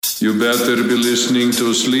You better be listening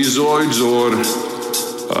to Sleazoids or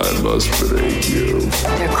I must break you.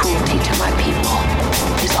 Their cruelty to my people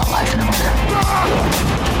is all I've known.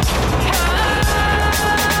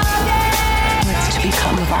 What's to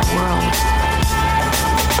become of our world?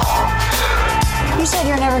 You said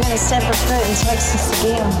you're never going to step a foot in Texas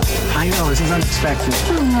again. I know, this is unexpected.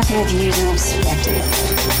 Nothing of you is unexpected.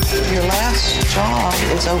 Your last job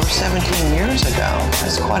is over 17 years ago.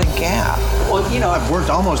 That's quite a gap. Well, you know, I've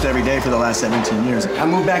worked almost every day for the last 17 years. I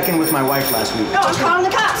moved back in with my wife last week. No, I'm calling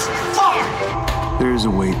the cops. Fire! There is a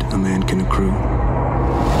weight a man can accrue.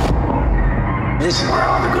 This is where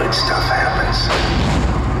all the good stuff happens.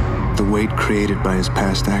 The weight created by his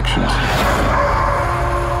past actions.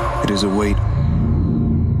 It is a weight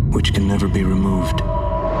which can never be removed.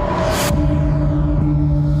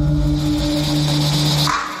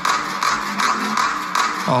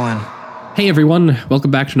 All in. Hey everyone, welcome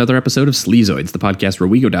back to another episode of Sleazoids, the podcast where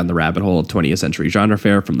we go down the rabbit hole of 20th century genre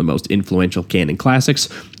fare, from the most influential canon classics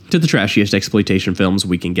to the trashiest exploitation films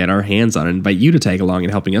we can get our hands on, and invite you to tag along in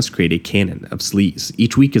helping us create a canon of sleaze.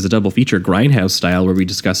 Each week is a double feature Grindhouse style where we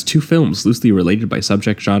discuss two films loosely related by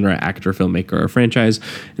subject, genre, actor, filmmaker, or franchise,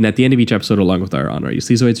 and at the end of each episode, along with our honorary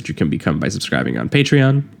Sleazoids, which you can become by subscribing on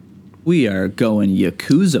Patreon. We are going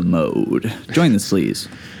Yakuza mode. Join the sleaze.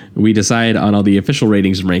 We decide on all the official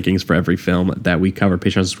ratings and rankings for every film that we cover.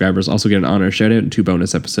 Patreon subscribers also get an honor shout out and 2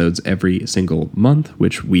 bonus episodes every single month,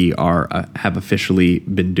 which we have officially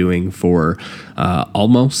been doing for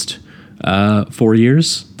almost 4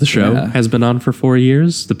 years. The show has been on for 4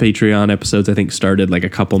 years. The Patreon episodes, I think, started like a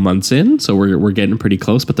couple months in, so we're getting pretty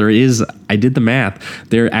close. But I did the math.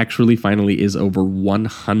 There actually finally is over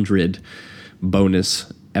 100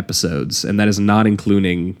 bonus episodes, and that is not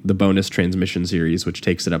including the bonus transmission series, which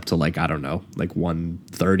takes it up to like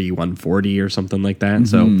 130, 140 or something like that.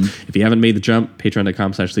 So if you haven't made the jump,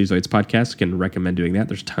 patreon.com/Sleazoids podcast, can recommend doing that.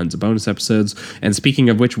 There's tons of bonus episodes. And speaking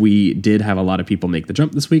of which, we did have a lot of people make the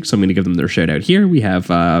jump this week, so I'm going to give them their shout out here. We have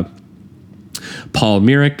Paul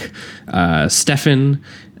Myrick, Stefan,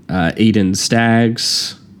 Aiden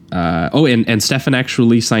Staggs, and Stefan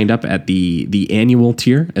actually signed up at the annual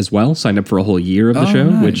tier as well, signed up for a whole year of the show,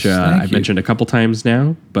 nice. which I've mentioned a couple times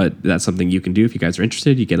now, but that's something you can do if you guys are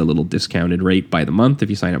interested. You get a little discounted rate by the month if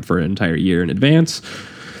you sign up for an entire year in advance.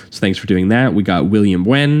 So thanks for doing that. We got William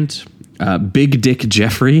Wend, Big Dick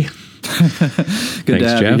Jeffrey. Good to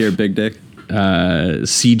have you here, Big Dick.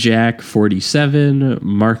 C-Jack 47,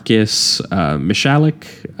 Marcus Michalik,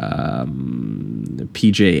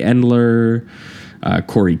 PJ Endler,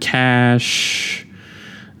 Corey Cash,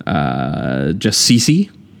 just Cece.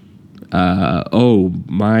 Oh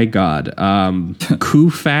my God.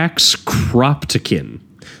 Kufax Kropotkin.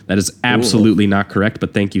 That is absolutely not correct,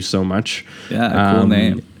 but thank you so much. Yeah, cool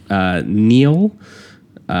name. Neil,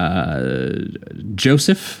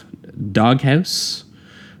 Joseph Doghouse,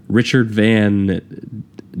 Richard Van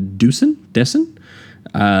Dessen,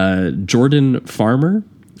 Jordan Farmer,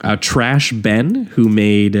 Trash Ben, who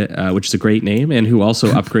made, which is a great name, and who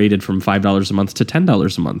also upgraded from $5 a month to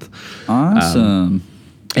 $10 a month. Awesome.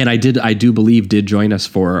 And I do believe did join us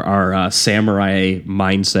for our samurai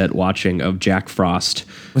mindset watching of Jack Frost.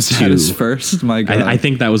 Was that his first? My God. I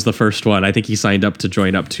think that was the first one. I think he signed up to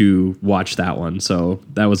join up to watch that one. So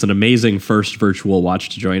that was an amazing first virtual watch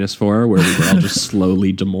to join us for, where we were all just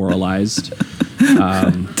slowly demoralized.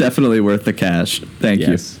 Definitely worth the cash. Thank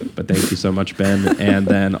you. But thank you so much, Ben. And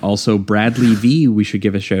then also Bradley V, we should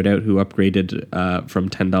give a shout out, who upgraded from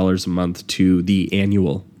 $10 a month to the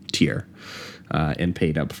annual tier. And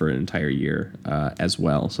paid up for an entire year as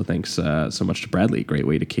well. So thanks so much to Bradley. Great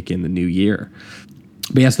way to kick in the new year.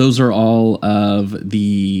 But yes, those are all of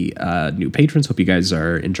the new patrons. Hope you guys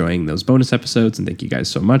are enjoying those bonus episodes, and thank you guys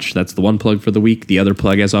so much. That's the one plug for the week. The other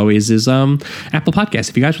plug, as always, is Apple Podcasts.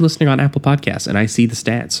 If you guys are listening on Apple Podcasts, and I see the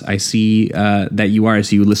stats, I see that you are. I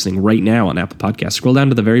see you listening right now on Apple Podcasts. Scroll down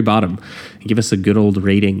to the very bottom and give us a good old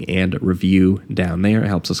rating and review down there. It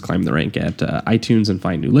helps us climb the rank at iTunes and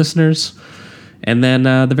find new listeners. And then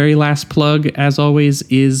the very last plug, as always,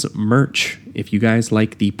 is merch. If you guys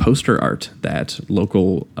like the poster art that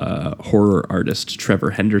local horror artist Trevor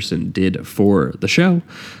Henderson did for the show,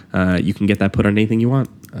 you can get that put on anything you want.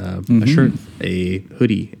 A shirt, a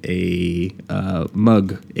hoodie, a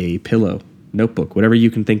mug, a pillow, notebook, whatever you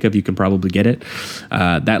can think of, you can probably get it.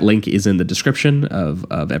 That link is in the description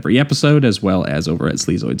of every episode, as well as over at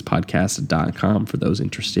sleazoidspodcast.com for those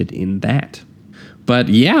interested in that. But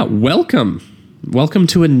yeah, welcome welcome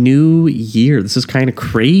to a new year. This is kind of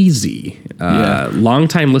crazy.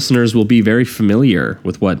 Longtime listeners will be very familiar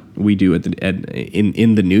with what we do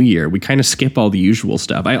in the new year. We kind of skip all the usual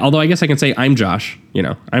stuff. Although I guess I can say I'm Josh.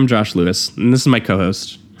 I'm Josh Lewis, and this is my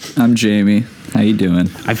co-host. I'm Jamie. How you doing?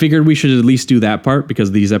 I figured we should at least do that part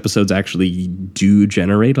because these episodes actually do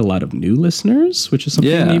generate a lot of new listeners, which is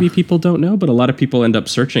something maybe people don't know, but a lot of people end up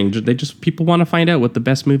searching. People want to find out what the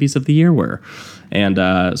best movies of the year were.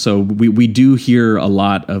 And so we do hear a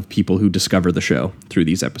lot of people who discover the show through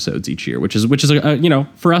these episodes each year, which is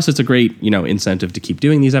for us, it's a great, incentive to keep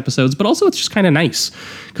doing these episodes, but also it's just kind of nice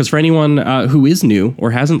because for anyone who is new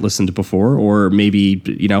or hasn't listened before, or maybe,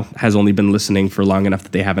 has only been listening for long enough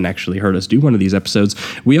that they haven't actually heard us do one of these episodes,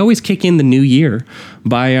 we always kick in the new year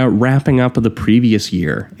by wrapping up the previous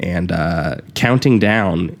year and counting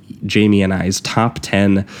down Jamie and I's top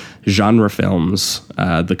 10 genre films,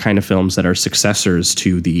 the kind of films that are successors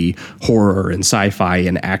to the horror and sci-fi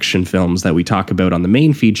and action films that we talk about on the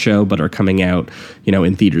main feed show, but are coming out,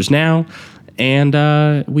 in theaters now. And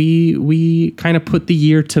we kind of put the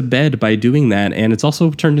year to bed by doing that. And it's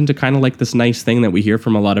also turned into kind of like this nice thing that we hear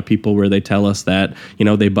from a lot of people where they tell us that,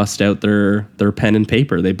 they bust out their pen and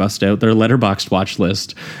paper. They bust out their Letterboxd watch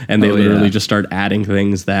list. And they literally just start adding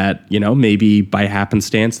things that, maybe by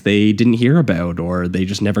happenstance they didn't hear about or they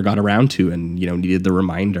just never got around to and, needed the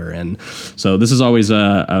reminder. And so this is always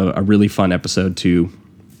a really fun episode to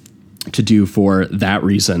do for that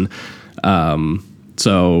reason.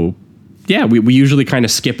 Yeah, we usually kind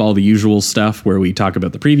of skip all the usual stuff where we talk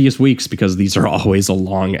about the previous weeks because these are always a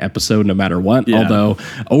long episode no matter what. Yeah. Although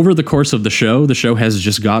over the course of the show has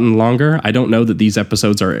just gotten longer. I don't know that these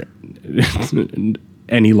episodes are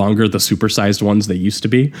any longer the supersized ones they used to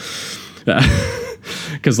be.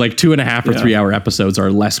 Because like 2.5 or 3 hour episodes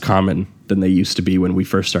are less common than they used to be when we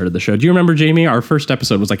first started the show. Do you remember, Jamie? Our first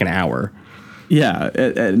episode was like an hour. Yeah,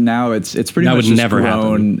 now it's pretty much just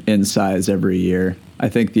grown in size every year. I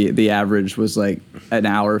think the average was like an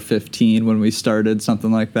hour 15 when we started,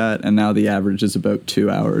 something like that, and now the average is about 2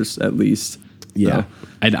 hours at least. Yeah, so.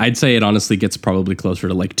 I'd say it honestly gets probably closer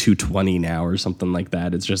to like 2:20 now or something like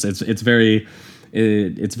that. It's just it's very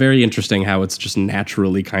interesting how it's just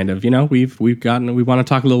naturally kind of we want to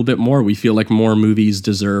talk a little bit more. We feel like more movies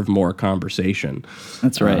deserve more conversation.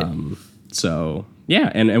 That's right. So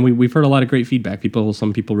yeah, and we've heard a lot of great feedback.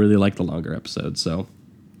 Some people really like the longer episodes. So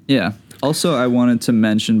yeah. Also, I wanted to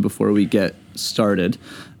mention before we get started,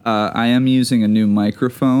 I am using a new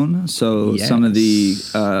microphone, so some of the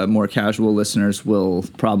more casual listeners will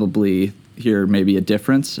probably hear maybe a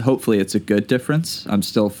difference. Hopefully, it's a good difference. I'm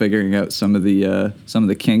still figuring out some of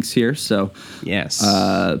the kinks here. So yes,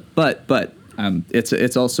 but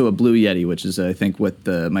it's also a Blue Yeti, which is I think what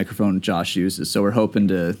the microphone Josh uses. So we're hoping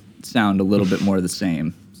to sound a little bit more the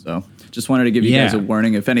same. So just wanted to give you guys a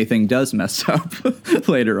warning if anything does mess up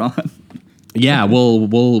later on. Yeah,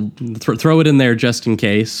 we'll throw it in there just in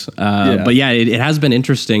case. But yeah, it has been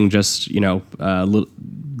interesting just,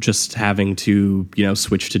 just having to,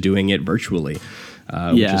 switch to doing it virtually.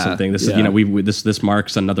 Which is something this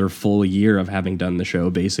marks another full year of having done the show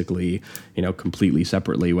basically, completely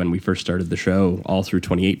separately. When we first started the show all through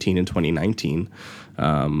 2018 and 2019,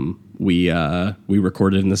 we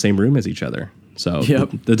recorded in the same room as each other. So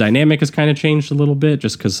the dynamic has kind of changed a little bit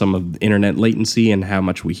just because some of the internet latency and how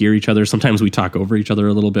much we hear each other. Sometimes we talk over each other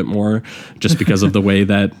a little bit more just because of the way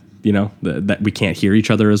that, that we can't hear each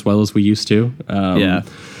other as well as we used to.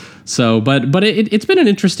 So, but it's been an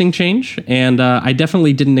interesting change, and I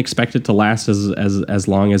definitely didn't expect it to last as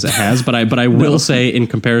long as it has. But I will say, in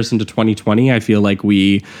comparison to 2020, I feel like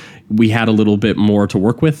we had a little bit more to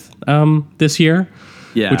work with this year.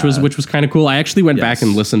 Yeah, which was kind of cool. I actually went back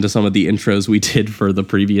and listened to some of the intros we did for the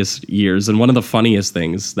previous years, and one of the funniest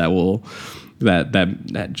things that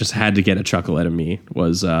just had to get a chuckle out of me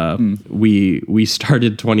was we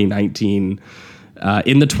started 2019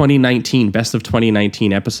 in the 2019 best of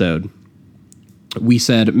 2019 episode. We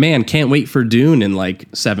said, "Man, can't wait for Dune in like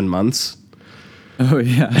 7 months." Oh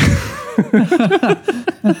yeah.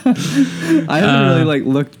 I haven't really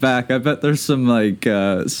looked back. I bet there's some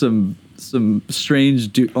some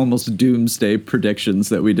strange, almost doomsday predictions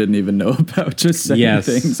that we didn't even know about. Just saying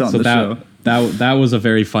things on the show. That was a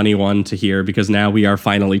very funny one to hear because now we are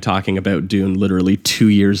finally talking about Dune literally 2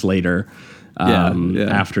 years later.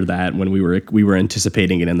 After that, when we were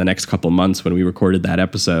anticipating it in the next couple months when we recorded that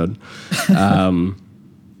episode.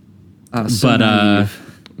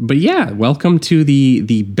 But yeah, welcome to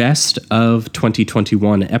the best of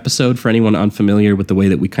 2021 episode. For anyone unfamiliar with the way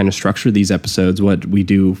that we kind of structure these episodes, what we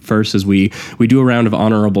do first is we do a round of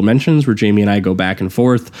honorable mentions where Jamie and I go back and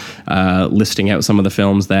forth, listing out some of the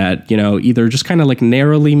films that, you know, either just kind of like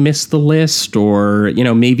narrowly missed the list, or, you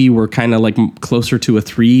know, maybe were kind of like closer to a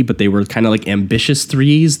 3, but they were kind of like ambitious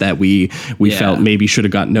 3s that we felt maybe should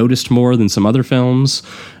have got noticed more than some other films.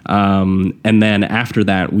 And then after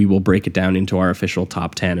that, we will break it down into our official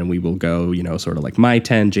top 10, and we will go, you know, sort of like my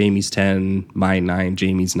 10, Jamie's 10, my 9,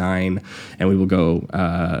 Jamie's 9, and we will go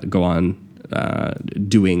on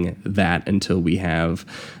doing that until we have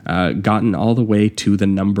gotten all the way to the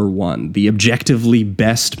number 1, the objectively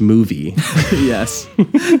best movie. Yes.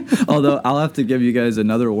 Although I'll have to give you guys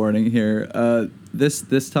another warning here.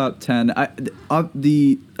 This top 10,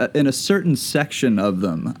 in a certain section of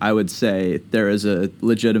them, I would say there is a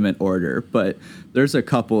legitimate order, but there's a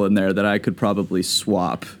couple in there that I could probably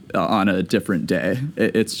swap on a different day.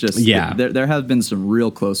 It's just, there have been some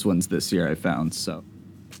real close ones this year, I found, so.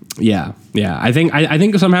 Yeah. I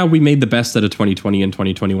think somehow we made the best out of 2020 and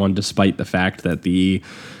 2021, despite the fact that the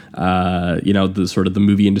sort of the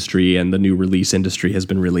movie industry and the new release industry has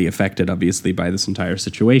been really affected, obviously, by this entire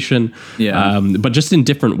situation. Yeah. But just in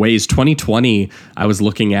different ways. 2020, I was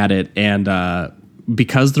looking at it, and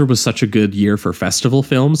because there was such a good year for festival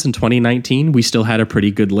films in 2019, we still had a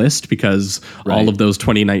pretty good list because all of those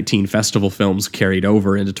 2019 festival films carried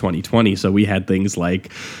over into 2020. So we had things like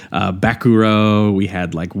Bakuro, we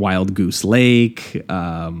had like Wild Goose Lake, you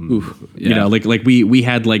know, like we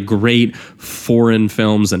had like great foreign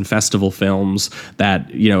films and festival films that,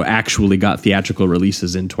 you know, actually got theatrical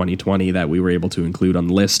releases in 2020 that we were able to include on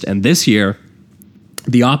the list. And this year,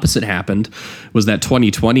 the opposite happened, was that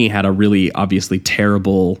 2020 had a really obviously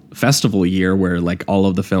terrible festival year where like all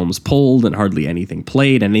of the films pulled and hardly anything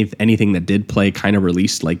played, and anything that did play kind of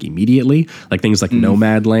released like immediately. Like things like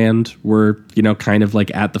Nomadland were, you know, kind of like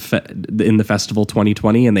at in the festival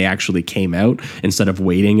 2020, and they actually came out instead of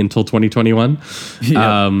waiting until 2021.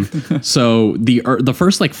 Yeah. So the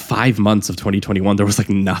first like 5 months of 2021, there was like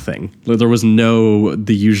nothing. There was the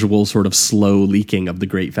usual sort of slow leaking of the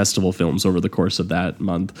great festival films over the course of that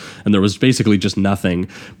month, and there was basically just nothing.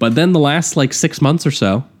 But then the last like 6 months or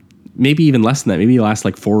so, maybe even less than that, maybe the last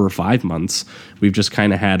like 4 or 5 months, we've just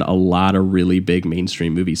kind of had a lot of really big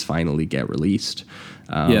mainstream movies finally get released.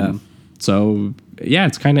 So yeah,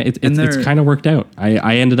 it's kind of worked out.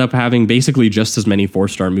 I ended up having basically just as many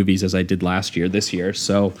 4-star movies as I did last year this year.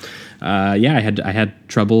 So I had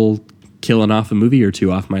trouble killing off a movie or two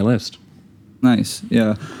off my list. Nice.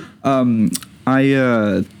 Yeah.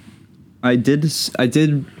 I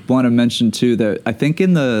did want to mention too that I think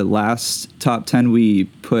in the last top 10 we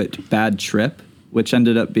put Bad Trip, which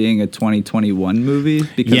ended up being a 2021 movie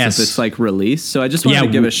because of its like release. So I just wanted to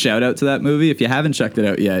give a shout out to that movie. If you haven't checked it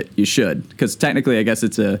out yet, you should, because technically I guess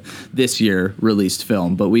it's a this year released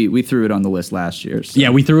film, but we threw it on the list last year. So. Yeah,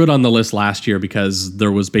 we threw it on the list last year because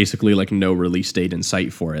there was basically like no release date in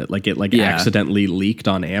sight for it. Like it accidentally leaked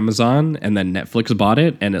on Amazon, and then Netflix bought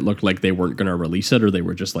it, and it looked like they weren't going to release it, or they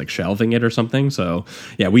were just like shelving it or something. So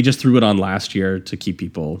yeah, we just threw it on last year to keep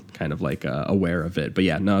people kind of like aware of it. But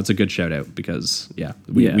yeah, no, it's a good shout out because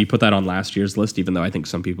we put that on last year's list, even though I think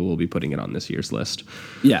some people will be putting it on this year's list.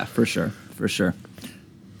 Yeah, for sure.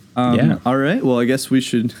 All right. Well, I guess we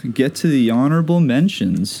should get to the honorable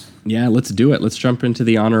mentions. Yeah, let's do it. Let's jump into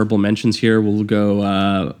the honorable mentions here. We'll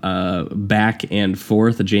go back and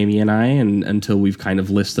forth, Jamie and I, and until we've kind of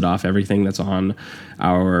listed off everything that's on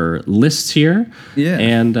our lists here. Yeah.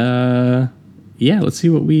 And let's see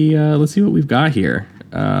what we've got here.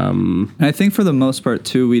 And I think for the most part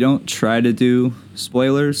too, we don't try to do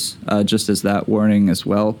spoilers, just as that warning as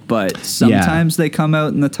well, but sometimes they come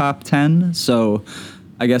out in the top 10, so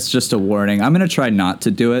I guess just a warning. I'm going to try not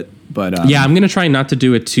to do it, but I'm going to try not to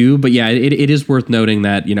do it too, but yeah, it is worth noting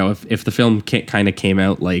that, you know, if the film kind of came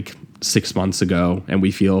out like 6 months ago and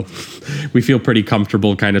we feel pretty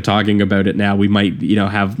comfortable kind of talking about it now, we might, you know,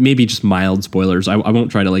 have maybe just mild spoilers. I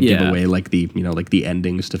won't try to like give away like the, you know, like the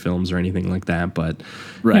endings to films or anything like that, but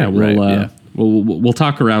we'll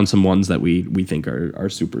talk around some ones that we think are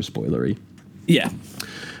super spoilery. Yeah.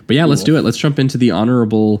 But yeah, let's do it. Let's jump into the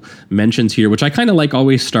honorable mentions here, which I kind of like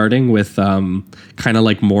always starting with kind of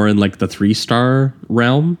like more in like the 3-star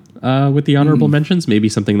realm with the honorable mentions, maybe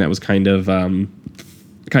something that was kind of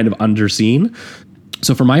underseen.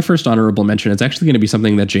 So for my first honorable mention, it's actually going to be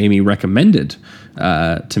something that Jamie recommended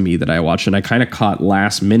to me that I watched, and I kind of caught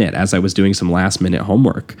last minute as I was doing some last minute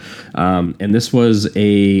homework. And this was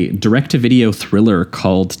a direct-to-video thriller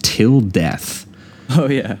called Till Death. Oh,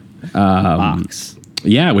 yeah. Fox.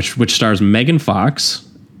 Yeah, which stars Megan Fox,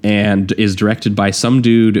 and is directed by some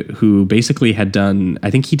dude who basically had done, I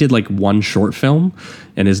think he did like one short film,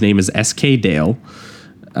 and his name is S.K. Dale.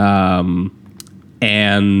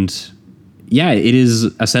 And yeah, it is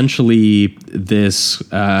essentially this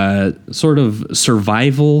sort of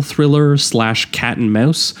survival thriller / cat and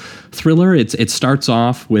mouse thriller. It starts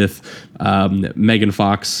off with Megan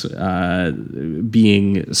Fox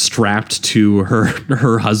being strapped to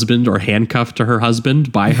her husband, or handcuffed to her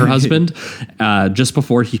husband by her husband just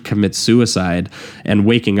before he commits suicide, and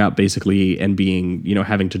waking up basically and being,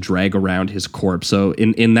 having to drag around his corpse. So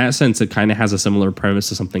in that sense, it kind of has a similar premise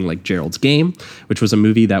to something like Gerald's Game, which was a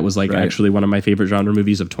movie that was actually one of my favorite genre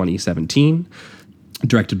movies of 2017.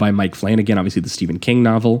 Directed by Mike Flanagan, obviously the Stephen King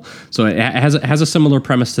novel. So it has a similar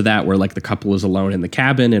premise to that, where like the couple is alone in the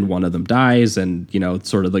cabin and one of them dies, and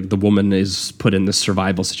sort of like the woman is put in this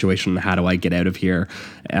survival situation. How do I get out of here?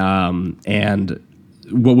 And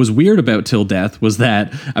what was weird about Till Death was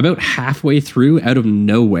that about halfway through, out of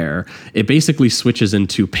nowhere, it basically switches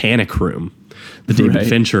into Panic Room, the David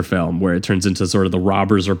Fincher film, where it turns into sort of the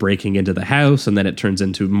robbers are breaking into the house, and then it turns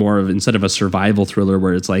into more of, instead of a survival thriller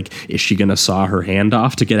where it's like, is she going to saw her hand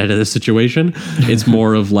off to get out of this situation? It's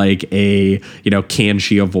more of like a, can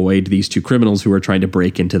she avoid these two criminals who are trying to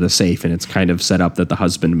break into the safe? And it's kind of set up that the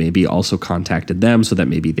husband maybe also contacted them so that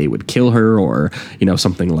maybe they would kill her, or,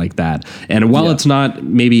 something like that. And while it's not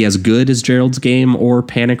maybe as good as Gerald's Game or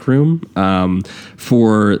Panic Room,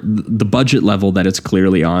 for the budget level that it's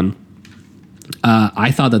clearly on,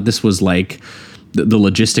 I thought that this was like the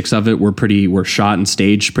logistics of it were shot and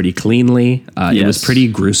staged pretty cleanly. It was pretty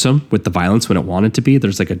gruesome with the violence when it wanted to be.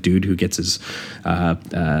 There's like a dude who gets his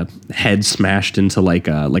head smashed into like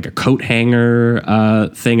a coat hanger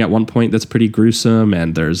thing at one point that's pretty gruesome,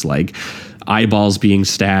 and there's like eyeballs being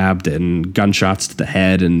stabbed and gunshots to the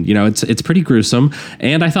head, and it's pretty gruesome.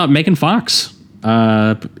 And I thought Megan Fox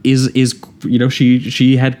is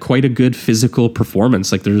she had quite a good physical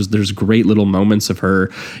performance. Like there's great little moments of her,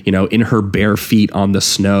 in her bare feet on the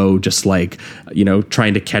snow, just like,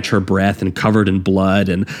 trying to catch her breath and covered in blood.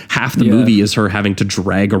 And half the movie is her having to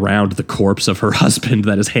drag around the corpse of her husband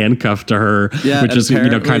that is handcuffed to her, which is,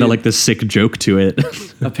 kind of like the sick joke to it.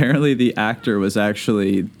 Apparently the actor was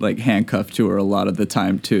actually like handcuffed to her a lot of the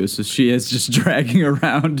time too. So she is just dragging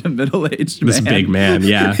around a middle-aged this big man.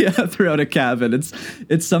 Yeah. Throughout a cabin.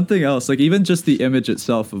 It's something else. Like even just the image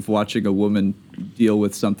itself of watching a woman deal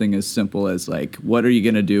with something as simple as like, what are you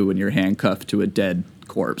going to do when you're handcuffed to a dead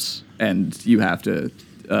corpse and you have to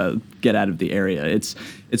get out of the area? It's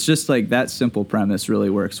just like that simple premise really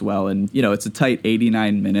works well. And, it's a tight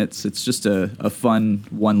 89 minutes. It's just a fun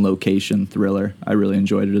one location thriller. I really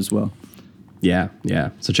enjoyed it as well. Yeah.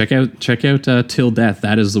 So check out Till Death.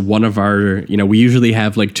 That is one of our, we usually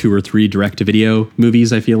have like 2 or 3 direct-to-video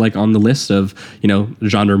movies, I feel like, on the list of,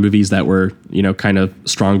 genre movies that were, kind of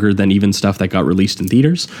stronger than even stuff that got released in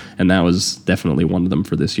theaters. And that was definitely one of them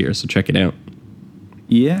for this year. So check it out.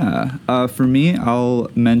 Yeah. For me,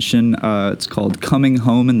 I'll mention it's called Coming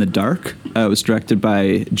Home in the Dark. It was directed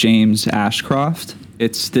by James Ashcroft.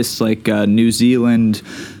 It's this like New Zealand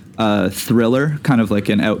thriller, kind of like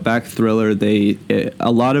an outback thriller.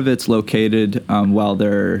 A lot of it's located while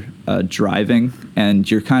they're driving,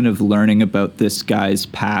 and you're kind of learning about this guy's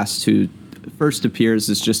past, who first appears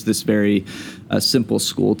as just this very simple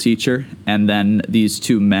school teacher, and then these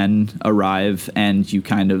 2 men arrive, and you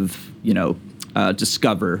kind of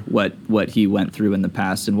discover what he went through in the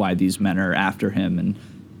past and why these men are after him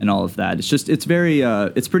and all of that. It's very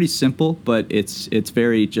it's pretty simple, but it's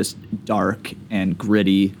very just dark and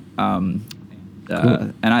gritty. Cool.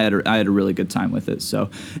 And I had a really good time with it.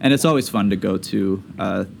 So, and it's always fun to go to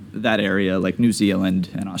that area, like New Zealand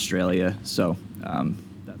and Australia. So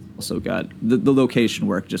that's also got the location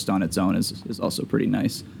work just on its own is also pretty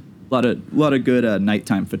nice. A lot of good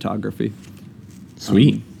nighttime photography.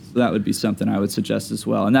 Sweet. So that would be something I would suggest as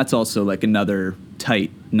well. And that's also like another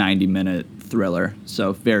tight 90-minute thriller.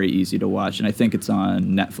 So very easy to watch. And I think it's on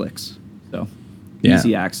Netflix. So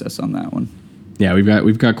easy access on that one. Yeah,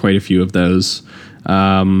 we've got quite a few of those.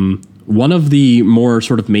 One of the more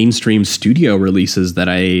sort of mainstream studio releases that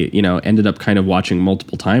I, ended up kind of watching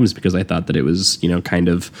multiple times because I thought that it was, kind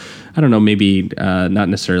of, I don't know, maybe not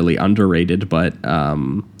necessarily underrated, but,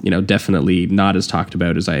 definitely not as talked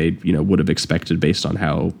about as I, would have expected based on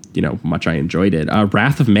how, much I enjoyed it.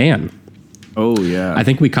 Wrath of Man. Oh, yeah. I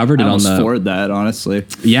think we covered it on the... forward that, honestly.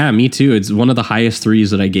 Yeah, me too. It's one of the highest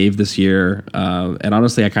 3s that I gave this year. And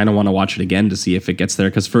honestly, I kind of want to watch it again to see if it gets there.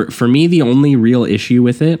 Because for me, the only real issue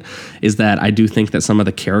with it is that I do think that some of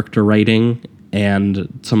the character writing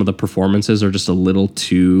and some of the performances are just a little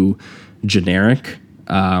too generic.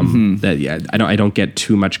 That I don't get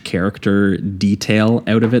too much character detail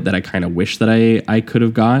out of it that I kind of wish that I could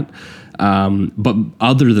have got. But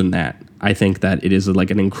other than that, I think that it is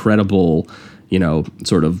like an incredible,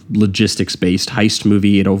 sort of logistics-based heist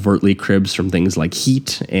movie. It overtly cribs from things like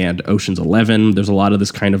Heat and Ocean's 11. There's a lot of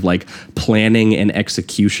this kind of like planning and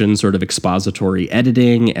execution, sort of expository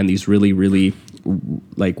editing, and these really, really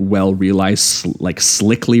like well-realized, like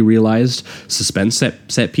slickly realized suspense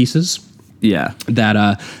set pieces. Yeah,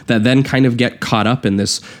 that then kind of get caught up in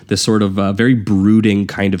this sort of very brooding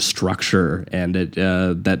kind of structure, and it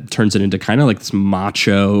that turns it into kind of like this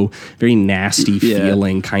macho, very nasty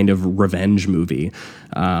feeling kind of revenge movie.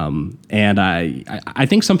 And I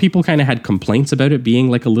think some people kind of had complaints about it being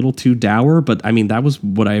like a little too dour, but I mean, that was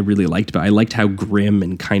what I really liked about it. I liked how grim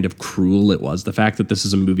and kind of cruel it was. The fact that this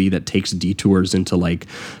is a movie that takes detours into like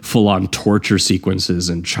full on torture sequences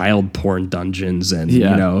and child porn dungeons and,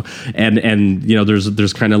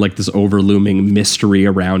 there's kind of like this overlooming mystery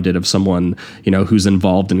around it of someone, who's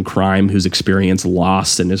involved in crime, who's experienced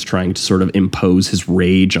loss and is trying to sort of impose his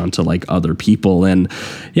rage onto like other people. And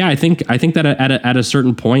yeah, I think that at a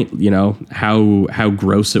certain point, how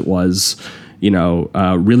gross it was,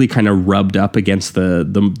 really kind of rubbed up against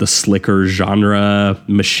the slicker genre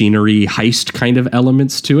machinery heist kind of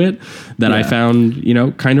elements to it that I found,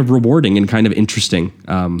 kind of rewarding and kind of interesting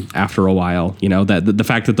after a while. That the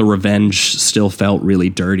fact that the revenge still felt really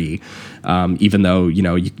dirty, even though,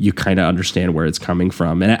 you kind of understand where it's coming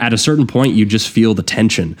from. And at a certain point, you just feel the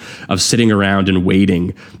tension of sitting around and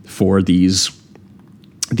waiting for these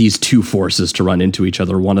two forces to run into each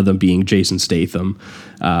other, one of them being Jason Statham,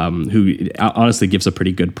 who honestly gives a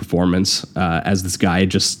pretty good performance as this guy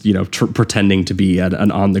just, pretending to be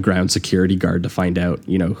an on-the-ground security guard to find out,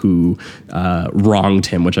 who wronged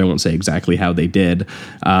him, which I won't say exactly how they did.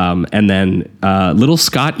 And then little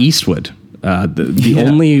Scott Eastwood,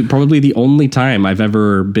 probably the only time I've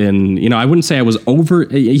ever been, I wouldn't say I was over,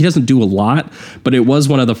 he doesn't do a lot, but it was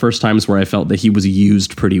one of the first times where I felt that he was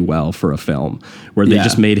used pretty well for a film, where they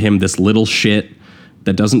just made him this little shit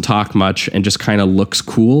that doesn't talk much and just kind of looks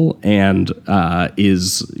cool and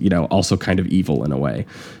is, also kind of evil in a way.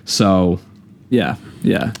 So yeah.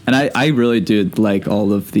 And I really do like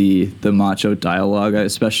all of the macho dialogue. I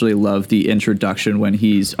especially love the introduction when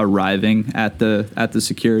he's arriving at the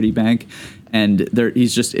security bank, and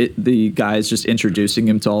the guy's just introducing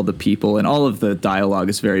him to all the people, and all of the dialogue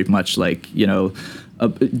is very much like,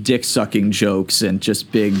 dick sucking jokes and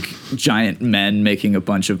just big giant men making a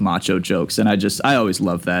bunch of macho jokes. And I always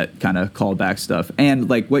love that kind of callback stuff. And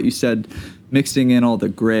like what you said, mixing in all the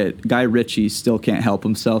grit, Guy Ritchie still can't help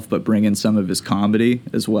himself but bring in some of his comedy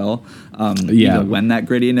as well. Even when that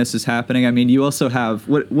grittiness is happening. I mean, you also have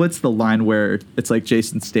what's the line where it's like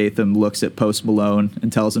Jason Statham looks at Post Malone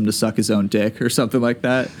and tells him to suck his own dick or something like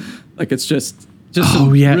that. Like it's just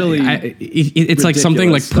really it's like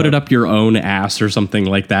something like stuff. Put it up your own ass or something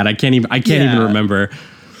like that. I can't even remember.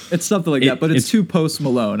 It's something like that, but it's too Post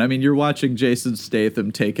Malone. I mean, you're watching Jason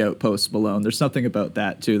Statham take out Post Malone. There's something about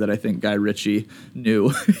that too that I think Guy Ritchie knew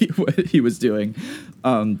what he was doing.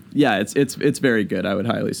 It's very good. I would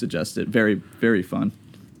highly suggest it. Very, very fun.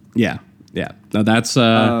 Yeah. No, that's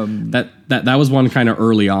that was one kind of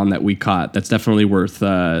early on that we caught. That's definitely worth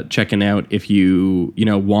checking out if you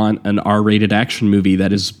want an R-rated action movie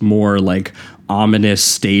that is more like ominous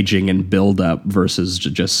staging and build up versus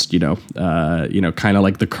just kind of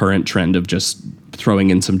like the current trend of just throwing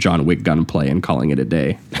in some John Wick gunplay and calling it a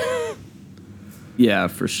day. Yeah,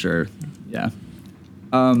 for sure. Yeah.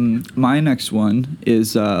 My next one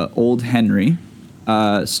is Old Henry,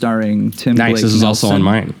 starring Tim Blake This is also on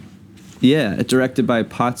mine. Yeah, directed by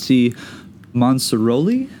Potsy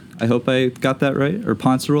Monsaroli. I hope I got that right, or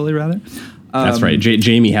Ponsaroli rather. That's right.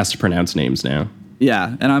 Jamie has to pronounce names now.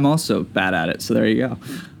 Yeah, and I'm also bad at it, so there you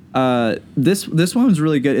go. This one was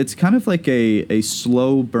really good. It's kind of like a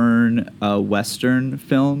slow burn Western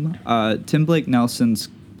film. Tim Blake Nelson's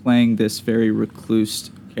playing this very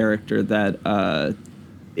recluse character that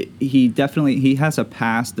he has a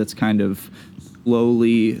past that's kind of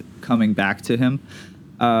slowly coming back to him.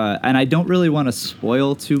 And I don't really want to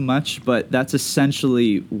spoil too much, but that's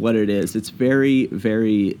essentially what it is. It's very,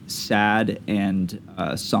 very sad and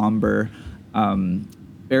somber,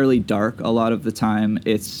 fairly dark a lot of the time.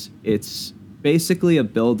 It's basically a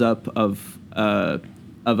buildup of a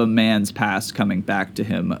man's past coming back to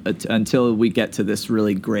him until we get to this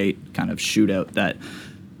really great kind of shootout that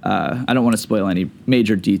I don't want to spoil any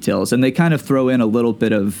major details. And they kind of throw in a little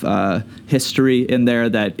bit of history in there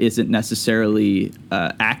that isn't necessarily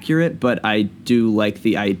accurate, but I do like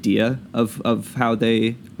the idea of how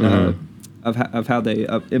they of how they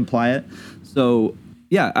imply it. So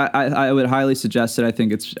Yeah, I would highly suggest it. I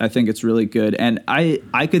think it's really good, and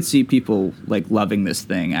I could see people like loving this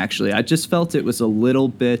thing. Actually, I just felt it was a little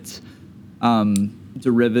bit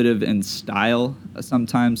derivative in style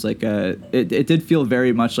sometimes. Like it did feel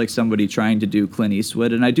very much like somebody trying to do Clint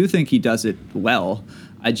Eastwood, and I do think he does it well.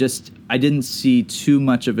 I didn't see too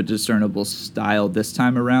much of a discernible style this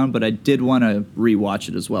time around, but I did want to rewatch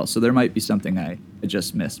it as well. So there might be something I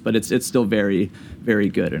just missed, but it's still very, very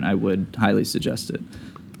good, and I would highly suggest it.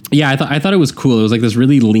 Yeah, I thought it was cool. It was like this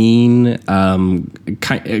really lean,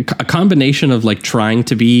 a combination of like trying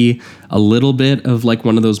to be a little bit of like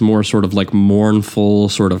one of those more sort of like mournful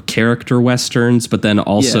sort of character westerns, but then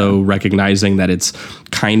also recognizing that it's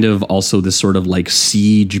kind of also this sort of like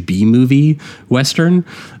siege B-movie western.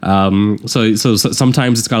 So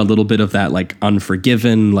sometimes it's got a little bit of that like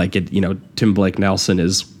Unforgiven, like it, you know, Tim Blake Nelson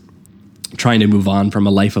is trying to move on from a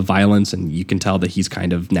life of violence, and you can tell that he's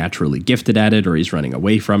kind of naturally gifted at it, or he's running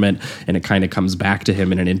away from it, and it kind of comes back to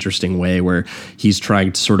him in an interesting way where he's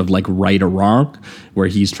trying to sort of like right a wrong, where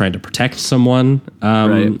he's trying to protect someone,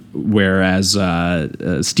 whereas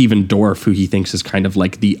Stephen Dorff, who he thinks is kind of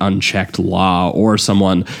like the unchecked law, or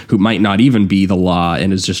someone who might not even be the law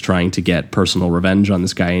and is just trying to get personal revenge on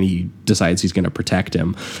this guy, and he decides he's going to protect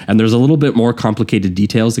him. And there's a little bit more complicated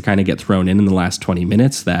details that kind of get thrown in the last 20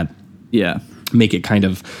 minutes that make it kind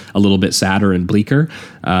of a little bit sadder and bleaker.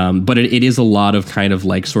 But it is a lot of kind of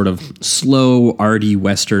like sort of slow, arty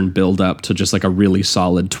Western build up to just like a really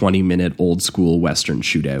solid 20-minute old school Western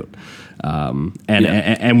shootout.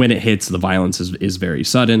 And when it hits, the violence is very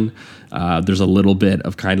sudden. There's a little bit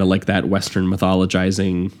of kind of like that Western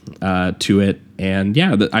mythologizing to it. And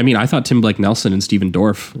I thought Tim Blake Nelson and Stephen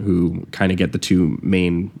Dorff, who kind of get the two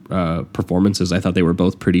main performances, I thought they were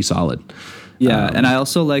both pretty solid. Yeah, and I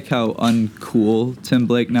also like how uncool Tim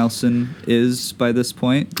Blake Nelson is by this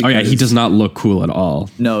point. Oh yeah, he does not look cool at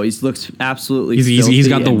all. No, he looks absolutely. He's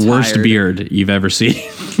got the worst beard you've ever seen.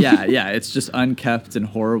 yeah, it's just unkept and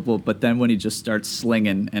horrible. But then when he just starts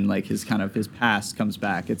slinging and like his past comes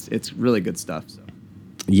back, it's really good stuff. So.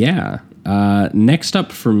 Yeah. Next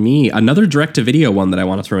up for me, another direct-to-video one that I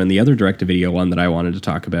want to throw in. The other direct-to-video one that I wanted to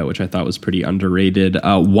talk about, which I thought was pretty underrated,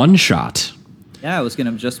 One Shot. Yeah, I was going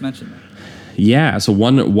to just mention that. Yeah, so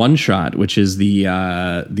one Shot, which is the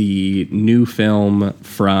new film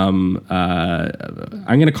from I'm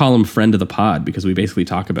going to call him friend of the pod because we basically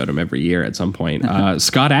talk about him every year at some point.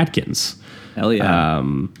 Scott Adkins. Hell yeah.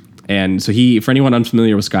 And so for anyone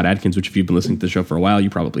unfamiliar with Scott Adkins, which if you've been listening to the show for a while, you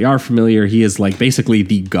probably are familiar. He is like basically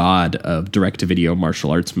the god of direct-to-video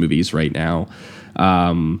martial arts movies right now.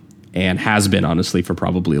 And has been, honestly, for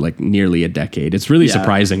probably like nearly a decade. It's really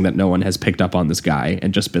surprising that no one has picked up on this guy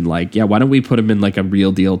and just been like, why don't we put him in like a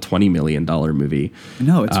real deal $20 million movie?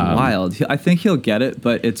 No, it's wild. I think he'll get it,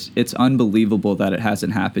 but it's unbelievable that it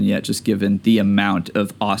hasn't happened yet, just given the amount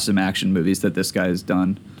of awesome action movies that this guy has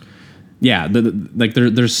done. Yeah,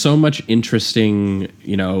 there's so much interesting,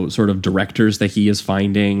 sort of directors that he is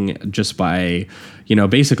finding just by,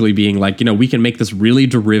 basically being like, we can make this really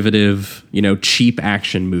derivative, cheap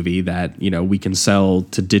action movie that, we can sell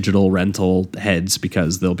to digital rental heads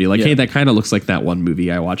because they'll be like, hey, that kind of looks like that one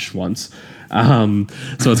movie I watched once.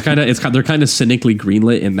 So they're kind of cynically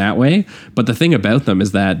greenlit in that way. But the thing about them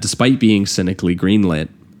is that despite being cynically greenlit,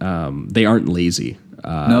 they aren't lazy.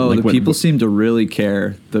 People seem to really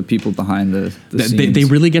care. The people behind the scenes. They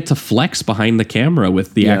really get to flex behind the camera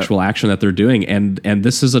with the actual action that they're doing, and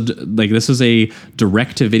this is a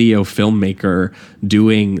direct to video filmmaker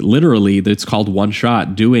doing literally. It's called One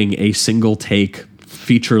Shot, doing a single take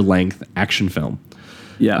feature length action film.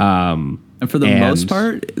 Yeah. And for the most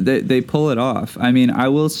part, they pull it off. I mean, I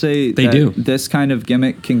will say they do. This kind of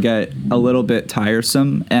gimmick can get a little bit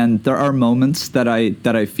tiresome, and there are moments that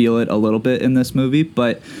I feel it a little bit in this movie.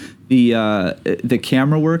 But the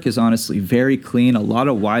camera work is honestly very clean. A lot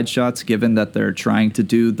of wide shots, given that they're trying to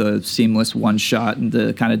do the seamless one shot and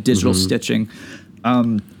the kind of digital stitching.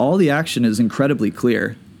 All the action is incredibly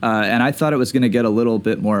clear, and I thought it was going to get a little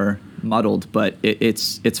bit more muddled, but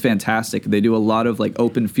it's fantastic. They do a lot of like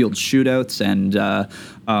open field shootouts and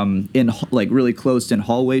in like really closed in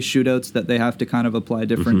hallway shootouts that they have to kind of apply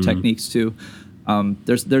different techniques to.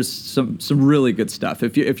 There's some really good stuff.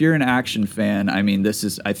 If you're an action fan, I mean, this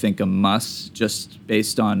is, I think, a must just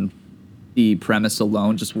based on the premise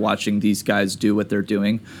alone. Just watching these guys do what they're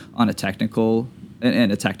doing on a technical.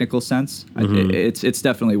 In a technical sense, it's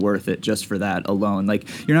definitely worth it just for that alone. Like,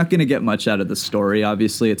 you're not going to get much out of the story.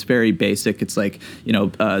 Obviously, it's very basic. It's like,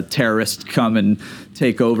 terrorists come and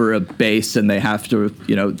take over a base, and they have to,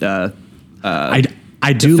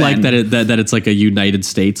 I do like that it's like a United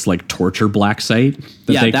States like torture black site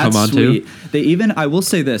that they come onto. They even, I will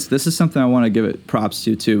say this is something I want to give it props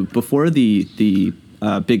to too. Before the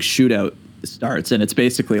big shootout starts, and it's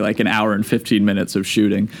basically like an hour and 15 minutes of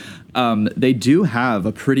shooting, they do have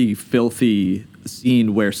a pretty filthy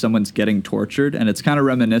scene where someone's getting tortured, and it's kind of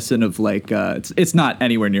reminiscent of like it's not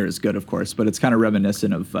anywhere near as good, of course, but it's kind of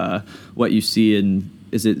reminiscent of what you see in,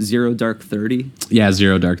 is it Zero Dark 30? Yeah,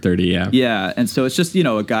 Zero Dark 30, yeah. Yeah, and so it's just,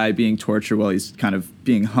 a guy being tortured while he's kind of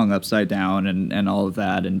being hung upside down and all of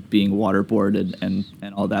that, and being waterboarded and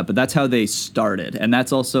all that. But that's how they started. And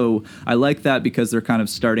that's also, I like that because they're kind of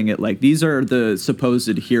starting it like, these are the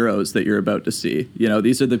supposed heroes that you're about to see.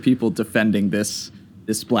 These are the people defending this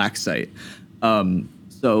black site.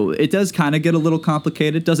 So it does kind of get a little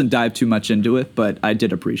complicated. Doesn't dive too much into it, but I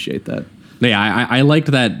did appreciate that. Yeah, I like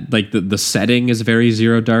that. Like the setting is very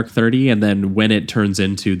Zero Dark 30, and then when it turns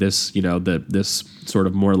into this, this sort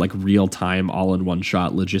of more like real time, all in one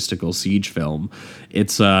shot logistical siege film,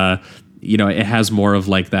 it's it has more of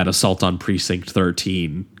like that Assault on Precinct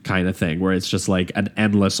 13 kind of thing, where it's just like an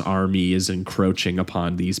endless army is encroaching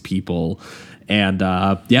upon these people. And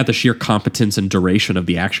the sheer competence and duration of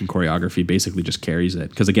the action choreography basically just carries it.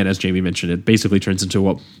 Because again, as Jamie mentioned, it basically turns into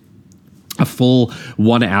a full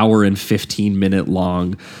 1 hour and 15 minute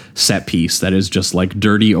long set piece that is just like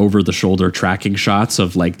dirty over the shoulder tracking shots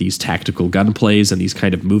of like these tactical gun plays and these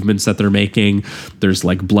kind of movements that they're making. There's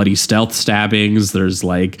like bloody stealth stabbings. There's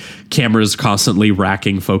like cameras constantly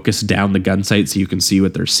racking focus down the gun sight so you can see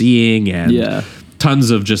what they're seeing, and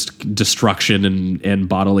tons of just destruction and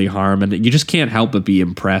bodily harm. And you just can't help but be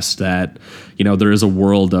impressed that, there is a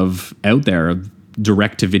world out there of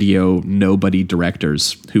direct-to-video nobody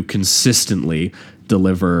directors who consistently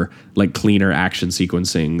deliver like cleaner action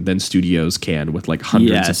sequencing than studios can with like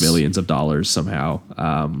hundreds of millions of dollars somehow.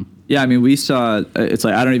 Yeah, I mean, we saw, it's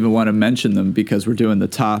like, I don't even want to mention them because we're doing the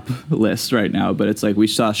top list right now, but it's like we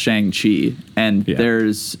saw Shang-Chi, and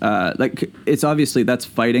there's like, it's obviously that's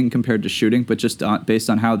fighting compared to shooting, but just based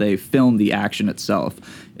on how they film the action itself,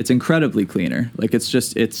 it's incredibly cleaner. Like it's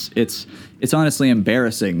just, it's honestly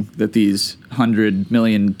embarrassing that these $100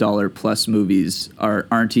 million plus movies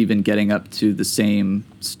aren't even getting up to the same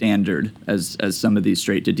standard as some of these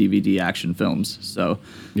straight to DVD action films. So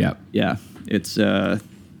yeah, it's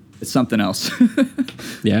something else.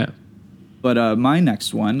 Yeah. But my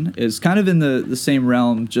next one is kind of in the same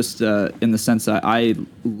realm, just in the sense that I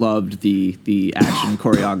loved the action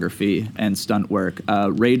choreography and stunt work.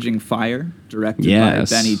 Raging Fire, directed by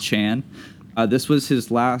Benny Chan. This was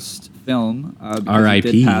his last film.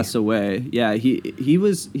 R.I.P. He did pass away. Yeah, he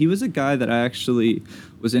was a guy that I actually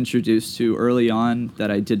was introduced to early on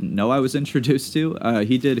that I didn't know I was introduced to.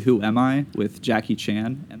 He did Who Am I with Jackie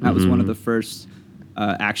Chan, and that was one of the first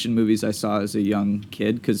action movies I saw as a young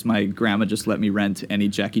kid, because my grandma just let me rent any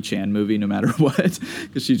Jackie Chan movie no matter what,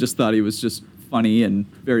 because she just thought he was just funny and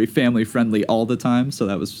very family friendly all the time. So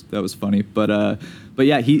that was funny. But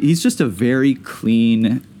yeah, he's just a very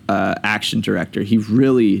clean action director. He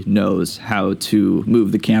really knows how to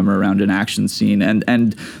move the camera around an action scene,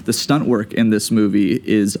 and the stunt work in this movie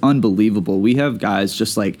is unbelievable. We have guys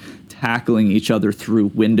just like tackling each other through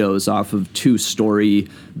windows off of 2-story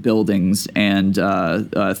buildings and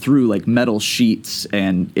through like metal sheets,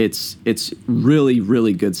 and it's really,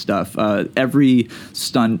 really good stuff. Every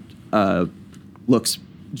stunt looks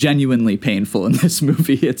genuinely painful in this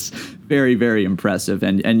movie. It's very, very impressive.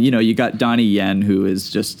 And you got Donnie Yen, who is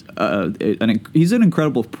just he's an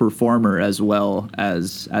incredible performer as well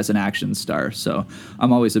as an action star. So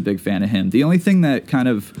I'm always a big fan of him. The only thing that kind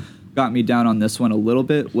of got me down on this one a little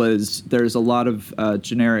bit was there's a lot of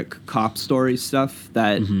generic cop story stuff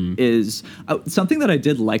that is something that I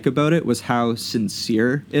did like about it was how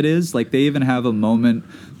sincere it is. Like they even have a moment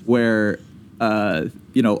where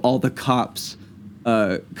all the cops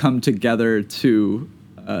come together to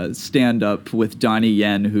stand up with Donnie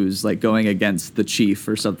Yen, who's like going against the chief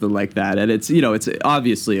or something like that. And it's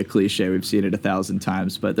obviously a cliche. We've seen it 1,000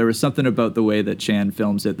 times, but there was something about the way that Chan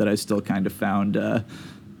films it that I still kind of found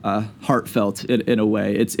heartfelt in a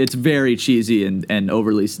way. It's very cheesy and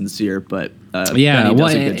overly sincere, but Benny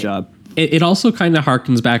does a good job. It also kind of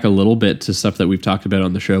harkens back a little bit to stuff that we've talked about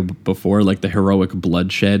on the show before, like the heroic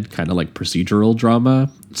bloodshed kind of like procedural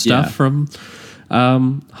drama stuff from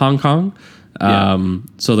Hong Kong.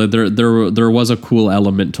 So that there was a cool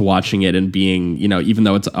element to watching it and being, even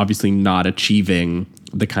though it's obviously not achieving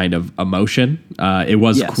the kind of emotion, it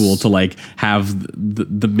was cool to like have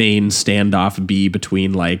the main standoff be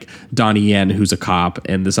between like Donnie Yen, who's a cop,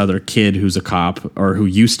 and this other kid who's a cop, or who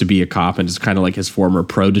used to be a cop and is kind of like his former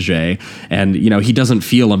protege. And he doesn't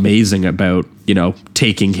feel amazing about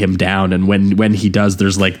taking him down. And when he does,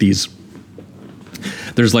 there's like these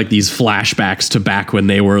flashbacks to back when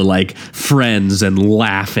they were like friends and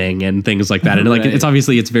laughing and things like that. And like, it's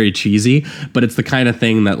obviously it's very cheesy, but it's the kind of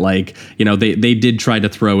thing that like, they did try to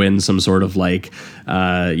throw in some sort of like,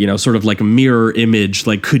 sort of like a mirror image.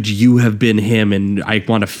 Like, could you have been him? And I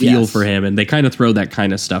want to feel for him. And they kind of throw that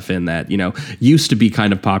kind of stuff in that, used to be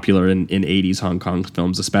kind of popular in 80s Hong Kong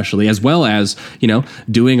films, especially, as well as,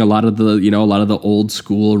 doing a lot of the old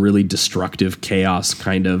school, really destructive chaos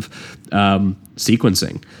kind of,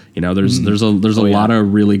 sequencing. There's a lot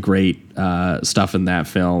of really great stuff in that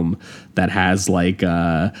film that has like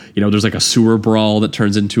there's like a sewer brawl that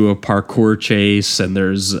turns into a parkour chase, and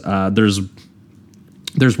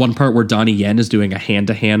there's one part where Donnie Yen is doing a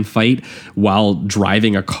hand-to-hand fight while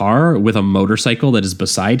driving a car with a motorcycle that is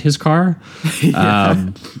beside his car.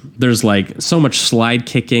 There's like so much slide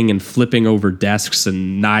kicking and flipping over desks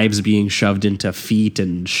and knives being shoved into feet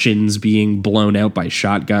and shins being blown out by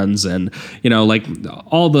shotguns, and like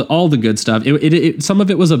all the good stuff. It some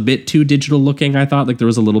of it was a bit too digital looking. I thought like there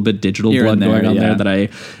was a little bit digital blood going on there that I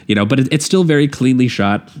but it's still very cleanly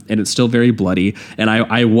shot, and it's still very bloody. And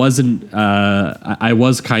I was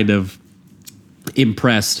kind of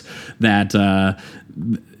impressed that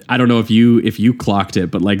I don't know if you clocked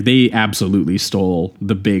it, but like they absolutely stole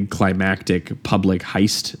the big climactic public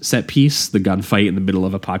heist set piece, the gunfight in the middle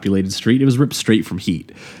of a populated street. It was ripped straight from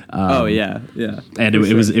Heat. And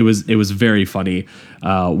it was very funny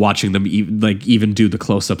watching them even do the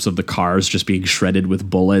close-ups of the cars just being shredded with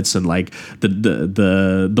bullets, and like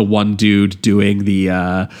the one dude doing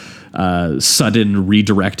the sudden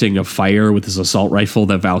redirecting of fire with his assault rifle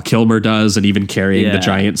that Val Kilmer does, and even carrying the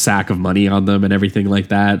giant sack of money on them and everything like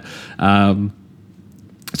that.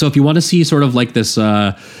 So if you want to see sort of like this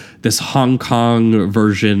Hong Kong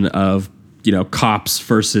version of, cops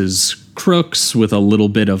versus crooks with a little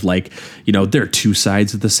bit of like, they're two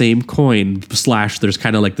sides of the same coin / there's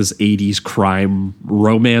kind of like this 80s crime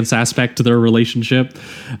romance aspect to their relationship.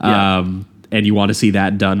 And you want to see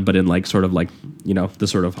that done, but in like sort of like, the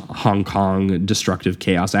sort of Hong Kong destructive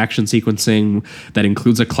chaos action sequencing that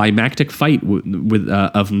includes a climactic fight with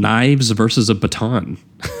of knives versus a baton.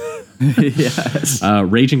 Yes.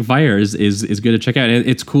 Raging Fire is good to check out. And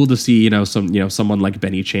it's cool to see, someone like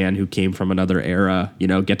Benny Chan, who came from another era,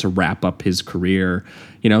 get to wrap up his career,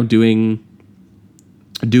 doing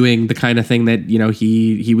the kind of thing that,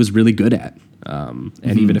 he was really good at.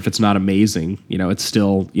 And even if it's not amazing, it's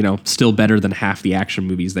still better than half the action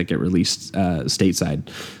movies that get released stateside.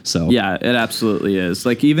 So yeah, it absolutely is.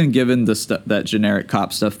 Like, even given that generic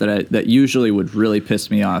cop stuff that usually would really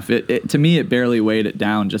piss me off, it to me it barely weighed it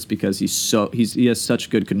down, just because he has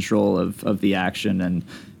such good control of the action,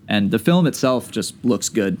 and the film itself just looks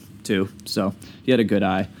good too. So he had a good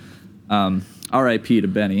eye. R.I.P. to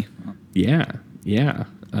Benny. Yeah.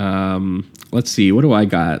 Let's see, what do I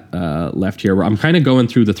got left here? I'm kind of going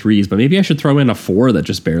through the 3s, but maybe I should throw in a 4 that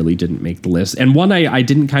just barely didn't make the list. And one I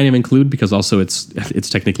didn't kind of include because also it's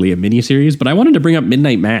technically a miniseries, but I wanted to bring up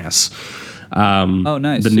Midnight Mass. Oh,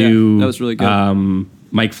 nice. The new that was really good.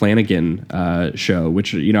 Mike Flanagan show,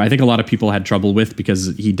 which I think a lot of people had trouble with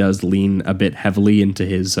because he does lean a bit heavily into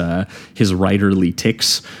his writerly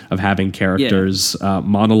tics of having characters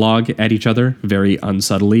monologue at each other very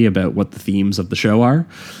unsubtly about what the themes of the show are.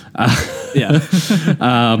 So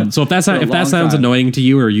if that sounds annoying to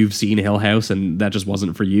you, or you've seen Hill House and that just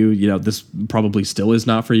wasn't for you, this probably still is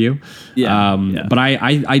not for you. But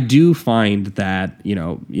I do find that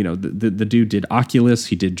the dude did Oculus,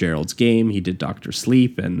 he did Gerald's Game, he did Dr. Sleep,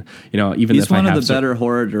 and even he's if one of the better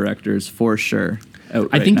horror directors for sure.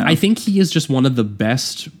 I think he is just one of the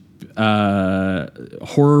best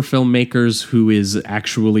horror filmmakers who is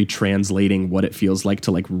actually translating what it feels like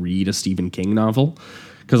to like read a Stephen King novel.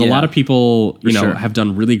 Because a lot of people, have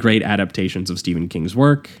done really great adaptations of Stephen King's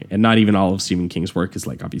work, and not even all of Stephen King's work is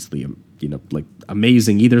like obviously, like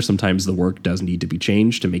amazing either. Sometimes the work does need to be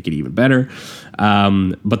changed to make it even better.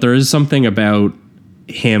 But there is something about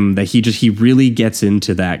him that he really gets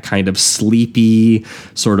into that kind of sleepy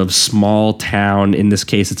sort of small town. In this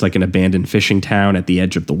case, it's like an abandoned fishing town at the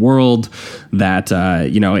edge of the world that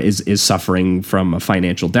is suffering from a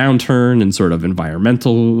financial downturn and sort of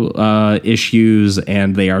environmental issues,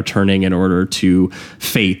 and they are turning in order to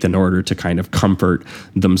faith in order to kind of comfort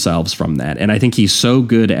themselves from that. And I think he's so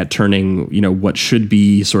good at turning what should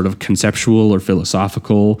be sort of conceptual or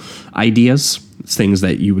philosophical ideas, things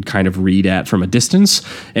that you would kind of read at from a distance,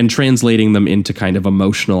 and translating them into kind of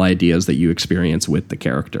emotional ideas that you experience with the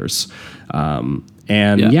characters. I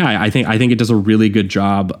think it does a really good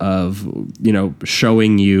job of,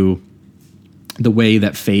 showing you the way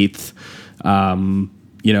that faith that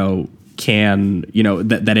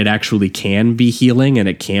it actually can be healing and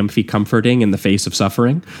it can be comforting in the face of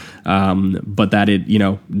suffering, but that it,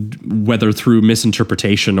 whether through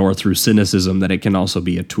misinterpretation or through cynicism, that it can also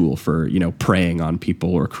be a tool for, preying on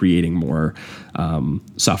people or creating more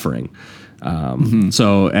suffering.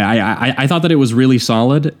 So I thought that it was really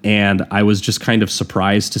solid, and I was just kind of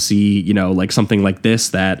surprised to see, like something like this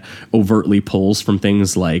that overtly pulls from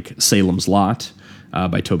things like Salem's Lot,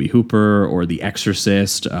 by Tobe Hooper, or The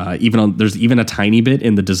Exorcist. There's even a tiny bit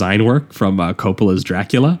in the design work from Coppola's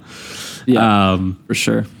Dracula. Yeah, for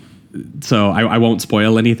sure. So I won't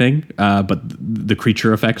spoil anything, but the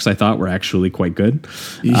creature effects I thought were actually quite good.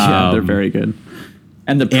 Yeah, they're very good.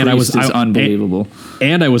 And the priest is unbelievable.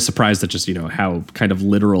 And I was surprised at just, how kind of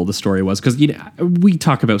literal the story was. Because, we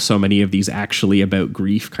talk about so many of these actually about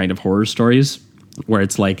grief kind of horror stories, where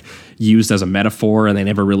it's like used as a metaphor and they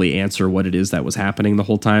never really answer what it is that was happening the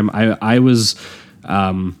whole time. I was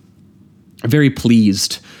very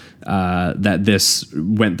pleased that this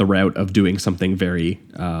went the route of doing something very,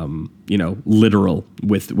 literal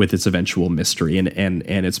with its eventual mystery and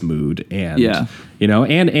its mood, and,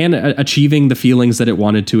 and achieving the feelings that it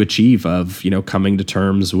wanted to achieve of, coming to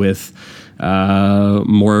terms with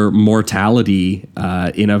more mortality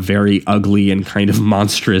in a very ugly and kind of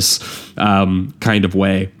monstrous kind of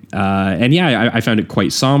way. I found it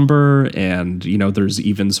quite somber, and there's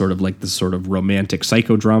even sort of like this sort of romantic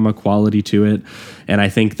psychodrama quality to it. And I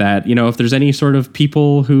think that if there's any sort of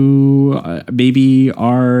people who maybe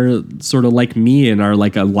are sort of like me and are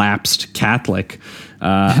like a lapsed Catholic,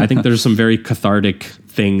 I think there's some very cathartic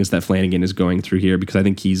things that Flanagan is going through here, because I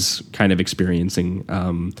think he's kind of experiencing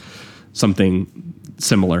something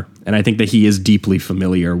similar, and I think that he is deeply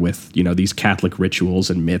familiar with these Catholic rituals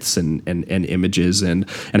and myths and images and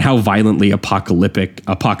how violently apocalyptic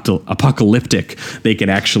they can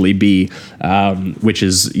actually be, which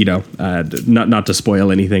is not to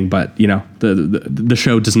spoil anything, but the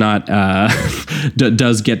show does not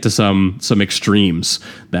does get to some extremes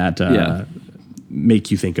that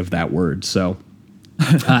make you think of that word. So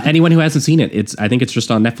anyone who hasn't seen it, I think it's just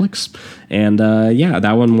on Netflix, and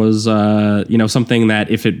that one was something that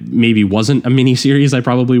if it maybe wasn't a miniseries, I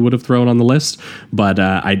probably would have thrown on the list, but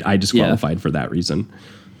I disqualified for that reason.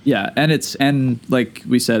 Yeah, and like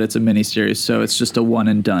we said, it's a miniseries, so it's just a one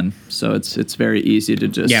and done. So it's very easy to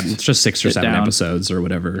just it's just 6 or 7 episodes or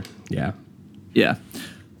whatever. Yeah.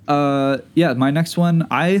 My next one,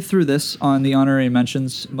 I threw this on the honorary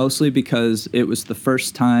mentions mostly because it was the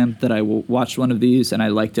first time that I watched one of these and I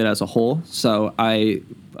liked it as a whole. So I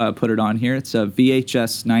put it on here. It's a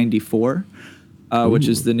VHS 94, which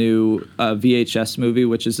is the new VHS movie,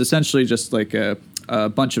 which is essentially just like a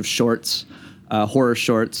bunch of shorts, horror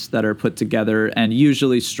shorts that are put together and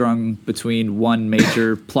usually strung between one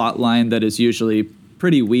major plot line that is usually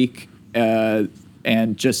pretty weak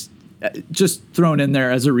and just thrown in there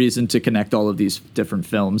as a reason to connect all of these different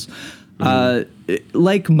films.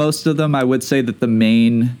 Like most of them, I would say that the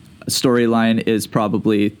main storyline is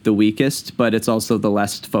probably the weakest, but it's also the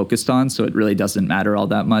less focused on, so it really doesn't matter all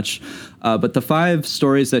that much. But the 5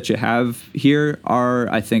 stories that you have here are,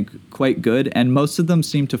 I think, quite good, and most of them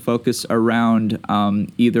seem to focus around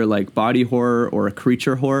either like body horror or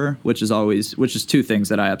creature horror, which is 2 things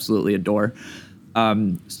that I absolutely adore.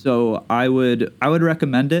 So I would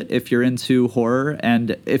recommend it if you're into horror,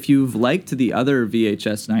 and if you've liked the other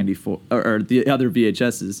VHS 94 or the other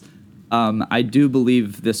VHSs, I do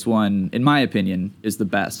believe this one, in my opinion, is the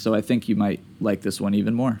best. So I think you might like this one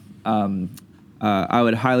even more. I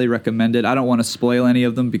would highly recommend it. I don't want to spoil any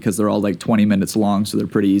of them because they're all like 20 minutes long, so they're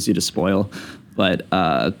pretty easy to spoil. But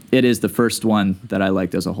it is the first one that I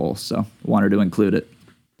liked as a whole, so wanted to include it.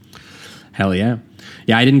 Hell yeah.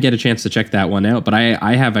 Yeah, I didn't get a chance to check that one out, but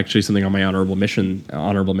I have actually something on my honorable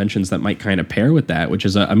mentions that might kind of pair with that, which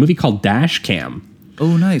is a movie called Dash Cam.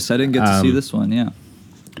 Oh, nice. I didn't get to see this one, yeah.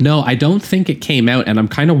 No, I don't think it came out, and I'm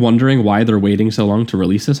kind of wondering why they're waiting so long to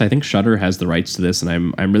release this. I think Shudder has the rights to this,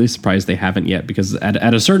 and I'm really surprised they haven't yet, because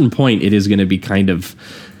at a certain point, it is going to be kind of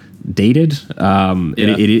dated.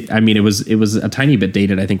 It was a tiny bit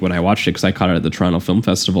dated, I think, when I watched it, because I caught it at the Toronto Film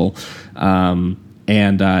Festival.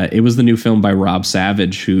 And it was the new film by Rob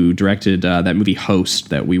Savage, who directed that movie Host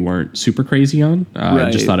that we weren't super crazy on. I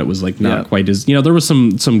just thought it was like not quite as, there was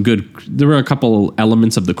some good, there were a couple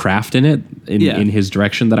elements of The Craft in it in his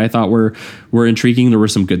direction that I thought were intriguing. There were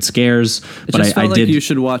some good scares, but I did. You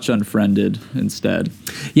should watch Unfriended instead.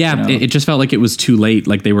 Yeah, it just felt like it was too late.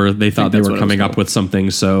 Like they thought they were coming up with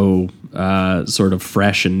something so sort of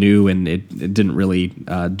fresh and new, and it didn't really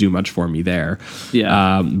do much for me there.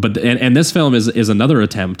 Yeah. But this film is another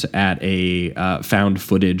attempt at a found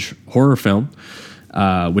footage horror film,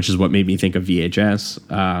 which is what made me think of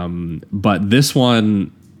VHS. But this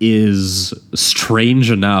one is strange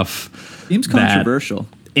enough. Seems controversial.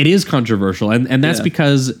 It is controversial, and that's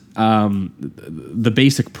because the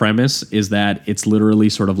basic premise is that it's literally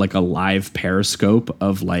sort of like a live periscope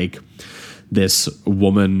of like this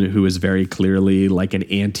woman who is very clearly like an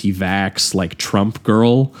anti-vax, like Trump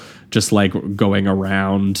girl, just like going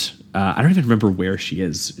around. I don't even remember where she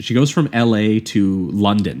is. She goes from LA to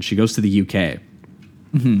London. She goes to the UK.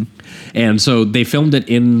 Mm-hmm. And so they filmed it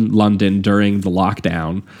in London during the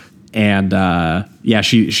lockdown. And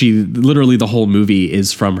she literally, the whole movie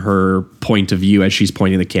is from her point of view as she's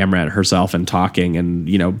pointing the camera at herself and talking and,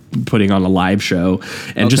 you know, putting on a live show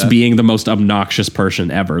and just being the most obnoxious person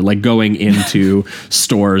ever, like going into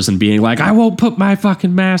stores and being like, I won't put my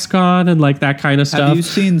fucking mask on and like that kind of stuff. Have you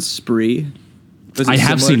seen Spree? I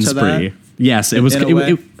have seen Spree. That? Yes, it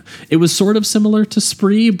was sort of similar to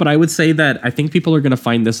Spree, but I would say that I think people are going to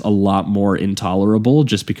find this a lot more intolerable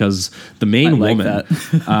just because the main woman,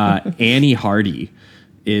 Annie Hardy,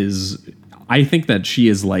 I think that she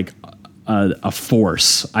is like a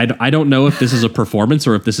force. I don't know if this is a performance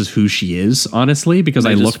or if this is who she is, honestly, because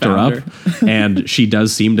I looked her up and she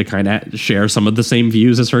does seem to kind of share some of the same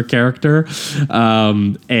views as her character,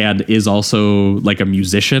 and is also like a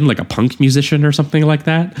musician, like a punk musician or something like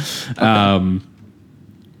that. Okay.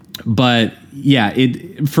 But yeah,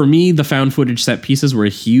 for me, the found footage set pieces were a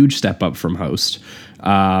huge step up from Host.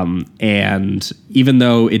 And even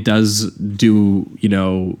though it does do, you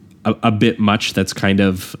know, a bit much that's kind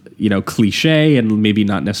of, you know, cliche and maybe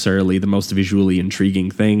not necessarily the most visually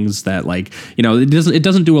intriguing things that, like, you know, it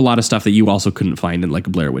doesn't do a lot of stuff that you also couldn't find in like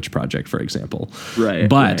a Blair Witch Project, for example. Right.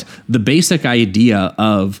 But the basic idea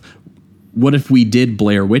of what if we did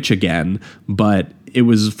Blair Witch again, but it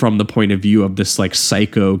was from the point of view of this like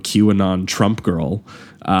psycho QAnon Trump girl,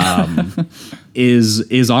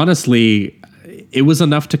 is honestly, it was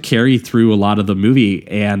enough to carry through a lot of the movie.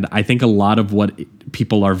 And I think a lot of what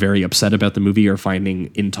people are very upset about the movie or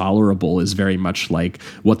finding intolerable is very much like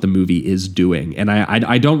what the movie is doing. And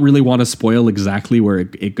I don't really want to spoil exactly where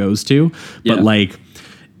it goes to, but like,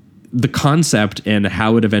 the concept and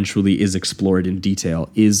how it eventually is explored in detail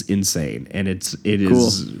is insane, and the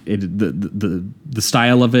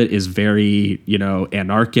style of it is very, you know,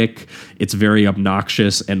 anarchic. It's very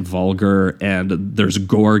obnoxious and vulgar, and there's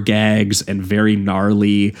gore gags and very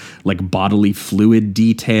gnarly like bodily fluid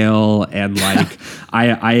detail, and like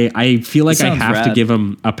I feel like I have to give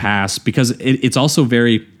him a pass because it's also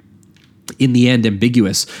very, in the end,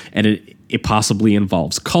 ambiguous, and it possibly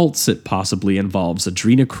involves cults. It possibly involves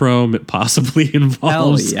adrenochrome. It possibly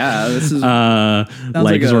involves this is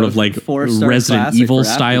like sort of like Resident Evil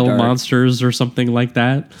style monsters or something like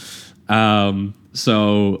that.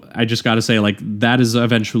 So I just got to say, like, that is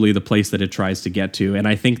eventually the place that it tries to get to. And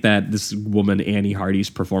I think that this woman, Annie Hardy's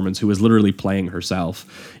performance, who is literally playing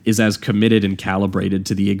herself, is as committed and calibrated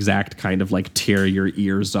to the exact kind of like tear your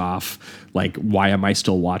ears off, like, why am I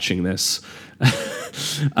still watching this?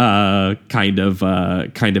 kind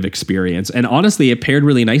of experience. And honestly, it paired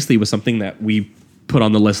really nicely with something that we put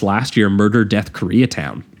on the list last year, Murder, Death,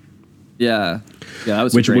 Koreatown. Yeah, that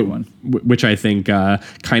was a great one. Which I think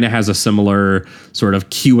kind of has a similar sort of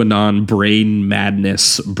QAnon brain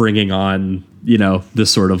madness, bringing on, you know,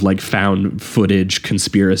 this sort of like found footage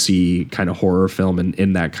conspiracy kind of horror film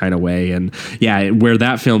in that kind of way. And yeah, where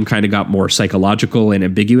that film kind of got more psychological and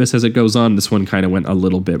ambiguous as it goes on, this one kind of went a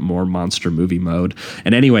little bit more monster movie mode.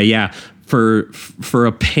 And anyway, yeah, for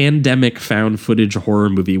a pandemic found footage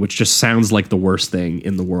horror movie, which just sounds like the worst thing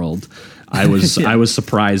in the world, I was I was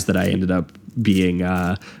surprised that I ended up being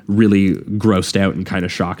really grossed out and kind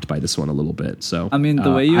of shocked by this one a little bit. So I mean,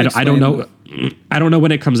 the way you I don't know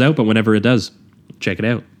when it comes out, but whenever it does, check it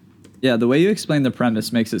out. Yeah, the way you explain the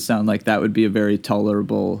premise makes it sound like that would be a very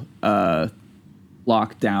tolerable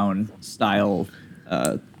lockdown style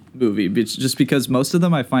movie. Just because most of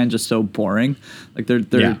them I find just so boring. Like they're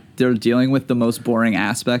dealing with the most boring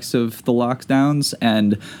aspects of the lockdowns,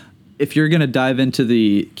 and if you're going to dive into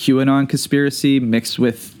the QAnon conspiracy mixed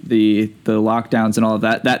with the lockdowns and all of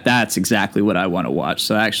that's exactly what I want to watch.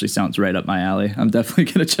 So that actually sounds right up my alley. I'm definitely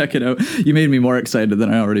going to check it out. You made me more excited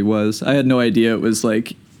than I already was. I had no idea it was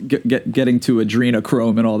like getting to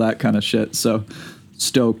adrenochrome and all that kind of shit. So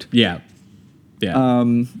stoked. Yeah.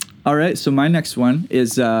 All right. So my next one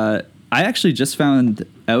is I actually just found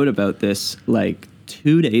out about this like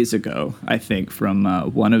 2 days ago, I think, from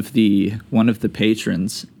one of the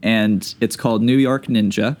patrons, and it's called New York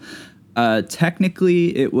Ninja.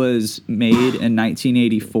 Technically, it was made in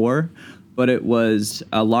 1984, but it was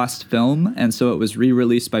a lost film, and so it was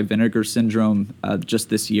re-released by Vinegar Syndrome just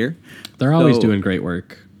this year. They're always doing great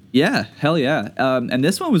work. Yeah, hell yeah. And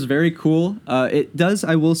this one was very cool. It does,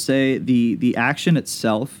 I will say, the action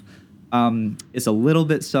itself is a little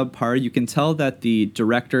bit subpar. You can tell that the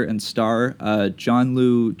director and star,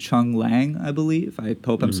 John-Lu Chung Lang, I believe. I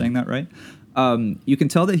hope I'm saying that right. You can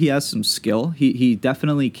tell that he has some skill. He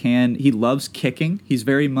definitely can. He loves kicking. He's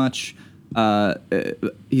very much...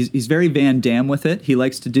 he's very Van Damme with it. He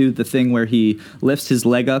likes to do the thing where he lifts his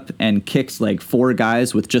leg up and kicks like 4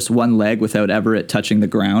 guys with just one leg without ever it touching the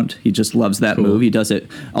ground. He just loves that move. He does it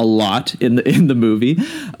a lot in the movie.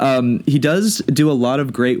 He does do a lot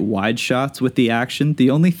of great wide shots with the action. The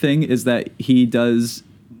only thing is that he does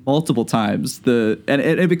multiple times and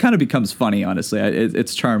it kind of becomes funny, honestly.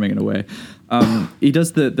 It's charming in a way. He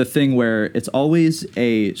does the thing where it's always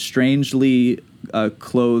a strangely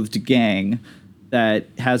clothed gang that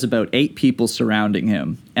has about 8 people surrounding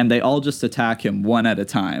him, and they all just attack him one at a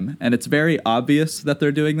time. And it's very obvious that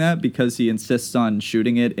they're doing that because he insists on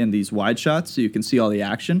shooting it in these wide shots so you can see all the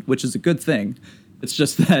action, which is a good thing. It's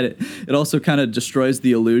just that it also kind of destroys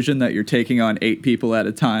the illusion that you're taking on 8 people at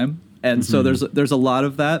a time. And so there's a lot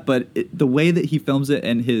of that, but the way that he films it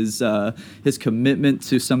and his commitment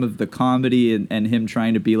to some of the comedy and him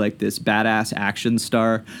trying to be like this badass action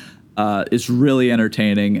star is really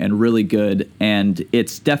entertaining and really good. And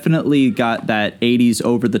it's definitely got that 80s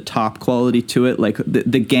over the top quality to it. Like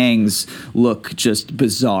the gangs look just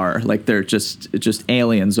bizarre. Like they're just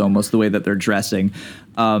aliens almost, the way that they're dressing.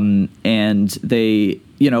 And they,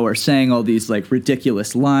 are saying all these like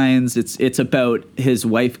ridiculous lines. It's about his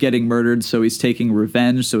wife getting murdered, so he's taking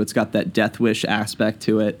revenge. So it's got that Death Wish aspect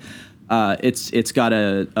to it. It's got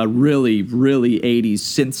a really, really 80s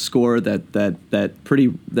synth score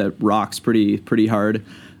that rocks pretty hard.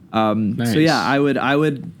 Nice. So yeah, I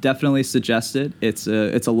would definitely suggest it. It's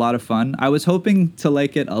a lot of fun. I was hoping to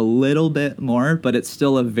like it a little bit more, but it's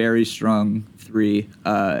still a very strong 3,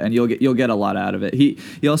 and you'll get a lot out of it.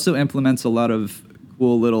 He also implements a lot of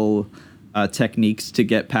cool little techniques to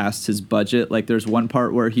get past his budget. Like there's one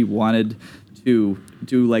part where he wanted to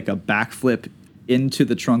do like a backflip into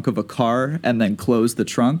the trunk of a car and then close the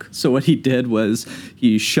trunk. So what he did was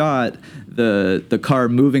he shot the car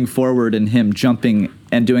moving forward and him jumping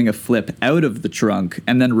and doing a flip out of the trunk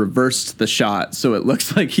and then reversed the shot. So it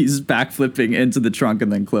looks like he's backflipping into the trunk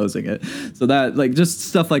and then closing it. So that like just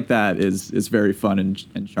stuff like that is very fun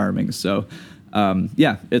and charming. So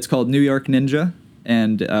yeah, it's called New York Ninja.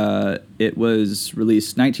 And it was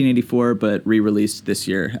released 1984, but re-released this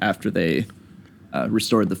year after they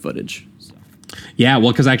restored the footage. So. Yeah,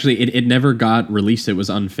 well, because actually it never got released. It was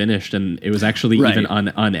unfinished, and it was actually even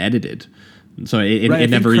unedited. So it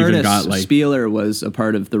never even got like... Spieler was a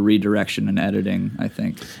part of the redirection and editing, I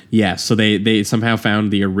think. Yeah, so they somehow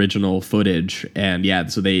found the original footage, and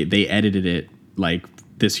so they edited it like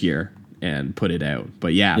this year and put it out.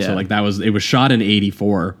 But so like it was shot in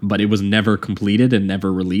 84, but it was never completed and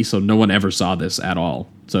never released, so no one ever saw this at all.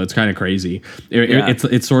 So it's kind of crazy.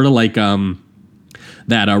 It's sort of like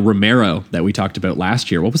that Romero that we talked about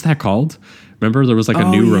last year. What was that called? Remember there was like a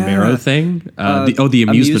new Romero thing? The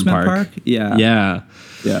amusement park. Yeah.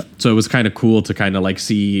 So it was kind of cool to kind of like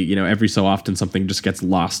see, every so often something just gets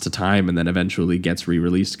lost to time and then eventually gets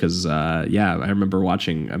re-released. Because, I remember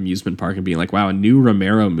watching Amusement Park and being like, wow, a new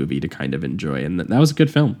Romero movie to kind of enjoy. And that was a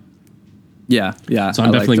good film. Yeah. So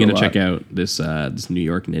I'm definitely going to check out this New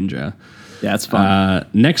York Ninja. Yeah, it's fun.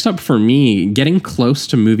 Next up for me, getting close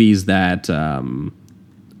to movies that...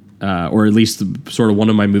 or at least sort of one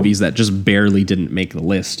of my movies that just barely didn't make the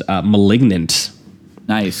list. Malignant.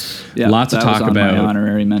 Nice. Yeah, lots to talk about. My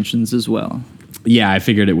honorary mentions as well. Yeah, I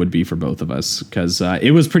figured it would be for both of us because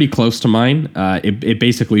it was pretty close to mine. It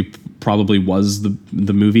basically probably was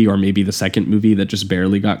the movie, or maybe the second movie that just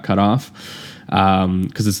barely got cut off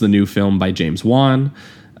because it's the new film by James Wan.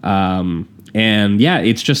 And yeah,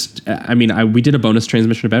 it's just, we did a bonus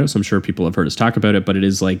transmission about it, so I'm sure people have heard us talk about it, but it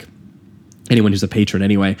is like, anyone who's a patron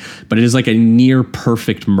anyway, but it is like a near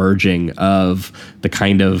perfect merging of the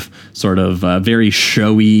kind of sort of very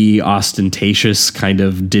showy, ostentatious kind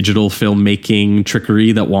of digital filmmaking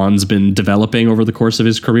trickery that Wan's been developing over the course of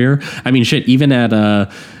his career. I mean, shit, even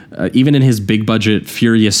in his big budget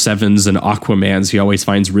Furious 7s and Aquamans, he always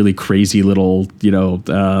finds really crazy little,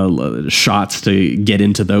 shots to get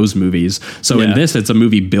into those movies. So in this, it's a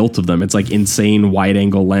movie built of them. It's like insane wide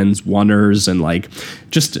angle lens oneers and like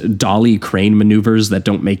just dolly crane maneuvers that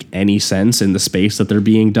don't make any sense in the space that they're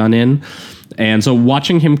being done in. And so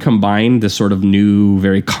watching him combine this sort of new,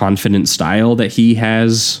 very confident style that he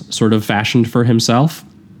has sort of fashioned for himself,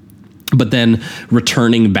 but then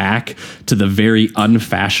returning back to the very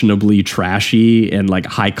unfashionably trashy and like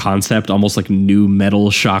high concept, almost like new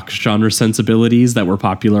metal shock genre sensibilities that were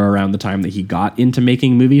popular around the time that he got into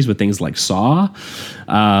making movies with things like Saw.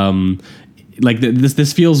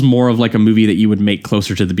 This feels more of like a movie that you would make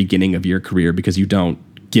closer to the beginning of your career because you don't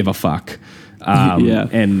give a fuck.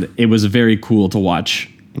 And it was very cool to watch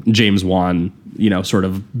James Wan, sort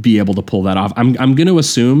of be able to pull that off. I'm going to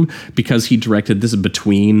assume because he directed this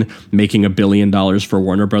between making $1 billion for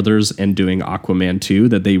Warner Brothers and doing Aquaman 2,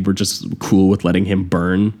 that they were just cool with letting him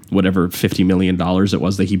burn whatever $50 million it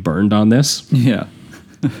was that he burned on this. Yeah.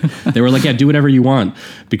 They were like, yeah, do whatever you want,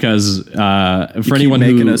 because for anyone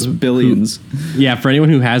making us billions. For anyone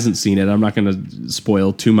who hasn't seen it, I'm not going to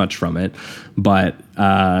spoil too much from it, but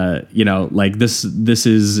this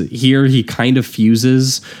is here. He kind of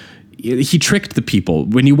fuses. He tricked the people.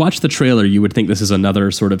 When you watch the trailer, you would think this is another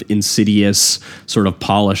sort of Insidious, sort of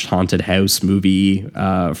polished haunted house movie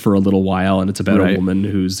for a little while, and it's about a woman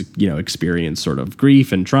who's experienced sort of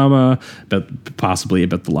grief and trauma, but possibly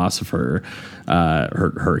about the loss of her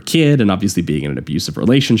kid, and obviously being in an abusive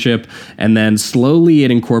relationship. And then slowly it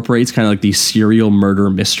incorporates kind of like these serial murder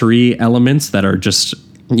mystery elements that are just,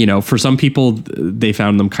 for some people, they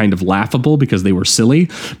found them kind of laughable because they were silly,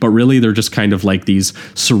 but really they're just kind of like these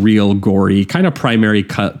surreal, gory, kind of primary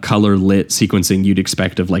color lit sequencing you'd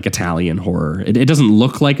expect of like Italian horror. It doesn't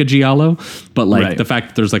look like a giallo, but like the fact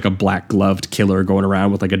that there's like a black gloved killer going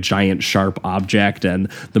around with like a giant sharp object, and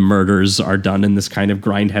the murders are done in this kind of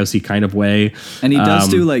grindhousey kind of way. And he does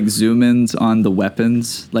do like zoom ins on the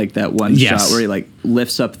weapons, like that one shot where he like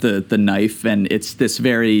lifts up the knife, and it's this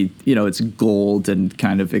very, it's gold and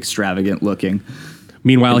kind of extravagant looking.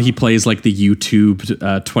 Meanwhile, he plays like the YouTube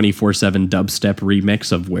 24/7 dubstep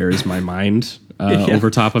remix of "Where Is My Mind"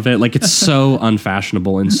 over top of it. Like, it's so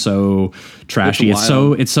unfashionable and so trashy.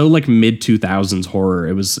 It's so like mid 2000s horror.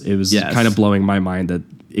 It was kind of blowing my mind that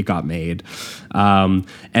it got made.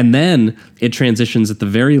 And then it transitions at the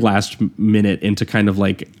very last minute into kind of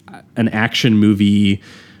like an action movie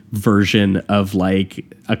version of like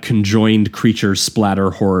a conjoined creature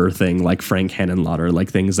splatter horror thing, like Frank Henenlotter, like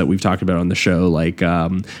things that we've talked about on the show, like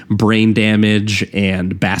Brain Damage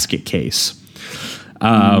and Basket Case.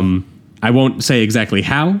 I won't say exactly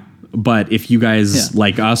how, but if you guys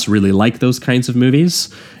like us really like those kinds of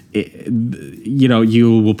movies,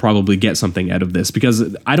 you will probably get something out of this,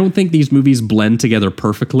 because I don't think these movies blend together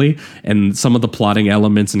perfectly, and some of the plotting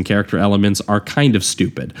elements and character elements are kind of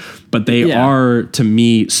stupid, but they are, to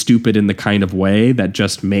me, stupid in the kind of way that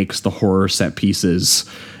just makes the horror set pieces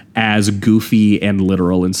as goofy and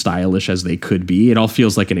literal and stylish as they could be. It all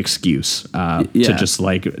feels like an excuse to just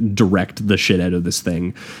like direct the shit out of this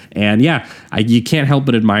thing. And you can't help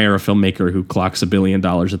but admire a filmmaker who clocks $1 billion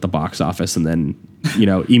at the box office and then,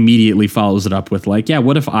 immediately follows it up with like,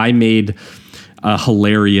 what if I made a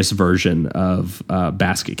hilarious version of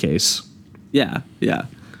Basket Case? Yeah.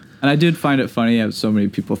 And I did find it funny how so many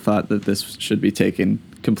people thought that this should be taken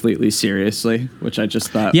completely seriously, which I just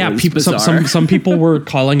thought was bizarre. Some people were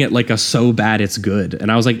calling it like a so bad it's good,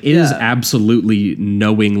 and I was like, it is absolutely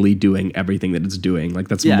knowingly doing everything that it's doing. Like,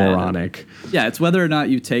 that's moronic. Yeah, it's whether or not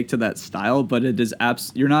you take to that style, but it is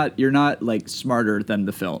you're not like smarter than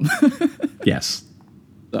the film. Yes.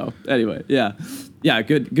 So anyway,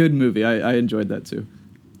 good movie. I enjoyed that too.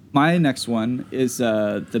 My next one is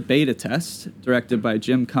The Beta Test, directed by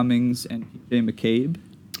Jim Cummings and PJ McCabe.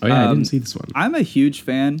 Oh yeah, I didn't see this one. I'm a huge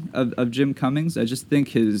fan of Jim Cummings. I just think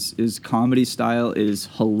his comedy style is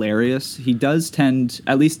hilarious. He does tend,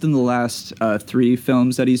 at least in the last 3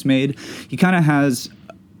 films that he's made, he kind of has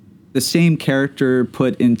the same character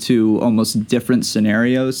put into almost different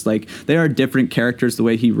scenarios. Like, they are different characters the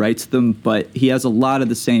way he writes them, but he has a lot of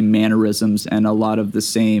the same mannerisms and a lot of the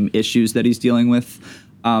same issues that he's dealing with.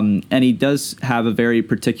 And he does have a very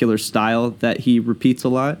particular style that he repeats a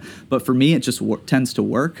lot, but for me, it just tends to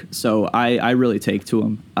work. So I really take to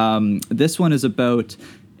him. This one is about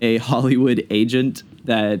a Hollywood agent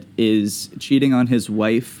that is cheating on his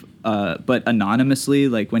wife, but anonymously.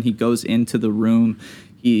 Like, when he goes into the room,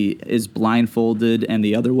 he is blindfolded and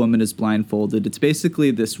the other woman is blindfolded. It's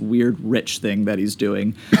basically this weird rich thing that he's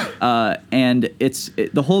doing. And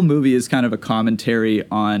the whole movie is kind of a commentary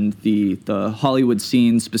on the Hollywood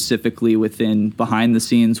scene, specifically within behind the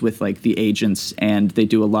scenes with like the agents. And they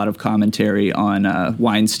do a lot of commentary on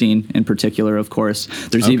Weinstein in particular, of course.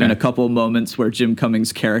 There's even a couple moments where Jim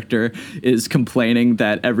Cummings' character is complaining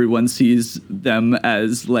that everyone sees them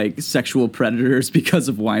as like sexual predators because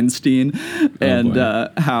of Weinstein.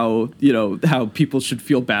 how people should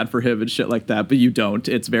feel bad for him and shit like that, but you don't.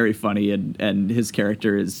 It's very funny, and his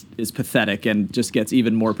character is pathetic and just gets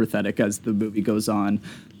even more pathetic as the movie goes on,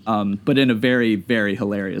 but in a very, very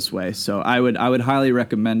hilarious way. So I would highly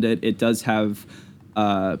recommend it. It does have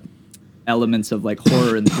elements of like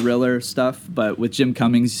horror and thriller stuff, but with Jim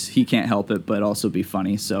Cummings, he can't help it but also be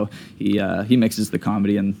funny. So he mixes the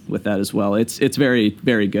comedy in with that as well. It's very,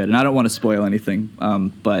 very good, and I don't want to spoil anything,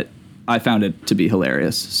 but I found it to be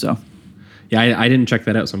hilarious. So yeah, I didn't check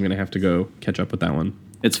that out, so I'm gonna have to go catch up with that one.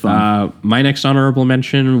 It's fun. My next honorable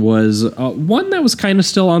mention was one that was kind of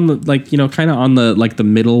still on the kind of on the the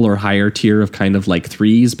middle or higher tier of kind of like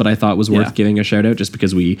threes, but I thought was worth giving a shout out just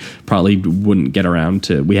because we probably wouldn't get around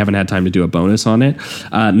to. We haven't had time to do a bonus on it.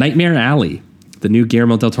 Nightmare Alley, the new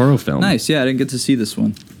Guillermo del Toro film. Nice. Yeah, I didn't get to see this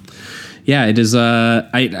one. Yeah, it is. I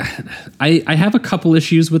have a couple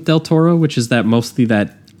issues with Del Toro, which is that mostly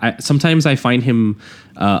that sometimes I find him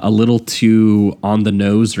a little too on the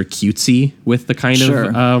nose or cutesy with the kind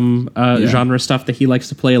of genre stuff that he likes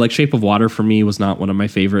to play. Like Shape of Water for me was not one of my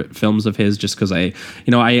favorite films of his, just because I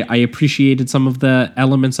appreciated some of the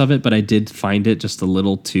elements of it, but I did find it just a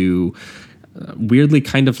little too weirdly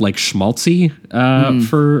kind of like schmaltzy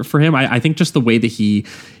for him. I think just the way that he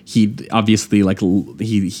obviously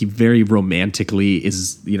he very romantically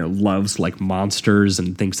is loves like monsters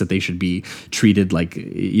and thinks that they should be treated like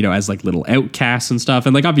as like little outcasts and stuff,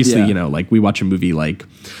 and like obviously like we watch a movie like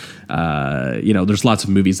there's lots of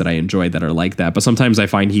movies that I enjoy that are like that, but sometimes I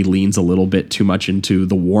find he leans a little bit too much into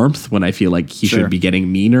the warmth when I feel like he should be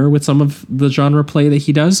getting meaner with some of the genre play that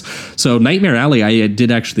he does. So Nightmare Alley I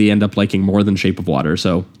did actually end up liking more than Shape of Water.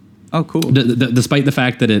 So cool. Despite the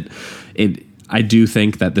fact that it I do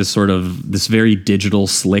think that this very digital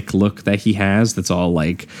slick look that he has, that's all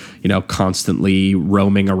like, constantly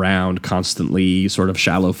roaming around, constantly sort of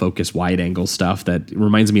shallow focus, wide angle stuff that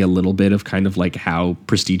reminds me a little bit of kind of like how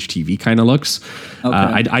Prestige TV kind of looks.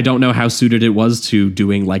 Okay. I don't know how suited it was to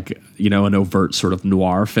doing like, an overt sort of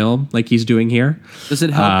noir film like he's doing here. Does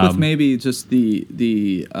it help with maybe just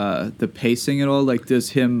the pacing at all? Like,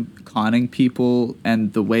 does him conning people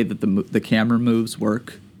and the way that the camera moves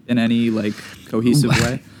work in any like cohesive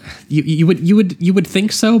way? You would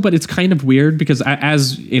think so, but it's kind of weird because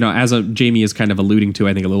as Jamie is kind of alluding to,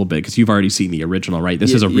 I think a little bit, because you've already seen the original, right?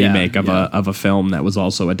 This is a remake of a film that was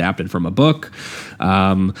also adapted from a book.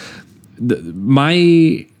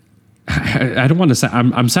 I don't want to say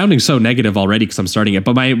I'm sounding so negative already because I'm starting it,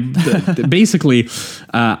 but basically,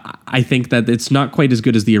 I think that it's not quite as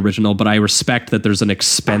good as the original, but I respect that there's an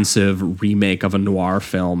expensive remake of a noir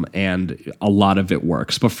film and a lot of it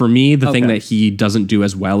works. But for me, the thing that he doesn't do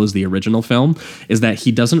as well as the original film is that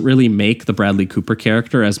he doesn't really make the Bradley Cooper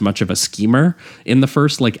character as much of a schemer in the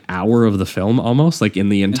first like hour of the film, almost like in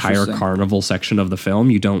the entire carnival section of the film.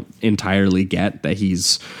 You don't entirely get that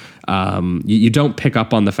he's you don't pick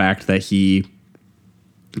up on the fact that he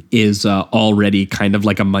is already kind of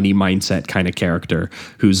like a money mindset kind of character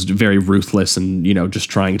who's very ruthless and, just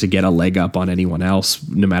trying to get a leg up on anyone else,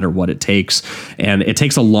 no matter what it takes. And it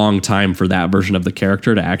takes a long time for that version of the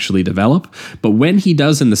character to actually develop. But when he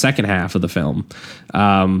does in the second half of the film,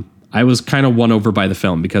 I was kind of won over by the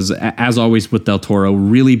film because, as always with Del Toro,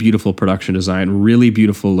 really beautiful production design, really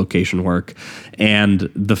beautiful location work, and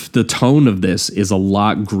the tone of this is a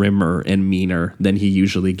lot grimmer and meaner than he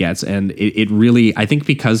usually gets. And it really, I think,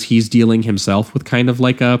 because he's dealing himself with kind of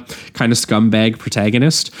like a kind of scumbag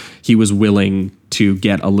protagonist, he was willing to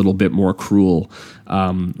get a little bit more cruel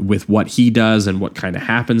with what he does and what kind of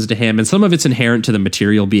happens to him. And some of it's inherent to the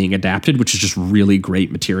material being adapted, which is just really great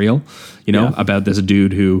material, about this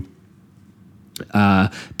dude who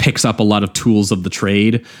picks up a lot of tools of the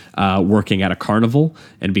trade working at a carnival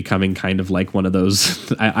and becoming kind of like one of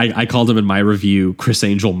those, I called him in my review Chris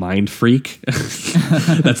Angel mind freak.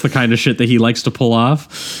 That's the kind of shit that he likes to pull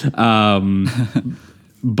off.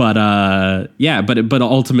 But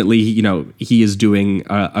ultimately, he is doing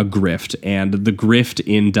a grift, and the grift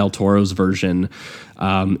in Del Toro's version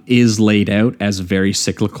is laid out as very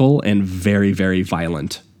cyclical and very, very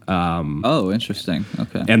violent. Interesting.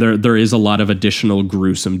 Okay. And there is a lot of additional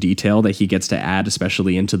gruesome detail that he gets to add,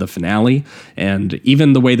 especially into the finale. And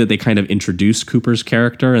even the way that they kind of introduce Cooper's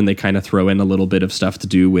character, and they kind of throw in a little bit of stuff to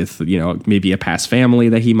do with, maybe a past family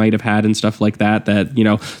that he might have had and stuff like that,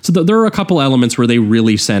 so there are a couple elements where they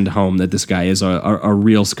really send home that this guy is a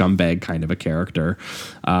real scumbag kind of a character.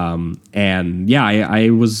 I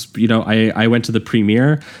was, I went to the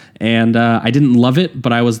premiere and I didn't love it,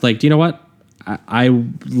 but I was like, you know what? I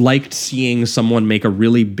liked seeing someone make a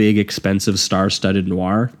really big, expensive, star-studded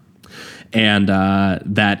noir, and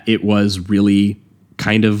that it was really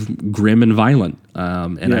kind of grim and violent.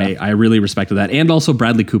 And I really respected that. And also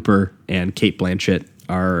Bradley Cooper and Cate Blanchett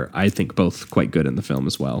are, I think, both quite good in the film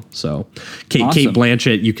as well. So Kate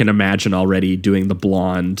Blanchett, you can imagine already doing the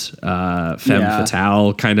blonde femme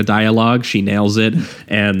fatale kind of dialogue. She nails it.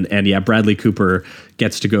 And Bradley Cooper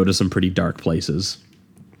gets to go to some pretty dark places.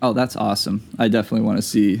 Oh, that's awesome. I definitely want to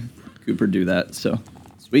see Cooper do that. So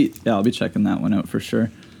sweet. Yeah, I'll be checking that one out for sure.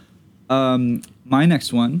 My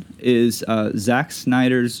next one is Zack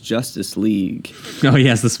Snyder's Justice League. Oh,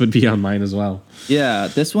 yes, this would be on mine as well. Yeah,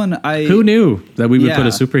 this one Who knew that we would put a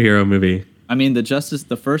superhero movie? I mean,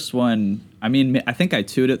 the first one, I mean, I think I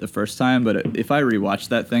 2'd it the first time, but if I rewatch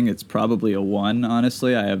that thing, it's probably a 1,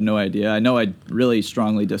 honestly. I have no idea. I know I really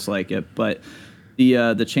strongly dislike it, but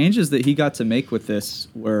the changes that he got to make with this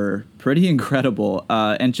were pretty incredible.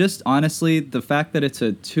 And just honestly, the fact that it's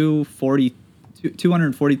a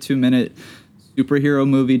 242-minute superhero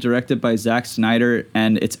movie directed by Zack Snyder,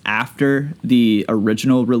 and it's after the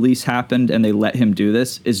original release happened and they let him do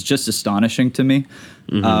this, is just astonishing to me.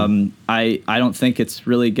 Mm-hmm. I don't think it's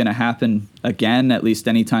really going to happen again, at least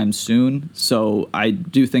anytime soon. So I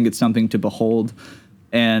do think it's something to behold.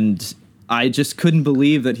 And I just couldn't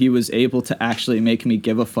believe that he was able to actually make me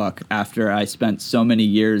give a fuck after I spent so many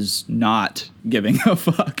years not giving a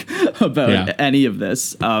fuck about any of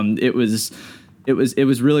this. It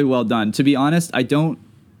was really well done. To be honest, I've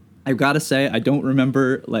got to say, I don't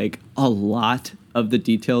remember like a lot of the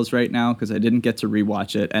details right now because I didn't get to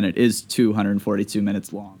rewatch it, and it is 242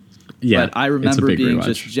 minutes long. Yeah, but I remember being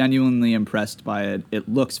just genuinely impressed by it. It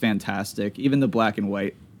looks fantastic, even the black and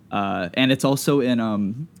white, and it's also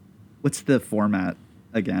in what's the format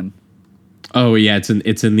again? Oh yeah,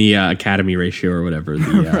 it's in the Academy ratio or whatever.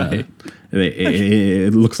 Right.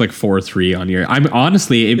 It looks like 4:3 on your. I'm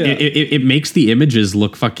honestly, it makes the images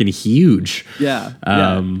look fucking huge. Yeah,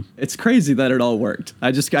 it's crazy that it all worked.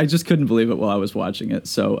 I just couldn't believe it while I was watching it.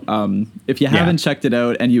 So if you haven't checked it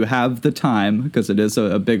out and you have the time, because it is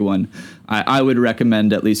a big one, I would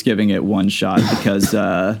recommend at least giving it one shot because.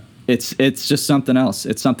 It's just something else.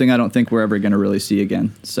 It's something I don't think we're ever going to really see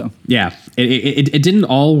again. So yeah, it didn't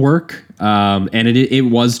all work, and it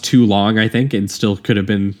was too long. I think, and still could have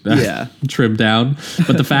been trimmed down.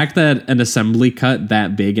 But the fact that an assembly cut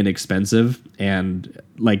that big and expensive and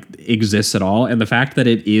like exists at all, and the fact that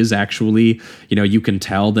it is actually, you can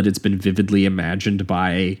tell that it's been vividly imagined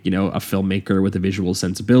by a filmmaker with a visual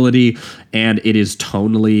sensibility, and it is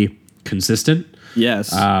tonally consistent.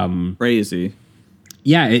 Yes, crazy.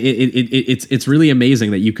 Yeah, it's really amazing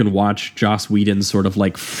that you can watch Joss Whedon's sort of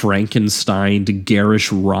like Frankenstein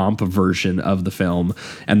garish romp version of the film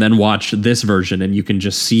and then watch this version, and you can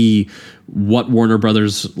just see what Warner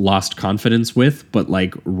Brothers lost confidence with, but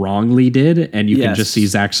like wrongly did. And you can just see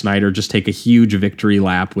Zack Snyder just take a huge victory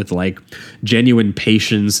lap with like genuine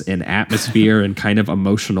patience and atmosphere and kind of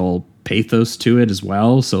emotional pathos to it as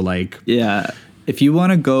well. So like, yeah, if you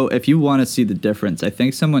want to see the difference, I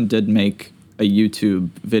think someone did make a YouTube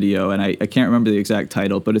video, and I can't remember the exact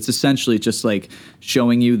title, but it's essentially just like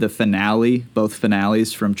showing you the finale, both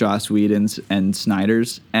finales from Joss Whedon's and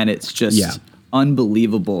Snyder's, and it's just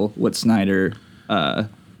unbelievable what Snyder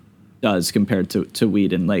does compared to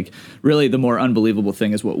Whedon. Like, really, the more unbelievable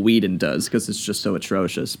thing is what Whedon does because it's just so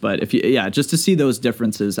atrocious. But if just to see those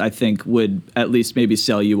differences, I think would at least maybe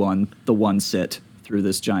sell you on the one sit through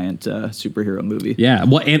this giant superhero movie. Yeah,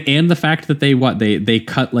 well, and the fact that they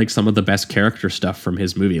cut like some of the best character stuff from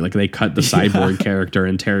his movie. Like they cut the cyborg character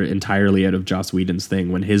entirely out of Joss Whedon's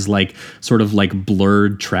thing, when his like sort of like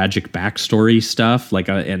blurred tragic backstory stuff, like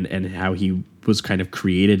and how he was kind of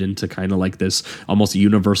created into kind of like this almost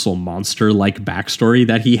universal monster like backstory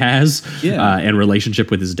that he has and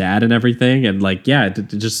relationship with his dad and everything. And like,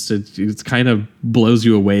 it kind of blows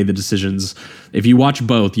you away, the decisions. If you watch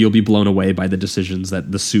both, you'll be blown away by the decisions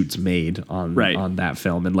that the suits made on that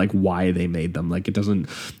film and like why they made them. Like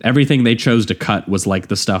everything they chose to cut was like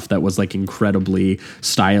the stuff that was like incredibly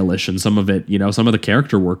stylish, and some of it, some of the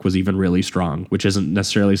character work was even really strong, which isn't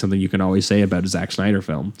necessarily something you can always say about a Zack Snyder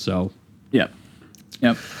film. So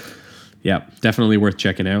Yep. Definitely worth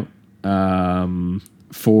checking out.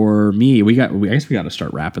 For me, I guess we got to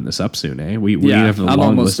start wrapping this up soon, eh? We have a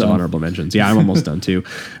long list of honorable mentions. Yeah, I'm almost done too.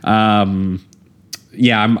 I'm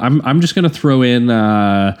just gonna throw in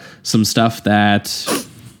some stuff that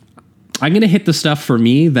I'm gonna hit the stuff for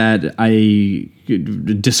me that I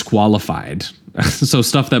disqualified. So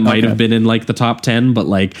stuff that might have been in like the top 10, but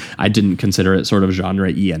like I didn't consider it sort of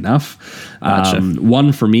genre-y enough. Gotcha.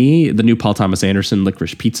 One for me, the new Paul Thomas Anderson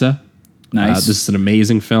Licorice Pizza. Nice. This is an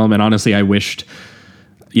amazing film, and honestly, I wished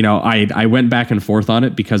I went back and forth on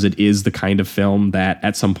it because it is the kind of film that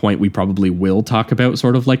at some point we probably will talk about,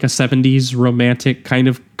 sort of like a 70s romantic kind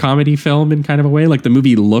of comedy film in kind of a way. Like the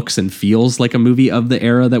movie looks and feels like a movie of the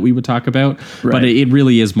era that we would talk about, but it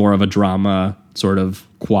really is more of a drama, sort of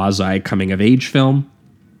quasi coming of age film.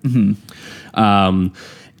 I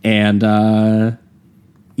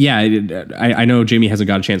know Jamie hasn't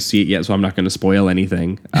got a chance to see it yet, so I'm not going to spoil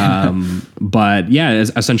anything. But yeah,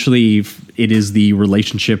 essentially, it is the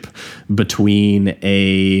relationship between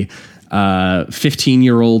a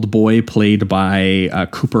 15-year-old boy played by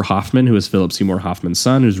Cooper Hoffman, who is Philip Seymour Hoffman's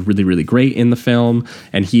son, who's really, really great in the film.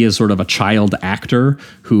 And he is sort of a child actor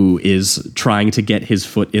who is trying to get his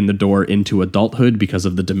foot in the door into adulthood because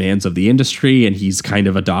of the demands of the industry. And he's kind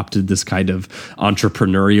of adopted this kind of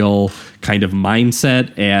entrepreneurial kind of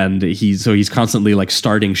mindset. And he's constantly like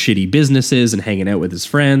starting shitty businesses and hanging out with his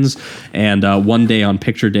friends. And one day on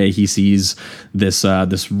picture day, he sees this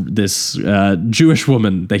Jewish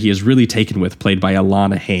woman that he is really taken with, played by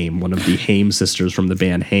Alana Haim, one of the Haim sisters from the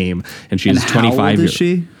band Haim, and she's 25. How old is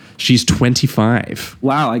she? She's 25.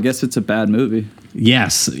 Wow, I guess it's a bad movie.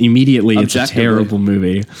 Yes, immediately it's a terrible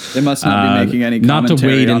movie. They must not be making any commentary. Not to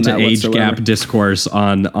wade on into that age whatsoever. gap discourse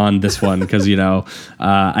on this one, because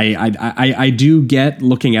I do get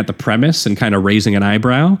looking at the premise and kind of raising an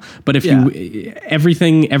eyebrow. But if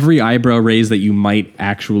every eyebrow raise that you might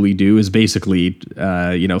actually do is basically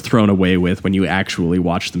thrown away with when you actually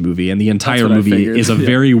watch the movie. And the entire movie is a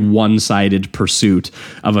very one-sided pursuit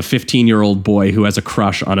of a 15-year-old boy who has a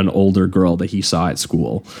crush on an older girl that he saw at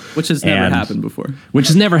school, which has never happened before. Which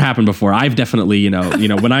has never happened before. I've definitely,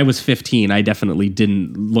 when I was 15, I definitely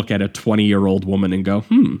didn't look at a 20-year-old woman and go,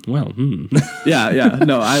 Yeah.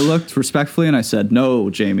 No, I looked respectfully and I said, no,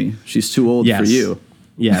 Jamie, she's too old for you.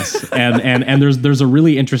 Yes. And there's a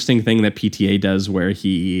really interesting thing that PTA does where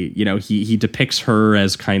he depicts her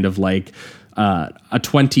as kind of like a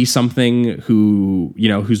 20-something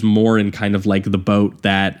who's more in kind of like the boat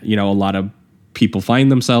that, a lot of people find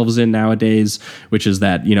themselves in nowadays, which is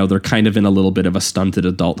that, they're kind of in a little bit of a stunted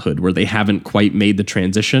adulthood where they haven't quite made the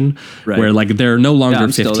transition, where like they're no longer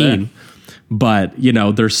 15, but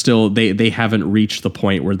they're still, they haven't reached the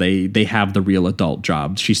point where they have the real adult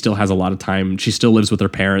job. She still has a lot of time. She still lives with her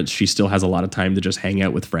parents. She still has a lot of time to just hang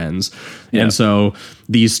out with friends. Yeah. And so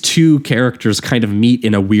these two characters kind of meet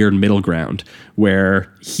in a weird middle ground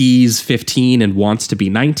where he's 15 and wants to be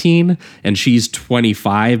 19 and she's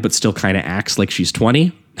 25, but still kind of acts like she's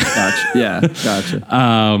 20. Gotcha. Yeah, gotcha.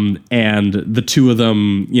 And the two of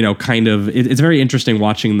them, kind of, it's very interesting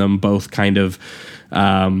watching them both kind of,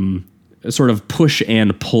 sort of push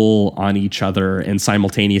and pull on each other and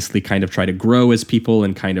simultaneously kind of try to grow as people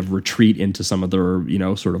and kind of retreat into some of their,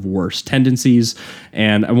 sort of worst tendencies.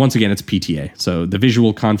 And once again, it's PTA. So the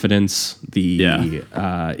visual confidence,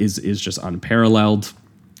 is just unparalleled.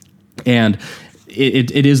 And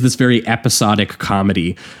it is this very episodic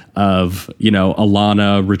comedy of,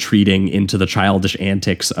 Alana retreating into the childish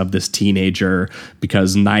antics of this teenager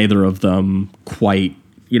because neither of them quite,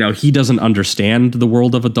 he doesn't understand the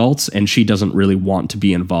world of adults and she doesn't really want to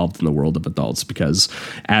be involved in the world of adults because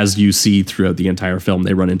as you see throughout the entire film,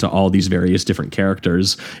 they run into all these various different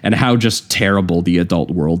characters and how just terrible the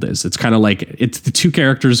adult world is. It's kind of like, it's the two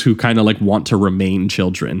characters who kind of like want to remain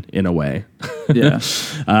children in a way. Yeah.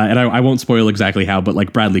 And I won't spoil exactly how, but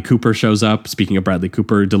like Bradley Cooper shows up. Speaking of Bradley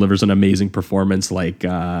Cooper, delivers an amazing performance. Like,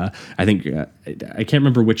 I think, I can't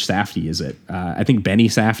remember which Safdie is it. I think Benny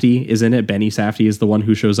Safdie is in it. Benny Safdie is the one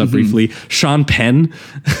who shows up briefly. Sean Penn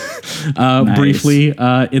briefly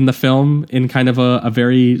in the film in kind of a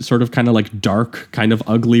very sort of kind of like dark kind of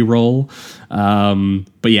ugly role.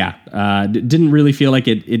 But yeah, didn't really feel like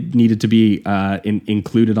it needed to be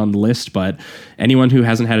included on the list, but anyone who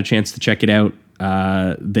hasn't had a chance to check it out,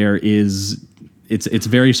 it's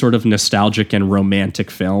very sort of nostalgic and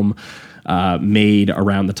romantic film made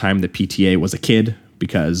around the time that PTA was a kid,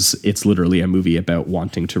 because it's literally a movie about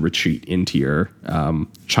wanting to retreat into your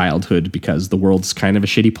childhood because the world's kind of a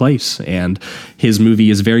shitty place. And his movie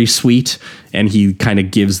is very sweet, and he kind of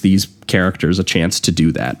gives these characters a chance to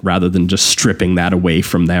do that rather than just stripping that away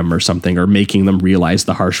from them or something, or making them realize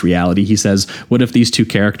the harsh reality. He says, what if these two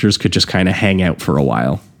characters could just kind of hang out for a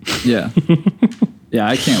while? Yeah. Yeah,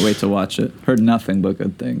 I can't wait to watch it. Heard nothing but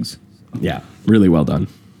good things. Yeah, really well done.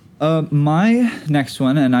 My next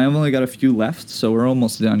one, and I've only got a few left, so we're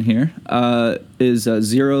almost done here, is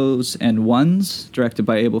Zeros and Ones, directed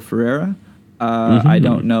by Abel Ferreira. I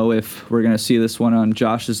don't know if we're going to see this one on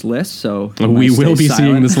Josh's list, so we will be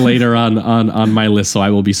seeing this later on my list, so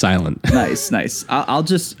I will be silent. Nice. I'll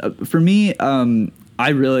just, for me, I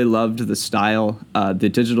really loved the style. The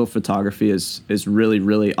digital photography is really,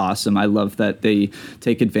 really awesome. I love that they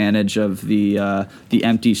take advantage of the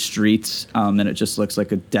empty streets, and it just looks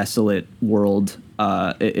like a desolate world.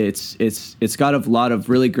 It's got a lot of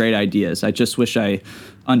really great ideas. I just wish I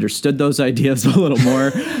understood those ideas a little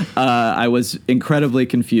more. I was incredibly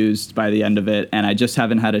confused by the end of it, and I just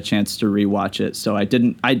haven't had a chance to rewatch it. So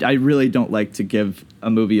I really don't like to give a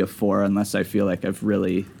movie a 4 unless I feel like I've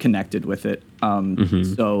really connected with it.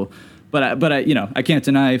 But I can't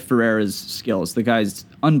deny Ferrera's skills. The guy's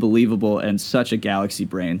unbelievable and such a galaxy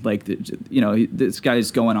brain. Like, this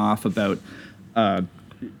guy's going off about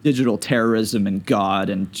digital terrorism and God,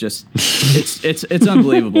 and just it's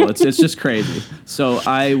unbelievable. It's just crazy. So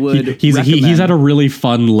I would. He's had a really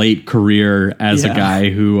fun late career as a guy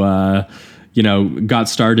who got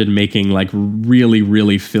started making like really,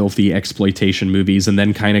 really filthy exploitation movies, and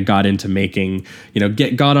then kind of got into making,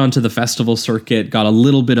 got onto the festival circuit, got a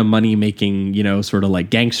little bit of money making, sort of like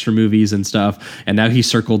gangster movies and stuff. And now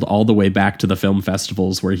he's circled all the way back to the film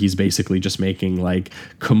festivals, where he's basically just making like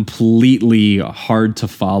completely hard to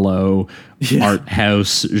follow art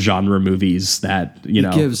house genre movies that, he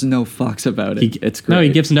gives no fucks about it. It's great. No, he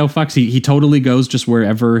gives no fucks. He totally goes just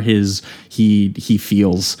wherever he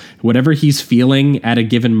feels. Whatever he's feeling at a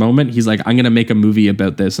given moment, he's like, I'm going to make a movie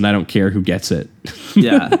about this, and I don't care who gets it.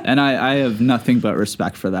 Yeah, and I have nothing but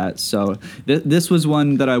respect for that. So this was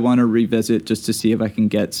one that I want to revisit just to see if I can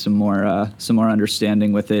get some more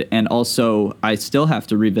understanding with it. And also, I still have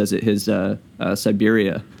to revisit his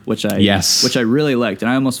Siberia, which I really liked, and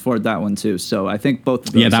I almost forward that one too. So I think both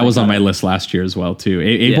of those. Yeah, that was on my list last year as well too.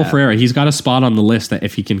 Abel Ferrara, he's got a spot on the list that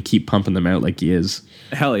if he can keep pumping them out like he is.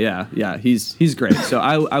 Hell yeah, he's great. So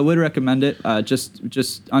I would recommend it. Just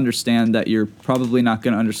understand that you're probably not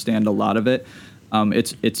going to understand a lot of it.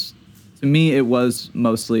 It's to me, it was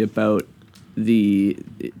mostly about the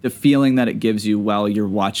feeling that it gives you while you're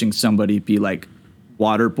watching somebody be like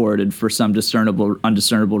waterboarded for some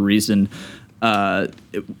undiscernible reason.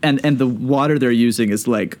 And the water they're using is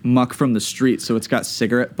like muck from the street, so it's got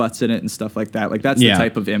cigarette butts in it and stuff like that. Like that's the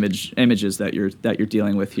type of images that you're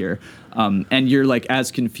dealing with here. And you're like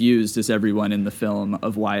as confused as everyone in the film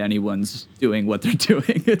of why anyone's doing what they're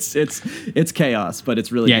doing. It's chaos, but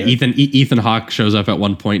it's really good. Ethan Hawke shows up at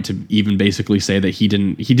one point to even basically say that he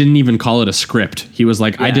didn't even call it a script. He was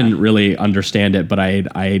like, I didn't really understand it, but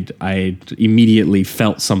I immediately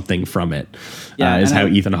felt something from it. Is how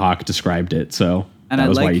Ethan Hawke described it. So that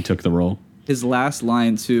was why he took the role. His last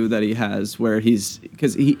line too that he has, where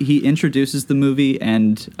because he introduces the movie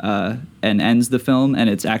and ends the film, and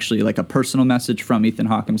it's actually like a personal message from Ethan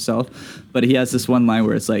Hawke himself. But he has this one line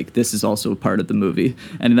where it's like, "This is also a part of the movie,"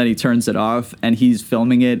 and then he turns it off, and he's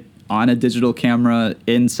filming it on a digital camera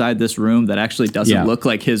inside this room that actually doesn't look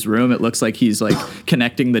like his room. It looks like he's like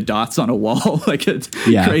connecting the dots on a wall, like a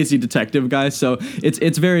crazy detective guy. So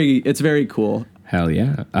it's very cool. Hell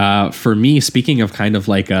yeah. For me, speaking of kind of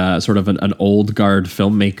like a sort of an old guard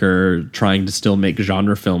filmmaker trying to still make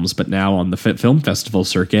genre films, but now on the film festival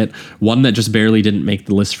circuit, one that just barely didn't make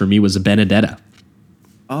the list for me was Benedetta.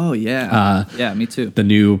 Oh, yeah. Me too. The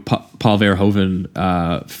new Paul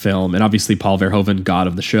Verhoeven film. And obviously Paul Verhoeven, god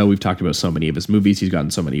of the show. We've talked about so many of his movies. He's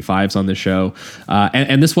gotten so many 5s on this show.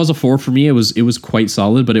 And this was a 4 for me. It was quite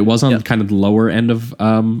solid, but it was on kind of the lower end of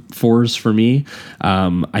 4s for me.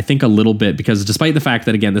 I think a little bit because despite the fact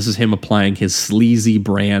that, again, this is him applying his sleazy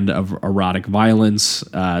brand of erotic violence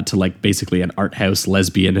to like basically an art house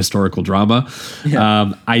lesbian historical drama.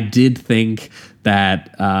 Yeah. I did think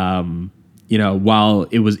that... while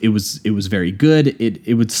it was very good,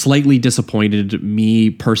 it would slightly disappointed me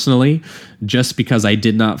personally, just because I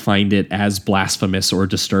did not find it as blasphemous or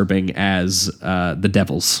disturbing as The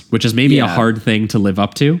Devils, which is maybe a hard thing to live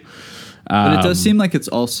up to. But it does seem like it's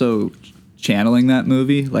also channeling that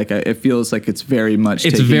movie. Like it feels like it's very much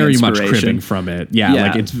cribbing from it.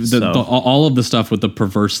 Like it's all of the stuff with the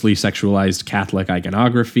perversely sexualized Catholic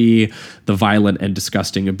iconography, the violent and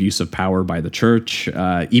disgusting abuse of power by the church,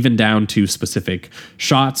 even down to specific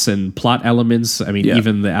shots and plot elements. I mean,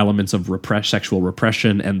 even the elements of sexual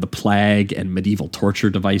repression and the plague and medieval torture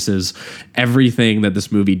devices. Everything that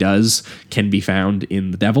this movie does can be found in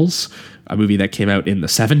The Devils, a movie that came out in the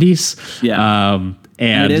 70s.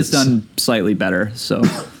 And it is done slightly better. So,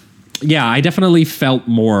 I definitely felt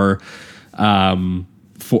more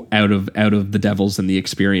out of The Devils and the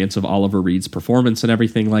experience of Oliver Reed's performance and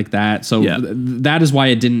everything like that. So that is why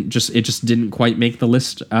it just didn't quite make the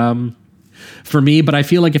list for me. But I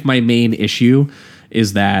feel like if my main issue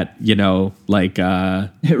is that, like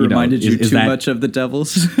it reminded you too much of The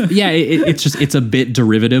Devils. Yeah, it's a bit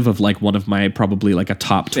derivative of like one of my probably like a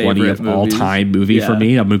top 20 of all time movie for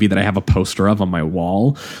me, a movie that I have a poster of on my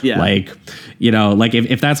wall. Yeah, like like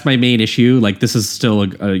if that's my main issue, like this is still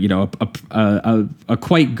a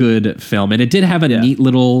quite good film, and it did have a neat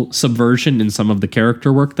little subversion in some of the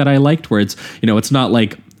character work that I liked, where it's it's not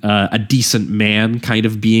like a decent man kind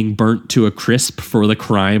of being burnt to a crisp for the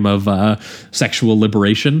crime of sexual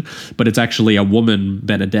liberation, but it's actually a woman,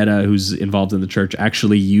 Benedetta, who's involved in the church,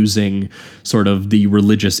 actually using sort of the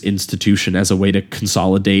religious institution as a way to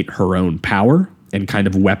consolidate her own power and kind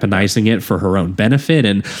of weaponizing it for her own benefit.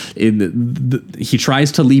 And he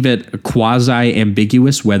tries to leave it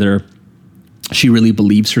quasi-ambiguous whether she really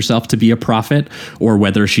believes herself to be a prophet or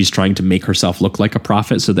whether she's trying to make herself look like a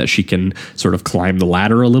prophet so that she can sort of climb the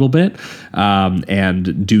ladder a little bit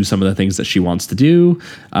and do some of the things that she wants to do.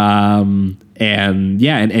 And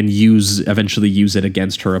eventually use it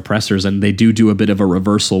against her oppressors. And they do a bit of a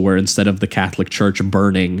reversal where instead of the Catholic Church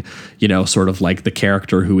burning, sort of like the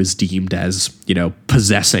character who is deemed as,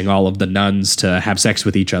 possessing all of the nuns to have sex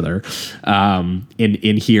with each other.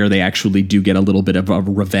 In here, they actually do get a little bit of a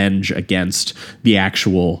revenge against the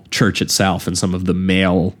actual church itself and some of the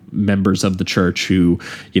male members of the church who,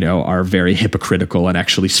 are very hypocritical and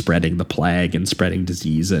actually spreading the plague and spreading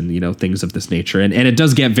disease and, things of this nature. And it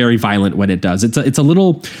does get very violent when it does. It's a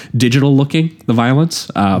little digital looking, the violence.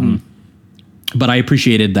 But I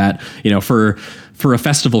appreciated that, for a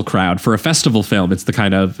festival crowd, for a festival film, it's the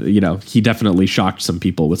kind of, he definitely shocked some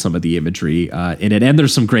people with some of the imagery in it. And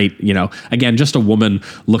there's some great, again, just a woman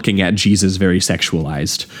looking at Jesus very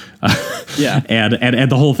sexualized. Yeah.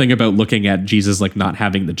 And the whole thing about looking at Jesus like not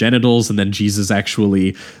having the genitals and then Jesus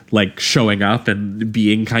actually like showing up and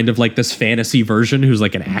being kind of like this fantasy version who's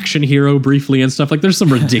like an action hero briefly and stuff. Like there's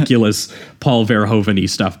some ridiculous Paul Verhoeven-y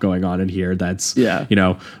stuff going on in here that's,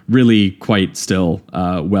 really quite still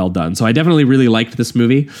well done. So I definitely really liked this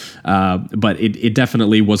movie, but it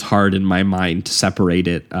definitely was hard in my mind to separate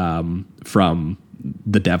it from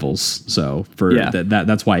The Devils. So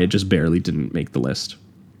that's why it just barely didn't make the list.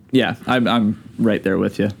 Yeah, I'm right there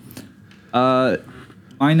with you.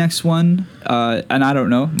 My next one, and I don't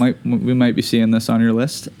know, we might be seeing this on your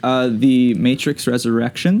list. The Matrix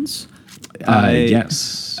Resurrections.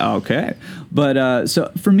 Yes. Okay, but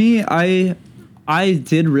so for me, I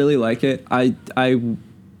did really like it. I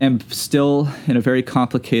am still in a very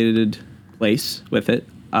complicated place with it,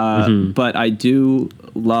 but I do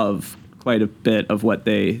love quite a bit of what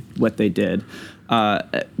they did.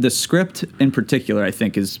 The script in particular, I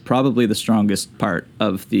think, is probably the strongest part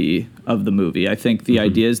of the movie. I think the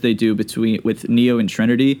ideas they do with Neo and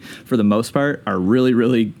Trinity, for the most part, are really,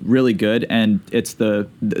 really, really good. And it's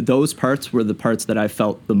those parts were the parts that I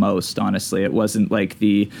felt the most. Honestly, it wasn't like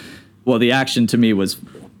the action to me was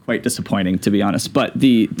quite disappointing, to be honest. But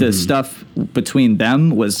the stuff between them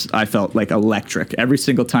was, I felt like, electric. Every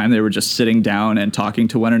single time they were just sitting down and talking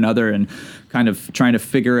to one another and kind of trying to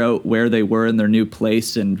figure out where they were in their new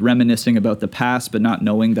place and reminiscing about the past, but not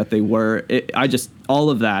knowing that they were. All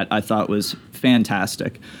of that I thought was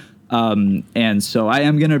fantastic. And so I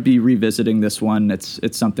am going to be revisiting this one.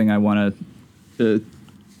 It's something I want to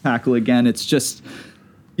tackle again. It's just,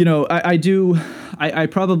 I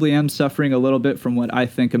probably am suffering a little bit from what I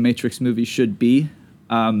think a Matrix movie should be.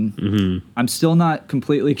 I'm still not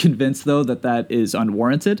completely convinced, though, that is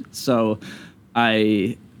unwarranted. So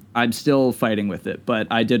I'm still fighting with it. But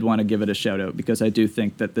I did want to give it a shout out because I do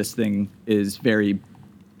think that this thing is very,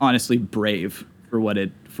 honestly, brave for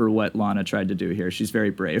what Lana tried to do here. She's very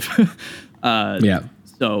brave. Yeah.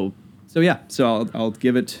 So I'll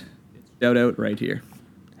give it a shout out right here.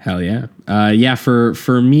 Hell yeah.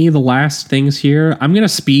 For me, the last things here, I'm going to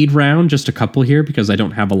speed round just a couple here because I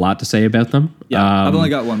don't have a lot to say about them. Yeah, I've only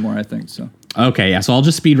got one more, I think, so. Okay, yeah, so I'll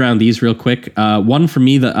just speed round these real quick. One for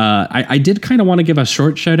me, I did kind of want to give a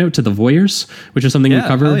short shout out to The Voyeurs, which is something we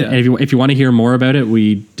covered. Yeah. And if you want to hear more about it,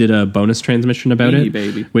 we did a bonus transmission about it,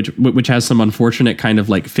 baby. which has some unfortunate kind of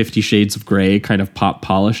like 50 Shades of Grey kind of pop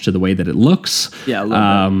polish to the way that it looks. Yeah, I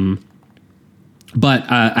love that.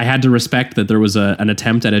 But I had to respect that there was an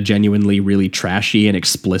attempt at a genuinely really trashy and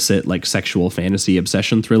explicit like sexual fantasy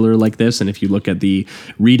obsession thriller like this. And if you look at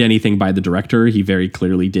read anything by the director, he very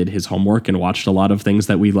clearly did his homework and watched a lot of things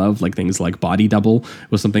that we love, like things like Body Double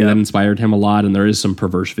was something that inspired him a lot. And there is some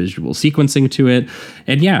perverse visual sequencing to it.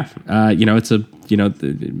 And it's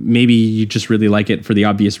maybe you just really like it for the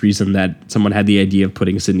obvious reason that someone had the idea of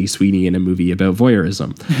putting Sydney Sweeney in a movie about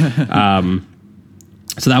voyeurism.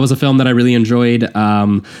 So that was a film that I really enjoyed.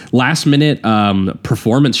 Last minute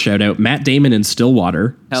performance shout out, Matt Damon in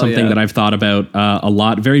Stillwater, something that I've thought about a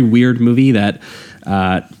lot. Very weird movie that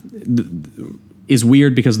is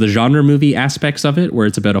weird because the genre movie aspects of it, where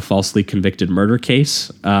it's about a falsely convicted murder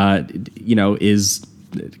case, is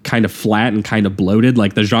kind of flat and kind of bloated.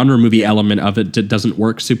 Like the genre movie element of it doesn't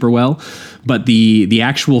work super well, but the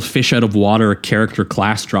actual fish out of water character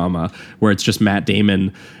class drama, where it's just Matt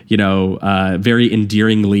Damon, very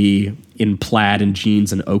endearingly in plaid and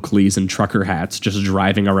jeans and Oakleys and trucker hats, just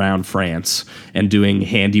driving around France and doing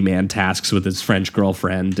handyman tasks with his French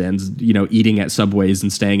girlfriend and, eating at Subways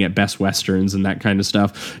and staying at Best Westerns and that kind of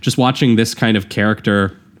stuff. Just watching this kind of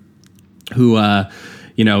character who,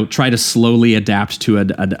 try to slowly adapt to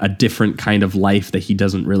a different kind of life that he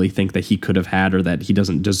doesn't really think that he could have had or that he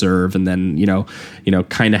doesn't deserve. And then,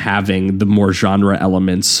 kind of having the more genre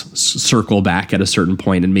elements circle back at a certain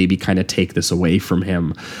point and maybe kind of take this away from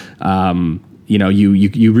him.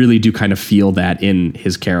 You really do kind of feel that in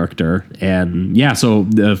his character. And so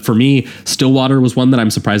for me, Stillwater was one that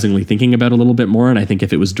I'm surprisingly thinking about a little bit more. And I think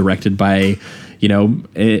if it was directed by,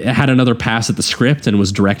 it had another pass at the script and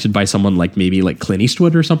was directed by someone like maybe like Clint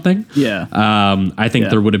Eastwood or something. Yeah. I think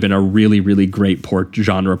there would have been a really, really great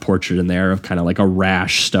genre portrait in there of kind of like a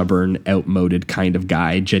rash, stubborn, outmoded kind of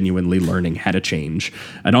guy genuinely learning how to change.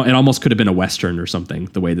 It almost could have been a Western or something,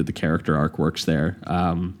 the way that the character arc works there.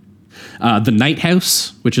 The Night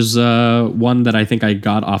House, which is one that I think I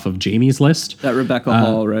got off of Jamie's list. That Rebecca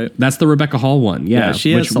Hall, right? That's the Rebecca Hall one. Yeah,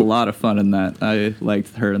 she has a lot of fun in that. I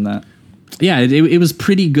liked her in that. Yeah, it was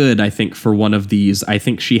pretty good, I think, for one of these. I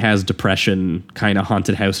think she has depression kind of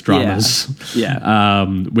haunted house dramas. Yeah.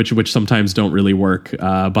 Which sometimes don't really work.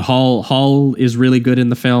 But Hall is really good in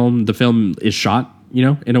the film. The film is shot,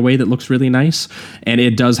 in a way that looks really nice. And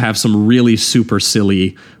it does have some really super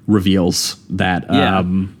silly reveals that,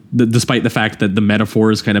 despite the fact that the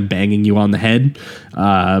metaphor is kind of banging you on the head,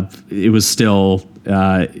 it was still,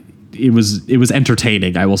 it was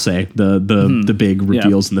entertaining, I will say, the big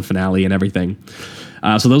reveals in the finale and everything.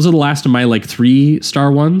 So those are the last of my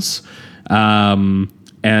 3-star ones. And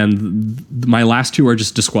my last 2 are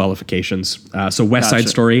just disqualifications. So West Side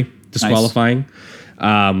Story, disqualifying. Nice.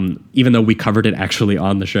 Even though we covered it actually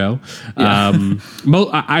on the show.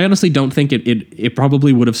 I honestly don't think it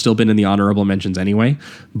probably would have still been in the honorable mentions anyway.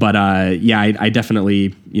 But I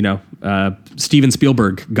definitely, Steven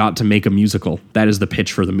Spielberg got to make a musical. That is the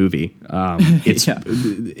pitch for the movie.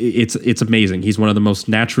 It's amazing. He's one of the most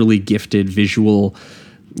naturally gifted visual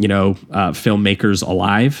filmmakers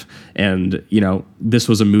alive. And, this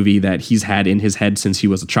was a movie that he's had in his head since he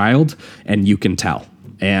was a child, and you can tell.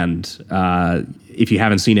 And if you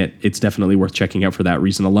haven't seen it, it's definitely worth checking out for that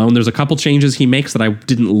reason alone. There's a couple changes he makes that I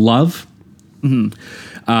didn't love.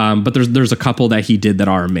 Mm-hmm. But there's a couple that he did that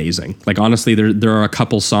are amazing. Like, honestly, there are a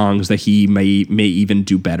couple songs that he may even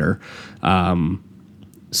do better. The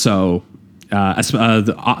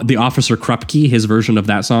Officer Krupke, his version of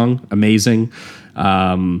that song, amazing.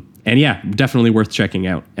 And definitely worth checking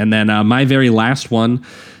out. And then my very last one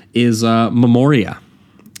is Memoria.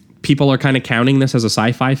 People are kind of counting this as a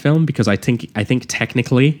sci-fi film because I think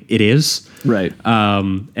technically it is. Right.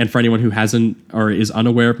 And for anyone who hasn't or is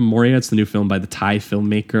unaware of Memoria, it's the new film by the Thai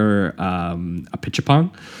filmmaker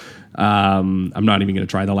Apichatpong. I'm not even going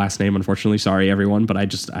to try the last name, unfortunately. Sorry, everyone, but I'm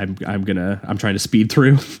trying to speed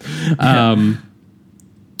through.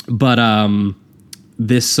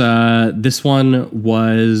 This one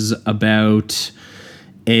was about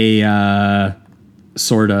a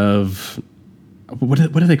sort of. What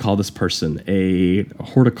do they call this person? A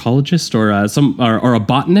horticulturist or a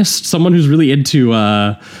botanist? Someone who's really into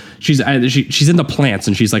she's into plants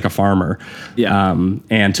and she's like a farmer. Yeah.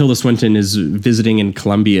 And Tilda Swinton is visiting in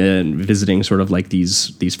Colombia and visiting sort of like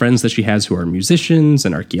these friends that she has who are musicians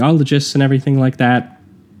and archaeologists and everything like that.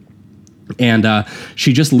 And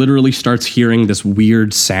she just literally starts hearing this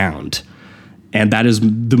weird sound, and that is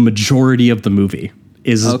the majority of the movie.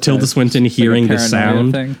 Is Tilda Swinton hearing this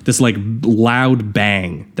sound, this like loud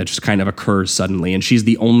bang that just kind of occurs suddenly, and she's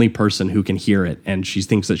the only person who can hear it, and she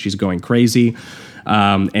thinks that she's going crazy.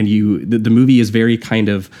 And the movie is very kind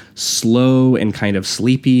of slow and kind of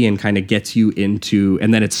sleepy and kind of gets you into,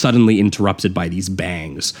 and then it's suddenly interrupted by these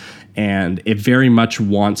bangs. And it very much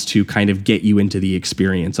wants to kind of get you into the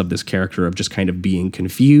experience of this character of just kind of being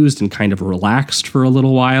confused and kind of relaxed for a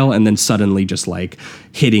little while, and then suddenly just like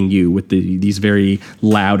hitting you with these very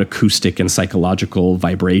loud acoustic and psychological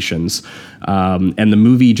vibrations. And the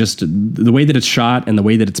movie, just the way that it's shot and the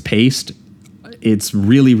way that it's paced, it's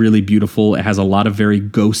really, really beautiful. It has a lot of very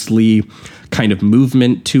ghostly kind of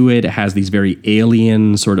movement to it. It has these very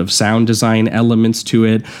alien sort of sound design elements to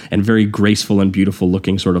it, and very graceful and beautiful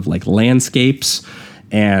looking sort of like landscapes.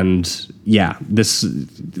 And yeah, this,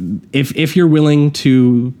 if you're willing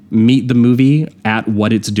to meet the movie at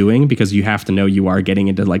what it's doing, because you have to know you are getting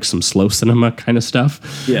into like some slow cinema kind of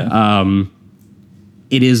stuff. Yeah.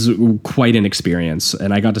 It is quite an experience,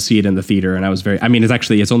 and I got to see it in the theater, and I was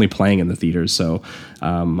it's only playing in the theaters, so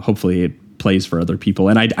hopefully it plays for other people.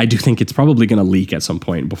 And I do think it's probably going to leak at some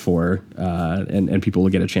point before, and people will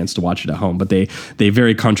get a chance to watch it at home. But they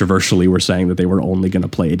very controversially were saying that they were only going to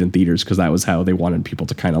play it in theaters because that was how they wanted people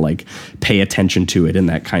to kind of like pay attention to it in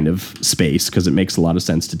that kind of space, because it makes a lot of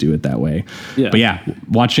sense to do it that way. Yeah. But yeah,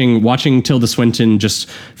 watching Tilda Swinton just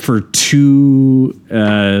for 2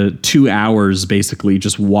 hours basically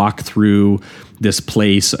just walk through this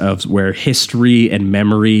place of where history and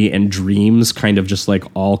memory and dreams kind of just like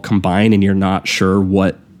all combine, and you're not sure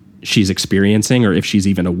what she's experiencing or if she's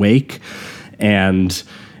even awake. And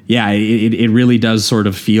yeah, it really does sort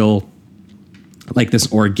of feel like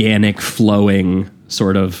this organic flowing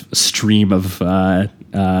sort of stream of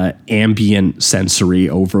ambient sensory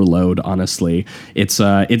overload. Honestly, it's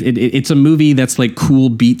a movie that's like cool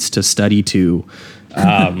beats to study to,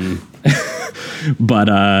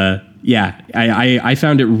 but yeah, I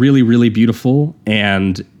found it really, really beautiful,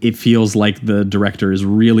 and it feels like the director is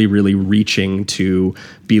really, really reaching to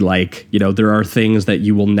be like, you know, there are things that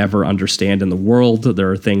you will never understand in the world. There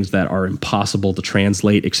are things that are impossible to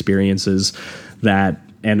translate, experiences that,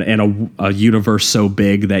 and a universe so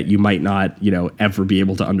big that you might not, you know, ever be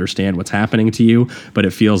able to understand what's happening to you. But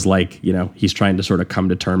it feels like, you know, he's trying to sort of come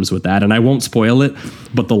to terms with that. And I won't spoil it,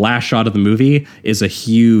 but the last shot of the movie is a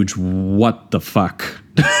huge what the fuck.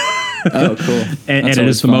 Oh, cool. And it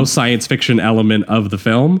is the most science fiction element of the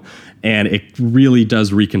film, and it really does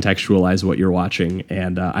recontextualize what you're watching.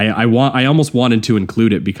 And I almost wanted to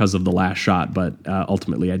include it because of the last shot, but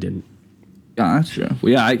ultimately I didn't. Gotcha.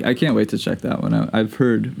 Well, yeah, I can't wait to check that one out. I've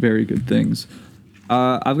heard very good things.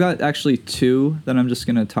 I've got actually 2 that I'm just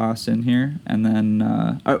gonna toss in here, and then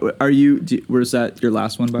where's that your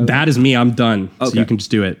last one? By the way, that is me. I'm done. Okay. So you can just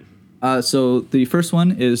do it. So the first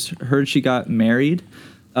one is Heard She Got Married.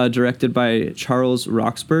 Directed by Charles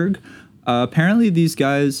Roxburgh. Apparently these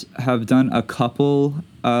guys have done a couple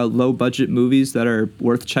low-budget movies that are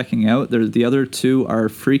worth checking out. The other 2 are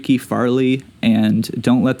Freaky Farley and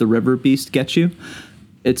Don't Let the River Beast Get You.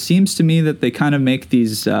 It seems to me that they kind of make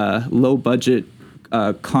these low-budget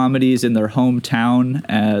comedies in their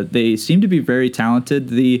hometown. They seem to be very talented.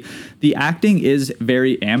 The acting is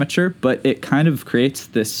very amateur, but it kind of creates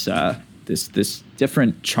this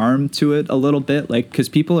different charm to it a little bit, like, because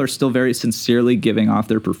people are still very sincerely giving off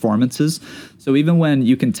their performances. So even when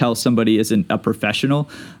you can tell somebody isn't a professional,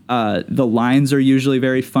 the lines are usually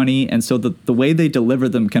very funny. And so the way they deliver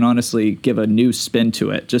them can honestly give a new spin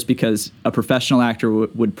to it, just because a professional actor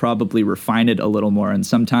would probably refine it a little more. And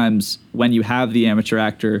sometimes when you have the amateur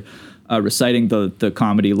actor reciting the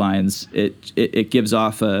comedy lines, it gives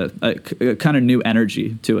off a kind of new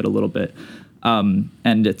energy to it a little bit.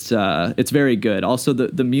 And it's very good. Also,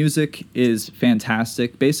 the music is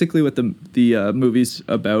fantastic. Basically, what the movie's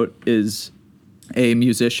about is a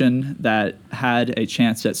musician that had a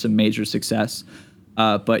chance at some major success,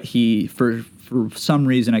 but he, for some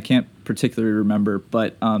reason, I can't particularly remember,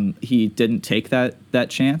 but he didn't take that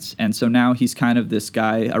chance, and so now he's kind of this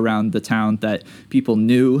guy around the town that people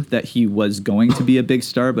knew that he was going to be a big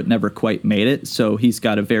star, but never quite made it. So he's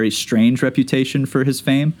got a very strange reputation for his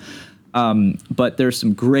fame. But there's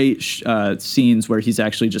some great scenes where he's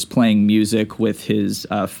actually just playing music with his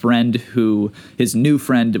his new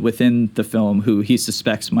friend within the film, who he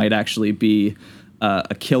suspects might actually be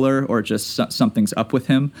a killer or just something's up with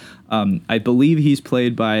him. I believe he's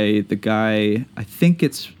played by the guy, I think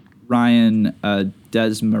it's Ryan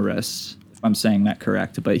Desmarais, if I'm saying that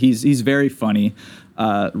correct. But he's very funny,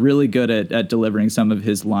 really good at delivering some of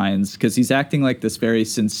his lines, because he's acting like this very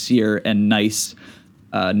sincere and nice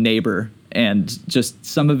neighbor, and just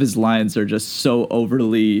some of his lines are just so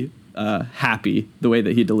overly happy the way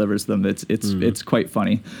that he delivers them. It's quite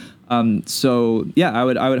funny. So yeah, I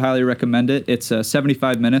would highly recommend it. It's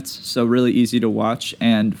 75 minutes, so really easy to watch.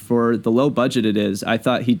 And for the low budget it is, I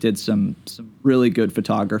thought he did some really good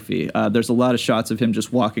photography. There's a lot of shots of him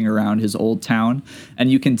just walking around his old town,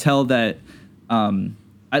 and you can tell that.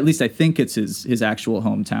 At least I think it's his actual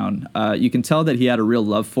hometown. You can tell that he had a real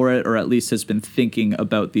love for it, or at least has been thinking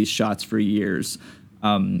about these shots for years.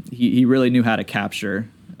 He really knew how to capture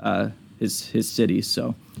his city.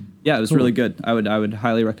 So, yeah, it was really good. I would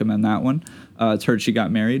highly recommend that one. It's Heard She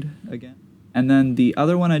Got Married again. And then the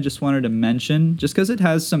other one I just wanted to mention, just because it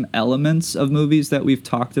has some elements of movies that we've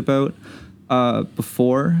talked about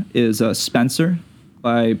before, is Spencer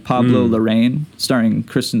by Pablo Larraín, starring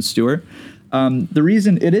Kristen Stewart. The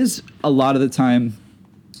reason it is a lot of the time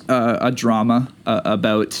a drama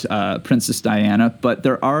about Princess Diana, but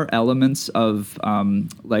there are elements of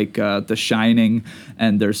The Shining,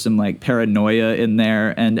 and there's some like paranoia in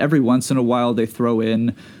there, and every once in a while they throw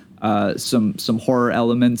in some horror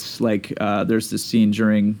elements. Like there's this scene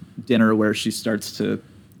during dinner where she starts to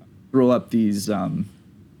throw up these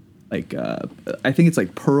I think it's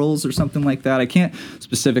like pearls or something like that. I can't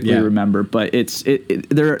specifically remember, but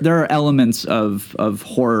there are elements of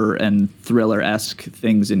horror and thriller-esque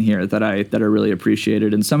things in here that I really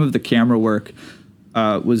appreciated, and some of the camera work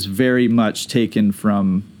was very much taken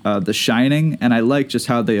from The Shining, and I like just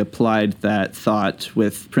how they applied that thought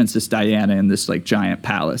with Princess Diana in this like giant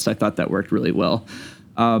palace. I thought that worked really well.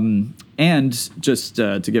 And just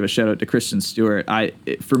to give a shout out to Kristen Stewart,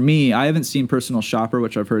 for me, I haven't seen Personal Shopper,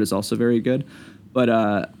 which I've heard is also very good, but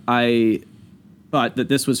I thought that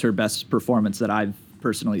this was her best performance that I've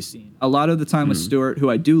personally seen. A lot of the time with Stewart,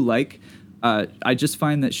 who I do like, I just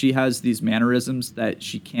find that she has these mannerisms that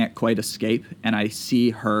she can't quite escape, and I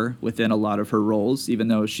see her within a lot of her roles, even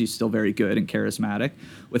though she's still very good and charismatic.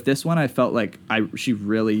 With this one, I felt like she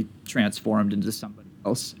really transformed into somebody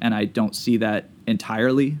else, and I don't see that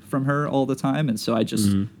entirely from her all the time, and so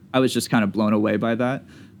I was just kind of blown away by that.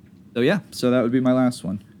 So that would be my last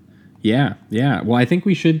one. Yeah. Well, I think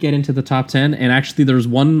we should get into the top 10, and actually there's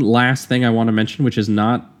one last thing I want to mention, which is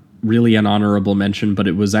not really an honorable mention, but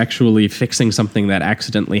it was actually fixing something that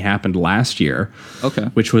accidentally happened last year. Okay.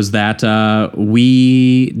 Which was that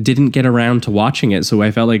we didn't get around to watching it, so I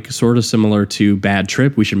felt like sort of similar to Bad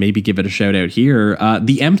Trip, we should maybe give it a shout out here.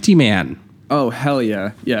 The Empty Man. Oh, hell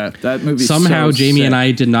yeah. Yeah, that movie. Somehow Jamie and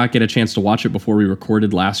I did not get a chance to watch it before we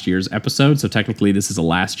recorded last year's episode. So technically this is a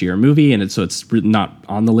last year movie, and it's not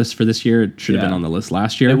on the list for this year. It should have been on the list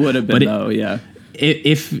last year. It would have been, though, yeah.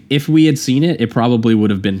 If we had seen it, it probably would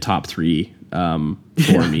have been top 3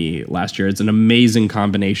 for me last year. It's an amazing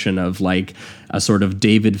combination of like a sort of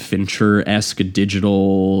David Fincher-esque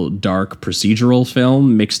digital dark procedural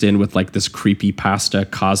film mixed in with like this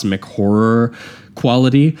creepypasta cosmic horror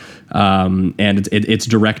quality, and it's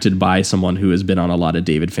directed by someone who has been on a lot of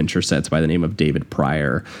David Fincher sets by the name of David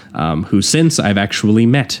Pryor, who since I've actually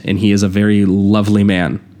met, and he is a very lovely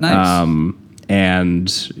man. Nice.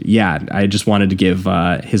 And yeah, I just wanted to give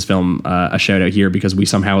his film a shout out here because we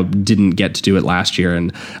somehow didn't get to do it last year,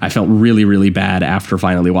 and I felt really, really bad after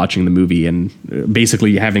finally watching the movie and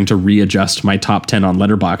basically having to readjust my top 10 on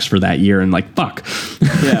Letterboxd for that year, and like, fuck.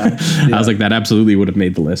 Yeah. I was like, that absolutely would have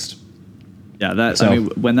made the list. Yeah, I mean,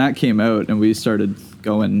 when that came out and we started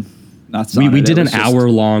going nuts on it. We did an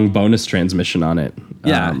hour-long bonus transmission on it.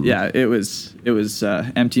 Yeah, it was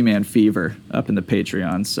Empty Man fever up in the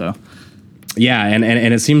Patreon, so... Yeah, and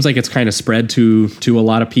it seems like it's kind of spread to a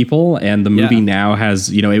lot of people, and the movie now has,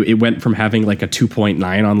 it went from having like a 2.9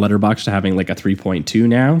 on Letterboxd to having like a 3.2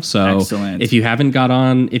 now. So excellent. If you haven't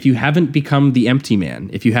become the Empty Man,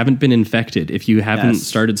 if you haven't been infected, if you haven't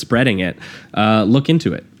started spreading it, look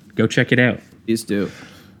into it. Go check it out. Please do.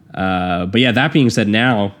 But yeah, that being said,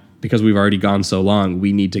 now, because we've already gone so long,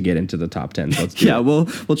 we need to get into the top 10. So let's do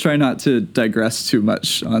it. We'll try not to digress too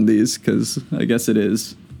much on these, because I guess it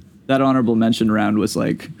is. That honorable mention round was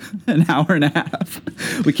like an hour and a half.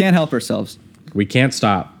 We can't help ourselves. We can't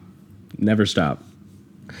stop. Never stop.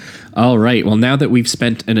 All right. Well, now that we've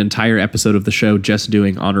spent an entire episode of the show just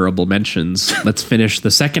doing honorable mentions, let's finish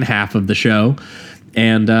the second half of the show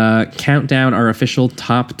and count down our official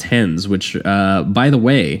top 10s, which, by the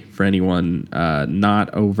way, for anyone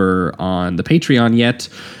not over on the Patreon yet,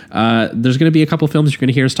 there's going to be a couple films you're going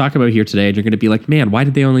to hear us talk about here today, and you're going to be like, man, why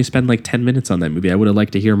did they only spend like 10 minutes on that movie? I would have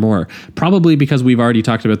liked to hear more. Probably because we've already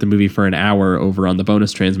talked about the movie for an hour over on the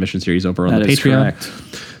bonus transmission series over on the Patreon. Correct.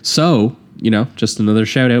 So, just another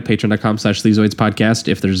shout out, patreon.com/Sleazoids podcast.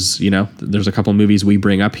 If there's a couple movies we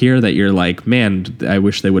bring up here that you're like, man, I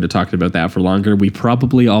wish they would have talked about that for longer. We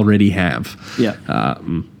probably already have. Yeah.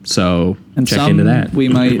 So and check into that. We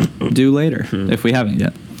might do later if we haven't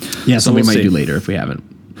yet. Yeah, so we might do later if we haven't.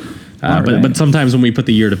 But sometimes when we put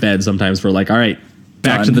the year to bed, sometimes we're like, all right,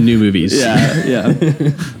 back to the new movies. Yeah.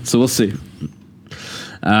 So we'll see.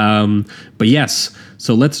 But yes,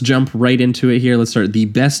 so let's jump right into it here. Let's start the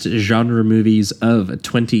best genre movies of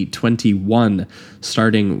 2021,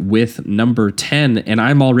 starting with number 10. And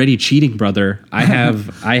I'm already cheating, brother. I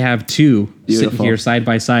have two sitting here side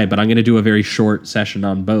by side, but I'm going to do a very short session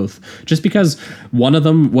on both, just because one of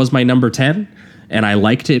them was my number 10. And I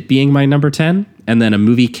liked it being my number 10, and then a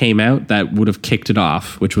movie came out that would have kicked it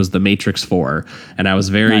off, which was The Matrix 4. And I was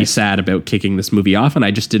very sad about kicking this movie off, and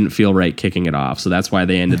I just didn't feel right kicking it off. So that's why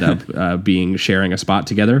they ended up sharing a spot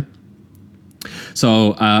together.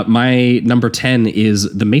 So my number 10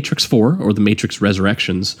 is The Matrix 4, or The Matrix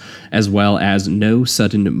Resurrections, as well as No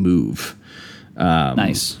Sudden Move.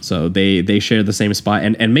 Nice. So they share the same spot.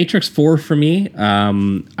 And Matrix 4 for me,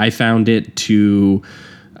 I found it to...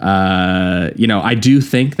 I do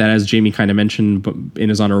think that, as Jamie kind of mentioned in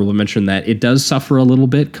his honorable mention, that it does suffer a little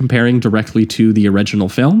bit comparing directly to the original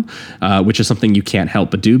film, which is something you can't help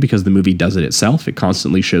but do because the movie does it itself. It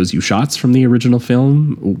constantly shows you shots from the original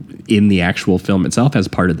film in the actual film itself as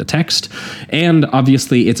part of the text. And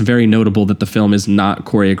obviously, it's very notable that the film is not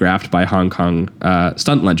choreographed by Hong Kong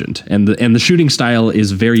stunt legend. And the shooting style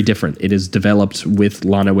is very different. It is developed with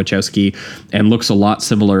Lana Wachowski and looks a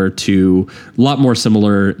lot more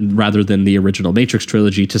similar rather than the original Matrix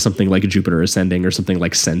trilogy to something like Jupiter Ascending or something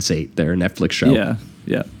like Sense8, their Netflix show.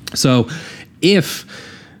 Yeah. So if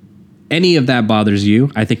any of that bothers you,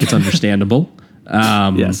 I think it's understandable.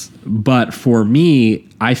 Yes. But for me,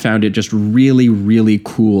 I found it just really, really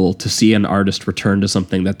cool to see an artist return to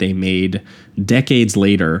something that they made decades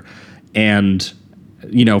later. And,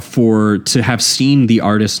 to have seen the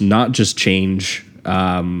artist not just change,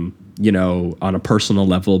 on a personal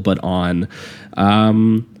level, but on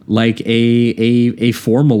like a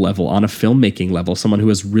formal level, on a filmmaking level, someone who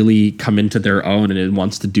has really come into their own and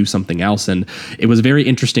wants to do something else. And it was very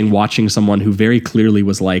interesting watching someone who very clearly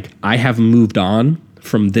was like, I have moved on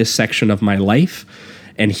from this section of my life,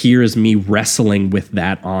 and here is me wrestling with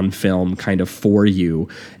that on film kind of for you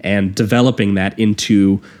and developing that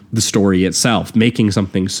into the story itself, making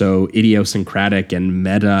something so idiosyncratic and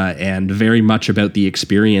meta and very much about the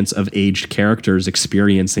experience of aged characters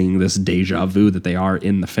experiencing this deja vu that they are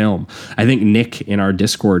in the film. I think Nick in our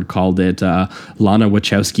Discord called it Lana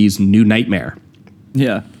Wachowski's new nightmare.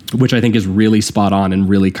 Yeah. Which I think is really spot on and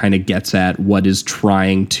really kind of gets at what is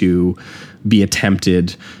trying to be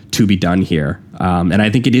attempted to be done here. And I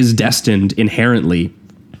think it is destined inherently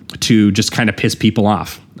to just kind of piss people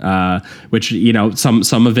off, which,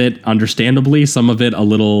 some of it understandably, some of it a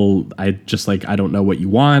little, I don't know what you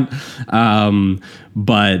want.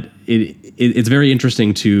 But it's very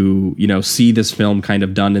interesting to, see this film kind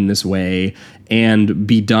of done in this way and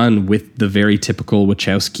be done with the very typical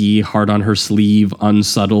Wachowski, hard on her sleeve,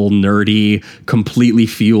 unsubtle, nerdy, completely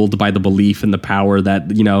fueled by the belief in the power that,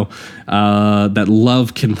 that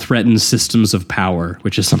love can threaten systems of power,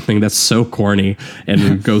 which is something that's so corny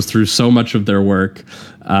and goes through so much of their work.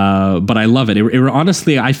 But I love it.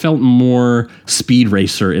 Honestly, I felt more Speed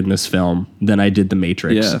Racer in this film than I did The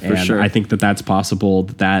Matrix. Yeah, for sure. I think that that's possible.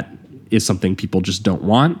 That is something people just don't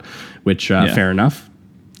want, which fair enough.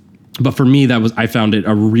 But for me, I found it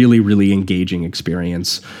a really, really engaging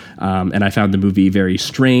experience. And I found the movie very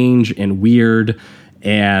strange and weird.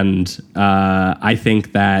 And I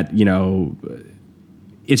think that,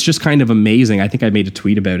 it's just kind of amazing. I think I made a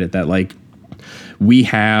tweet about it that, like, we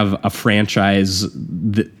have a franchise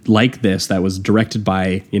like this that was directed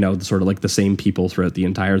by, sort of like the same people throughout the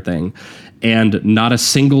entire thing. And not a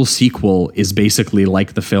single sequel is basically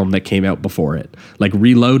like the film that came out before it. Like,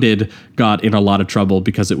 Reloaded got in a lot of trouble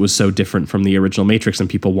because it was so different from the original Matrix and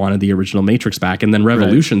people wanted the original Matrix back. And then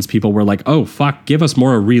Revolutions, people were like, oh, fuck, give us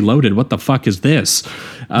more Reloaded. What the fuck is this?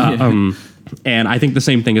 And I think the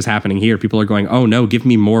same thing is happening here. People are going, oh, no, give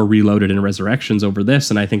me more Reloaded and Resurrections over this.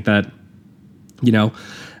 And I think that,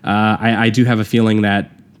 I do have a feeling that,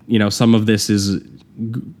 some of this is,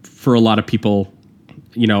 for a lot of people,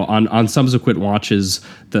 on subsequent watches,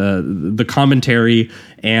 the commentary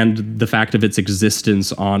and the fact of its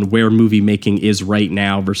existence on where movie making is right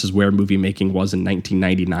now versus where movie making was in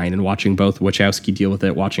 1999, and watching both Wachowski deal with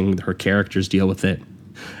it, watching her characters deal with it.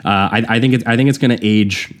 I think it's going to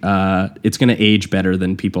age. It's going to age better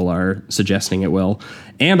than people are suggesting it will.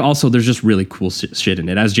 And also, there's just really cool shit in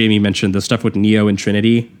it. As Jamie mentioned, the stuff with Neo and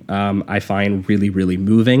Trinity, I find really, really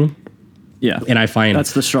moving. Yeah, and I find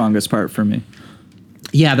that's the strongest part for me.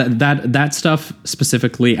 Yeah, that stuff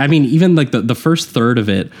specifically. I mean, even like the first third of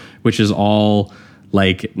it, which is all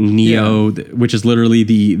like Neo, which is literally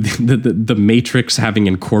the Matrix having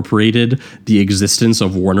incorporated the existence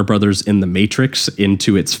of Warner Brothers in the Matrix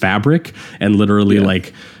into its fabric, and literally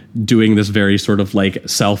like doing this very sort of like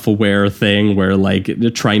self-aware thing where like they're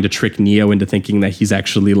trying to trick Neo into thinking that he's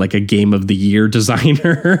actually like a Game of the Year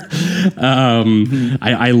designer.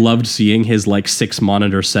 I loved seeing his like 6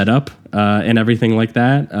 monitor setup and everything like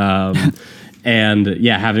that. And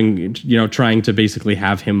having, trying to basically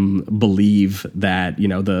have him believe that,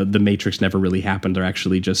 the Matrix never really happened. They're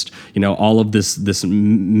actually just, all of this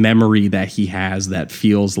memory that he has that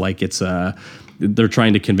feels like they're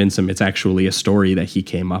trying to convince him it's actually a story that he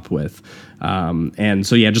came up with. And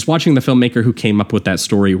so, just watching the filmmaker who came up with that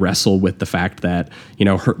story wrestle with the fact that,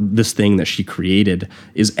 this thing that she created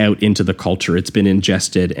is out into the culture. It's been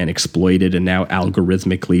ingested and exploited and now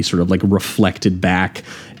algorithmically sort of like reflected back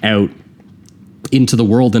out into the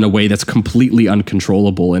world in a way that's completely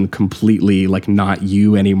uncontrollable and completely like not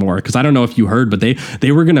you anymore. Because I don't know if you heard, but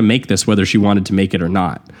they were going to make this whether she wanted to make it or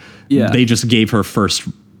not. Yeah. They just gave her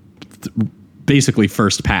basically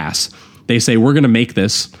first pass. They say, we're going to make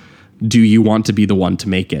this. Do you want to be the one to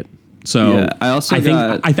make it? So I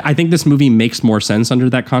think this movie makes more sense under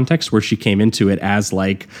that context where she came into it as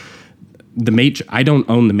like I don't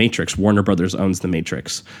own the Matrix. Warner Brothers owns the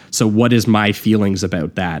Matrix. So what is my feelings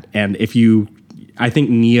about that? And I think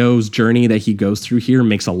Neo's journey that he goes through here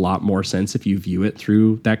makes a lot more sense if you view it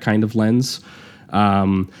through that kind of lens.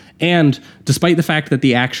 And despite the fact that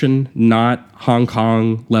the action, not Hong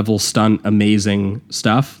Kong level stunt, amazing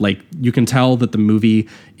stuff, like you can tell that the movie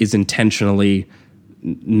is intentionally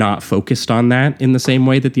not focused on that in the same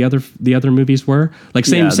way that the other movies were. Like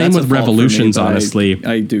same with Revolutions, honestly.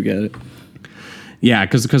 I do get it. Yeah,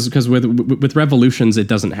 because with Revolutions, it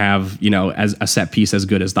doesn't have, as a set piece as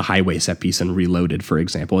good as the highway set piece in Reloaded, for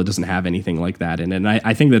example. It doesn't have anything like that. And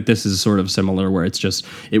I think that this is sort of similar where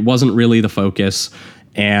it wasn't really the focus.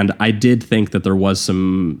 And I did think that there was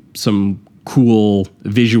some cool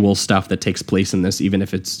visual stuff that takes place in this, even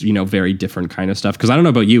if it's, very different kind of stuff. Because I don't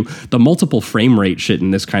know about you, the multiple frame rate shit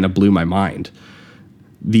in this kind of blew my mind.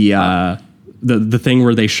 The thing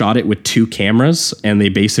where they shot it with two cameras and they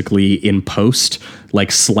basically in post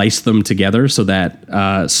like slice them together so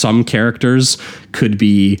that some characters could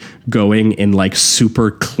be going in like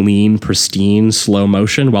super clean, pristine slow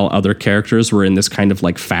motion while other characters were in this kind of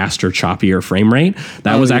like faster, choppier frame rate.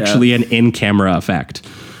 That was actually an in-camera effect.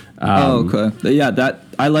 Okay. Yeah, that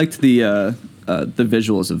I liked the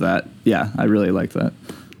visuals of that. Yeah, I really liked that.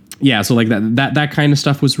 Yeah, so like that kind of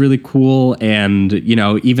stuff was really cool, and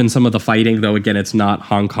even some of the fighting, though again it's not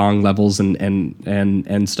Hong Kong levels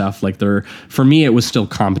and stuff. Like for me, it was still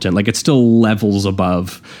competent. Like it still levels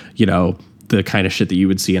above the kind of shit that you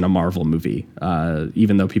would see in a Marvel movie.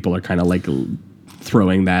 Even though people are kind of like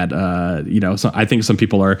throwing that, so I think some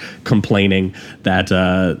people are complaining that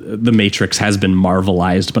the Matrix has been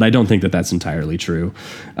Marvelized, but I don't think that that's entirely true.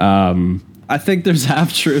 I think there's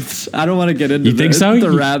half truths. I don't want to get into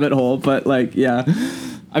the rabbit hole, but like, yeah,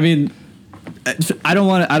 I mean, I don't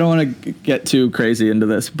want to get too crazy into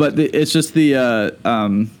this, but it's just the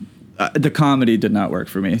comedy did not work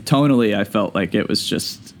for me. Tonally, I felt like it was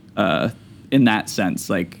just in that sense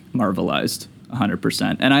like Marvelized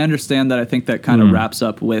 100%. And I understand that. I think that kind of wraps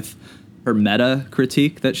up with her meta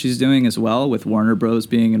critique that she's doing as well, with Warner Bros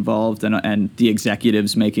being involved and the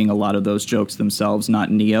executives making a lot of those jokes themselves,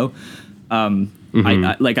 not Neo. I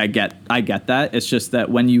get that. It's just that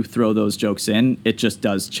when you throw those jokes in, it just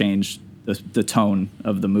does change the tone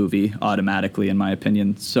of the movie automatically, in my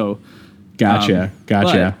opinion. So, gotcha.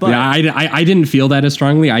 But I didn't feel that as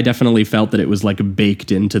strongly. I definitely felt that it was like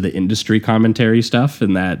baked into the industry commentary stuff,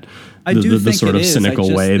 and that the sort of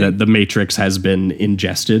cynical way that the Matrix has been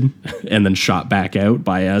ingested and then shot back out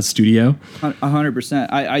by a studio. 100%.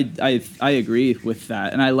 I agree with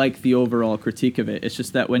that, and I like the overall critique of it. It's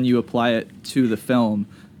just that when you apply it to the film,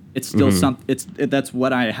 it's still that's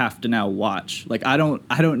what I have to now watch. Like I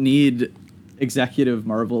don't need executive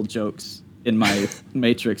Marvel jokes in my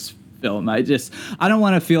Matrix film. I don't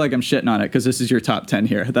want to feel like I'm shitting on it because this is your top 10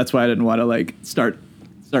 here. That's why I didn't want to like start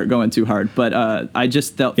going too hard, but I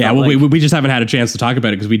just felt we just haven't had a chance to talk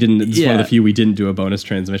about it because we didn't. It's one of the few we didn't do a bonus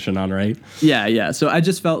transmission on, right? Yeah. So I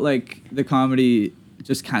just felt like the comedy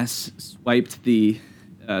just kind of swiped the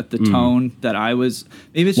tone that I was.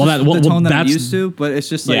 Maybe it's just the tone that I'm used to, but it's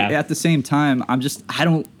just like at the same time, I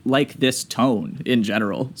don't like this tone in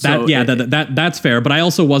general. So that's fair. But I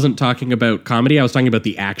also wasn't talking about comedy. I was talking about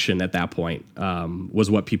the action at that point. Was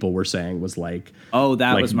what people were saying was like, oh,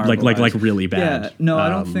 that was Marvelized. like really bad. Yeah, no, I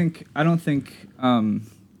don't think.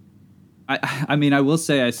 I mean, I will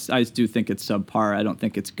say I do think it's subpar. I don't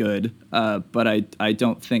think it's good. But I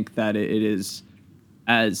don't think that it is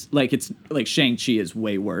as like it's like Shang-Chi is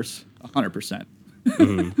way worse. 100%.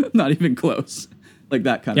 Not even close. like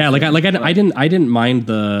that kind of thing. I didn't mind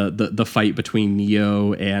the fight between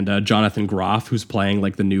Neo and Jonathan Groff, who's playing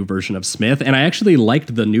like the new version of Smith, and I actually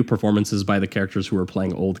liked the new performances by the characters who were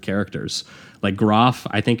playing old characters. Like Groff,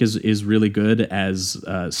 I think is really good as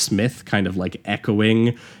Smith, kind of like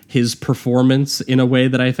echoing his performance in a way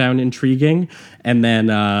that I found intriguing, and then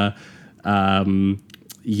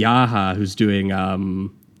Yaha, who's doing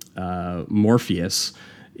Morpheus.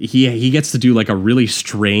 He gets to do like a really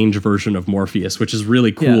strange version of Morpheus, which is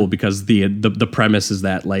really cool because the premise is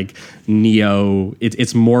that like Neo,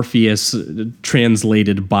 it's Morpheus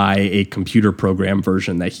translated by a computer program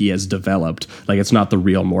version that he has developed. Like it's not the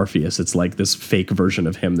real Morpheus; it's like this fake version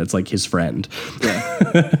of him that's like his friend.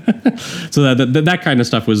 Yeah. So that kind of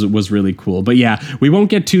stuff was really cool. But yeah, we won't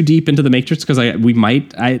get too deep into the Matrix because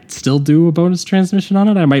I still do a bonus transmission on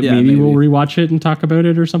it. I might maybe we'll rewatch it and talk about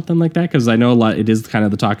it or something like that because I know it is kind of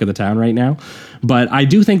the talk of the town right now. But I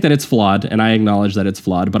do think that it's flawed, and I acknowledge that it's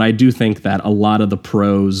flawed, but I do think that a lot of the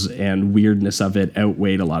pros and weirdness of it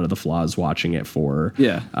outweighed a lot of the flaws watching it for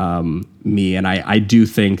me. And I do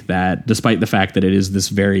think that despite the fact that it is this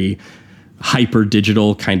very hyper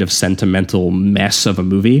digital kind of sentimental mess of a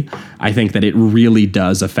movie, I think that it really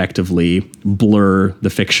does effectively blur the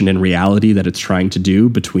fiction and reality that it's trying to do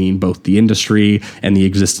between both the industry and the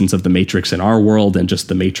existence of the Matrix in our world and just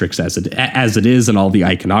the Matrix as it is and all the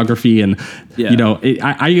iconography. And you know,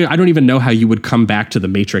 I don't even know how you would come back to the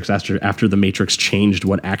Matrix after the Matrix changed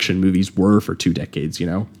what action movies were for 2 decades, you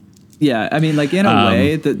know? Yeah, I mean, like in a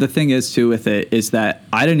way, the thing is too with it is that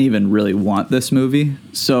I didn't even really want this movie.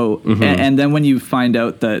 So, and then when you find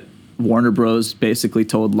out that Warner Bros. Basically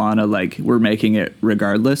told Lana like we're making it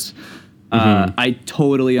regardless, I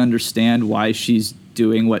totally understand why she's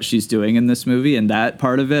doing what she's doing in this movie, and that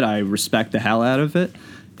part of it I respect the hell out of it.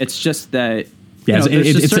 It's just that. Yeah,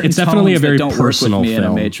 it's definitely a very personal film. In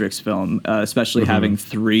a Matrix film, especially having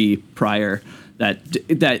 3 prior.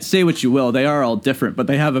 That say what you will, they are all different, but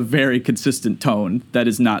they have a very consistent tone that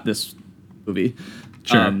is not this movie.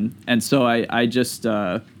 Sure. And so I just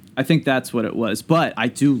I think that's what it was. But I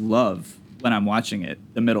do love when I'm watching it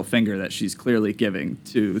the middle finger that she's clearly giving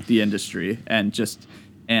to the industry and just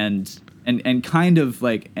and kind of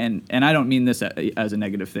like and I don't mean this as a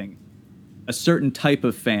negative thing. A certain type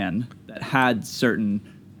of fan that had certain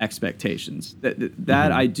expectations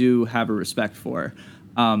that I do have a respect for.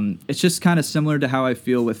 It's just kind of similar to how I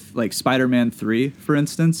feel with like Spider-Man 3, for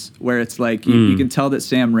instance, where it's like you can tell that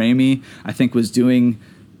Sam Raimi, I think, was doing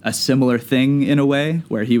a similar thing in a way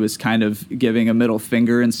where he was kind of giving a middle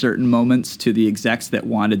finger in certain moments to the execs that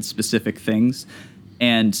wanted specific things.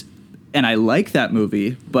 And I like that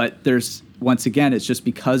movie, but there's, once again, it's just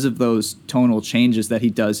because of those tonal changes that he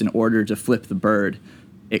does in order to flip the bird,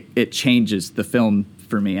 it changes the film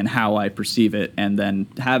for me and how I perceive it. And then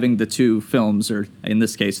having the 2 films, or in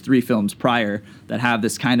this case 3 films prior, that have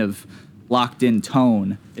this kind of locked in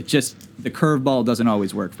tone, it just, the curveball doesn't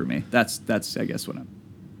always work for me. That's I guess what I'm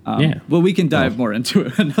well, we can dive more into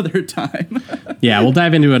it another time. Yeah, we'll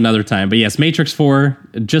dive into it another time. But yes, Matrix 4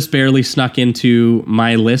 just barely snuck into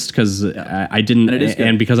my list because I didn't,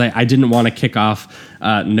 and because I didn't want to kick off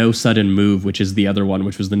No Sudden Move, which is the other one,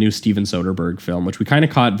 which was the new Steven Soderbergh film, which we kind of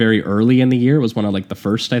caught very early in the year. It was one of like the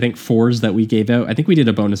first, I think, 4s that we gave out. I think we did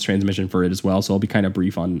a bonus transmission for it as well, so I'll be kind of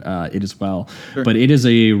brief on it as well. Sure. But it is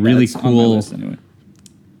a really cool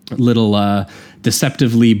little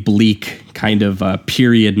deceptively bleak kind of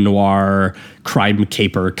period noir crime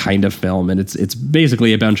caper kind of film, and it's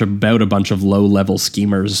basically about a bunch of low level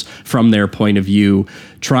schemers from their point of view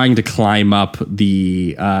trying to climb up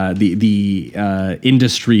the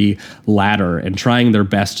industry ladder and trying their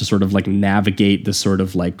best to sort of like navigate this sort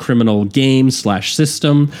of like criminal game /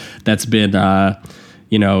 system that's been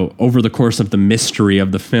over the course of the mystery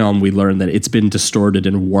of the film, we learn that it's been distorted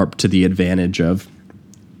and warped to the advantage of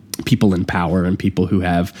people in power and people who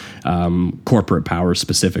have corporate power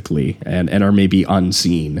specifically and are maybe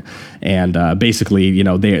unseen. And basically,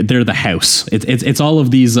 they're the house. It's all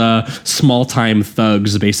of these small time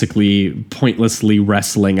thugs basically pointlessly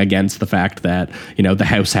wrestling against the fact that, the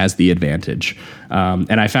house has the advantage.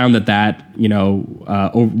 And I found that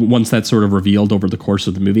once that's sort of revealed over the course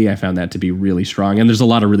of the movie, I found that to be really strong. And there's a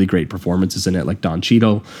lot of really great performances in it, like Don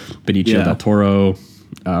Cheadle, Benicio del Toro,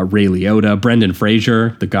 Ray Liotta, Brendan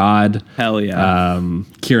Fraser, The God. Hell yeah.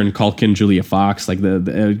 Kieran Culkin, Julia Fox. Like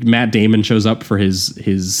the Matt Damon shows up for his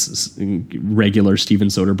regular Steven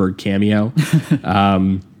Soderbergh cameo.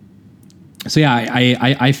 So yeah,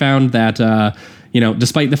 I found that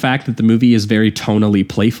despite the fact that the movie is very tonally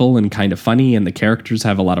playful and kind of funny, and the characters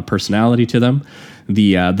have a lot of personality to them,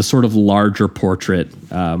 the sort of larger portrait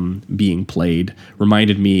being played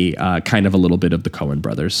reminded me kind of a little bit of the Coen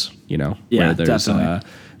brothers. Where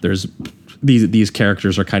there's these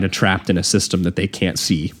characters are kind of trapped in a system that they can't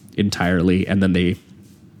see entirely, and then they,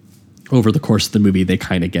 over the course of the movie, they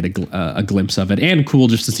kind of get a glimpse of it. And cool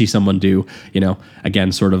just to see someone do,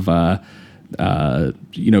 again, sort of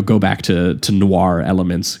go back to noir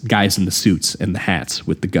elements, guys in the suits and the hats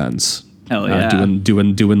with the guns. Hell yeah.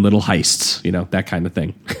 Doing little heists, that kind of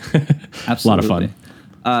thing. Absolutely. A lot of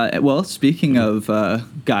fun. Well, speaking of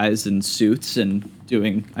guys in suits and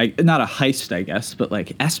doing, not a heist, I guess, but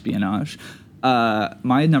like espionage,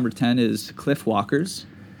 my number 10 is Cliff Walkers.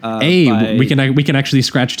 We can actually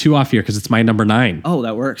scratch 2 off here because it's my number 9. Oh,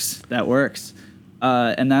 that works.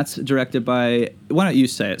 And that's directed by, why don't you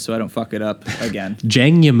say it so I don't fuck it up again?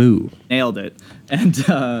 Zhang Yimou. Nailed it. And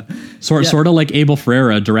sort of like Abel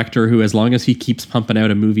Ferreira, a director who, as long as he keeps pumping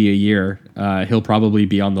out a movie a year, he'll probably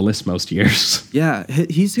be on the list most years. Yeah,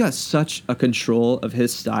 he's got such a control of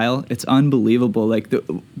his style. It's unbelievable. Like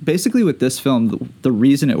basically with this film, the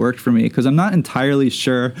reason it worked for me, because I'm not entirely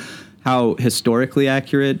sure how historically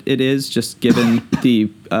accurate it is, just given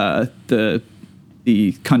the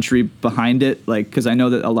country behind it, like, because I know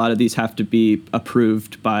that a lot of these have to be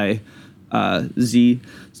approved by Z.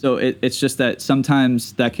 So it's just that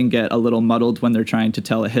sometimes that can get a little muddled when they're trying to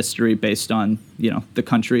tell a history based on, the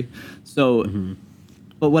country. So,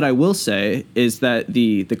 but what I will say is that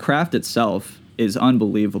the craft itself is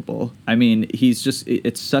unbelievable. I mean,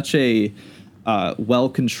 it's such a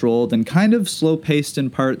well-controlled and kind of slow-paced in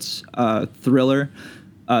parts thriller.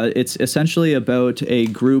 It's essentially about a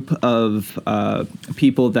group of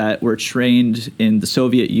people that were trained in the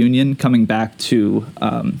Soviet Union coming back to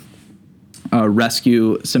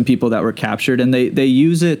rescue some people that were captured, and they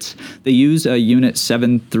use a Unit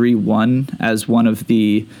 731 as one of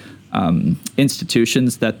the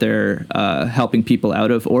institutions that they're helping people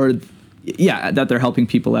out of, that they're helping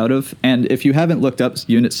people out of. And if you haven't looked up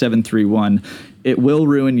Unit 731, it will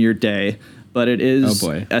ruin your day. But it is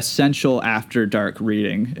essential after dark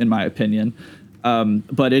reading, in my opinion.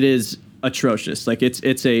 But it is atrocious. Like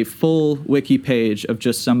it's a full wiki page of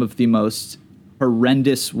just some of the most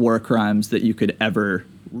horrendous war crimes that you could ever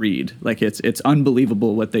read. Like it's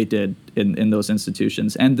unbelievable what they did in those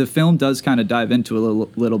institutions. And the film does kind of dive into a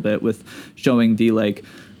little bit with showing the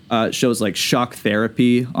shows like shock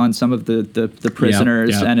therapy on some of the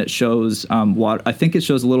prisoners, and it shows I think it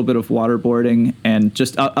shows a little bit of waterboarding and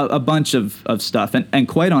just a bunch of stuff. And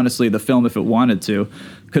quite honestly, the film, if it wanted to,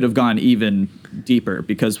 could have gone even deeper,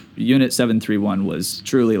 because Unit 731 was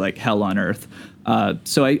truly like hell on earth.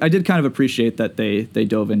 So I did kind of appreciate that they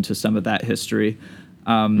dove into some of that history.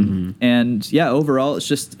 And yeah, overall, it's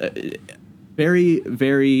just very,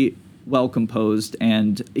 very well composed,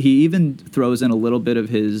 and he even throws in a little bit of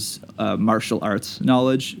his martial arts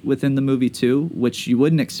knowledge within the movie too, which you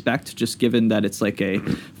wouldn't expect, just given that it's like a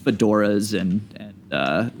fedoras and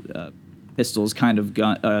pistols kind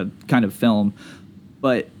of film.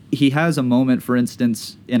 But he has a moment, for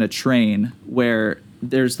instance, in a train where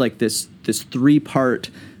there's like this 3-part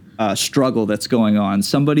struggle that's going on.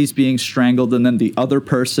 Somebody's being strangled, and then the other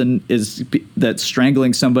person that's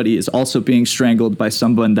strangling somebody is also being strangled by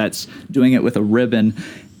someone that's doing it with a ribbon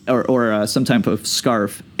or some type of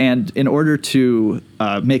scarf. And in order to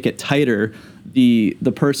make it tighter, the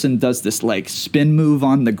person does this like spin move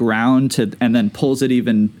on the ground and then pulls it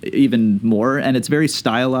even more, and it's very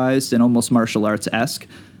stylized and almost martial arts-esque.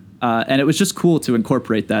 And it was just cool to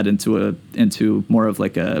incorporate that into more of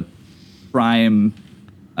like a crime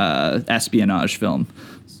espionage film.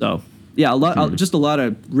 So yeah, just a lot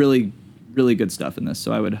of really, really good stuff in this.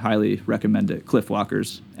 So I would highly recommend it. Cliff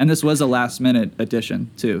Walkers, and this was a last minute addition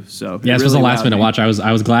too. So yeah, this was a last minute watch. I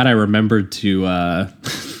was glad I remembered to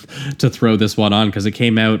throw this one on, because it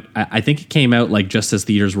came out. I think it came out like just as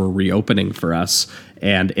theaters were reopening for us,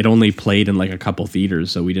 and it only played in like a couple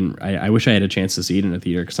theaters. So we didn't. I wish I had a chance to see it in a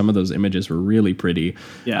theater, because some of those images were really pretty.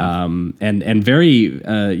 Yeah. And very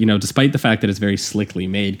despite the fact that it's very slickly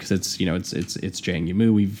made, because it's Zhang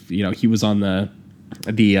Yimou. He was on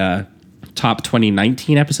the top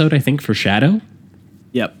 2019 episode, I think, for Shadow.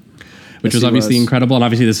 Yep. Which was obviously incredible. And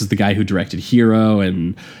obviously this is the guy who directed Hero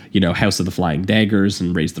and, House of the Flying Daggers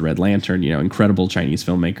and Raise the Red Lantern, incredible Chinese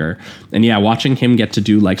filmmaker. And yeah, watching him get to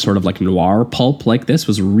do like sort of like noir pulp like this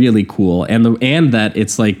was really cool. And that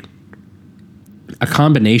it's like a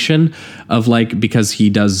combination of like, because he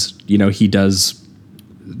does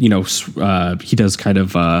he does kind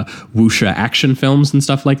of wuxia action films and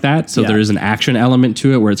stuff like that. So there is an action element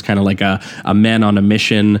to it where it's kind of like a men on a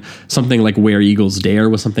mission. Something like Where Eagles Dare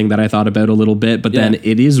was something that I thought about a little bit. But then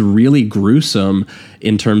it is really gruesome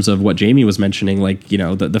in terms of what Jamie was mentioning, like,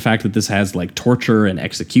 the fact that this has like torture and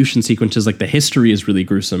execution sequences, like the history is really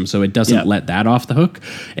gruesome. So it doesn't let that off the hook.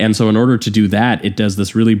 And so in order to do that, it does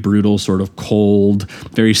this really brutal, sort of cold,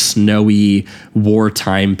 very snowy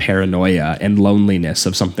wartime paranoia and loneliness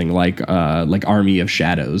of something like Army of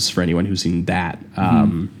Shadows, for anyone who's seen that.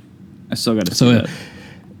 I still got to see that.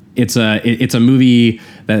 It's a movie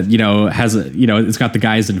that has it's got the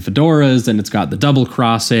guys in fedoras, and it's got the double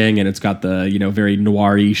crossing, and it's got the very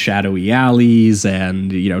noiry, shadowy alleys,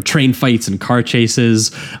 and train fights and car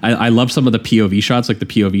chases. I love some of the POV shots, like the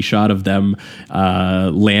POV shot of them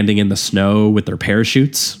landing in the snow with their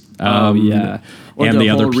parachutes. Or and the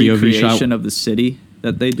other POV recreation shot of the city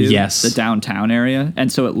that they do. Yes, the downtown area,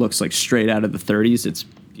 and so it looks like straight out of the 30s. It's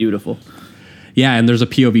beautiful. Yeah, and there's a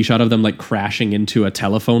POV shot of them like crashing into a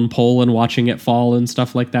telephone pole and watching it fall and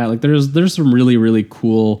stuff like that. Like there's some really, really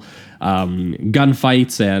cool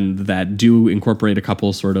gunfights, and that do incorporate a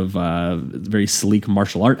couple sort of very sleek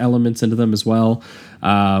martial art elements into them as well.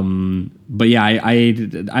 But yeah, I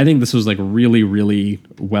think this was like really, really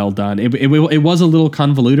well done. It was a little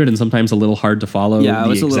convoluted and sometimes a little hard to follow. Yeah, I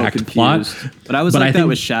was the a little exact confused. plot. But I was like that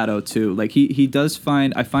with Shadow too. Like he does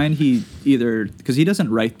find, I find he either, because he doesn't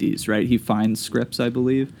write these, right? He finds scripts, I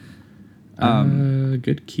believe.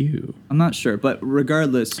 Good cue. I'm not sure, but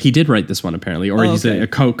regardless, he did write this one apparently, or he's a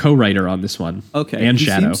co-writer on this one. Okay, and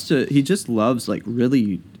Shadow. He just loves like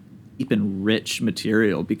really deep and rich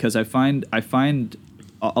material, because I find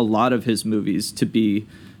a lot of his movies to be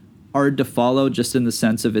hard to follow, just in the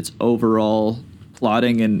sense of its overall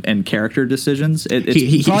plotting and character decisions.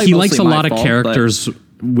 He likes a lot of characters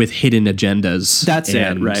with hidden agendas. That's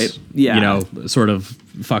it, right? Yeah, sort of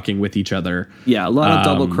fucking with each other. Yeah, a lot of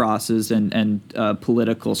double crosses and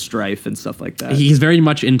political strife and stuff like that. He's very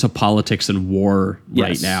much into politics and war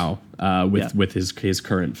right now with his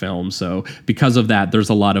current film. So because of that, there's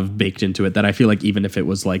a lot of baked into it that I feel like even if it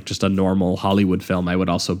was like just a normal Hollywood film, I would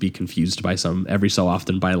also be confused by every so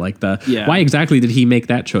often by like why exactly did he make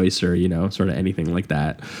that choice, or sort of anything like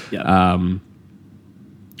that. Yeah.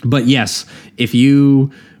 But yes, if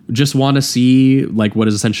you just want to see like what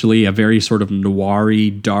is essentially a very sort of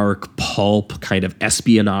noiry, dark pulp kind of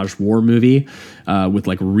espionage war movie with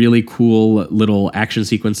like really cool little action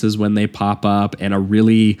sequences when they pop up, and a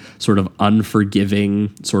really sort of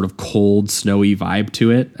unforgiving, sort of cold, snowy vibe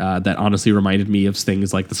to it that honestly reminded me of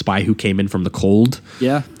things like The Spy Who Came In From the Cold.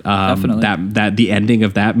 Yeah, definitely. That the ending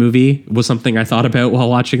of that movie was something I thought about while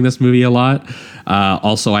watching this movie a lot.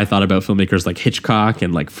 Also, I thought about filmmakers like Hitchcock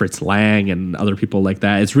and like Fritz Lang and other people like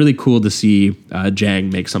that. It's really cool to see Jang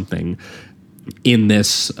make something in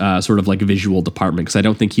this sort of like visual department, because I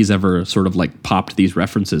don't think he's ever sort of like popped these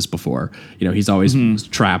references before. He's always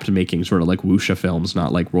trapped making sort of like wuxia films,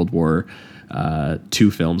 not like World War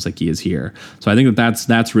II films like he is here. So I think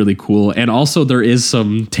that's really cool. And also there is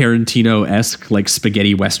some Tarantino-esque like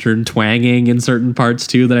spaghetti western twanging in certain parts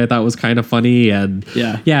too that I thought was kind of funny. And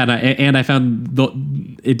and I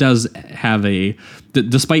found it does have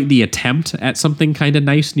despite the attempt at something kind of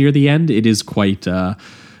nice near the end, it is quite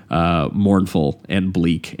mournful and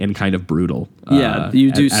bleak and kind of brutal.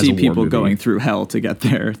 You do see people going through hell to get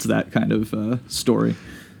there. It's that kind of story.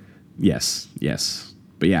 Yes.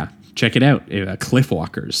 But yeah, check it out.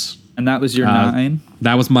 Cliffwalkers. And that was your 9?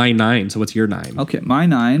 That was my 9. So what's your 9? Okay, my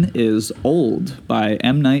 9 is Old by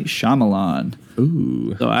M. Night Shyamalan.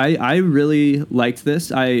 Ooh. So I really liked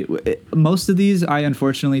this. Most of these I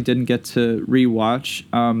unfortunately didn't get to rewatch.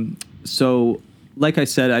 So like I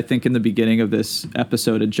said, I think in the beginning of this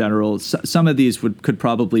episode in general, some of these could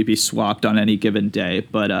probably be swapped on any given day.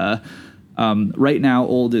 But right now,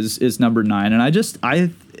 Old is number 9. And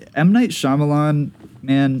M. Night Shyamalan,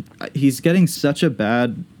 man, he's getting such a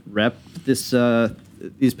bad rep these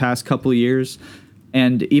past couple years.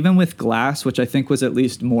 And even with Glass, which I think was at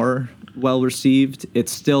least more well received,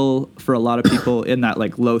 it's still for a lot of people in that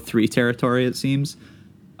like low 3 territory, it seems.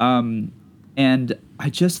 And I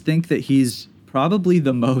just think that he's probably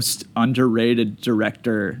the most underrated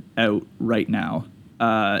director out right now.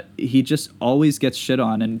 He just always gets shit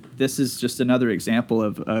on, and this is just another example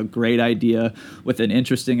of a great idea with an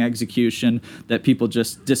interesting execution that people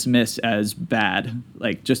just dismiss as bad,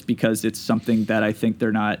 like just because it's something that I think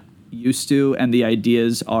they're not used to, and the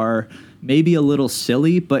ideas are maybe a little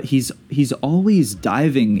silly, but he's always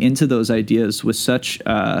diving into those ideas with such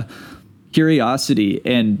curiosity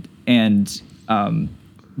and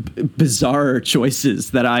bizarre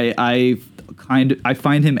choices that I I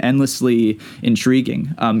find him endlessly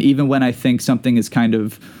intriguing. Even when I think something is kind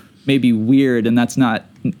of maybe weird and that's not,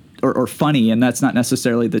 or funny, and that's not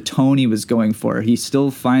necessarily the tone he was going for, he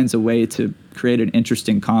still finds a way to create an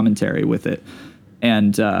interesting commentary with it.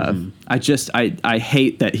 And I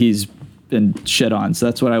hate that he's been shit on. So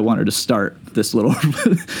that's what I wanted to start this little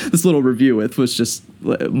this little review with, was just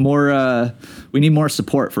more. We need more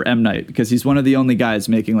support for M. Night, because he's one of the only guys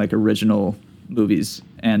making like original movies,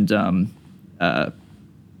 and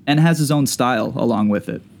has his own style along with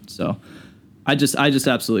it. So I just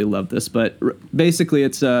absolutely love this. But basically,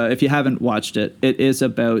 it's if you haven't watched it, it is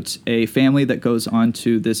about a family that goes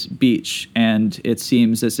onto this beach, and it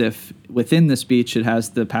seems as if within this beach it has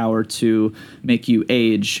the power to make you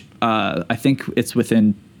age. I think it's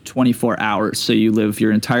within 24 hours, so you live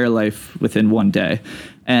your entire life within one day.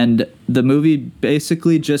 And the movie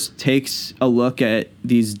basically just takes a look at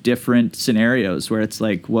these different scenarios where it's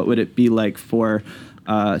like, what would it be like for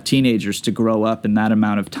teenagers to grow up in that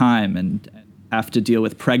amount of time and have to deal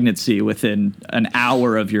with pregnancy within an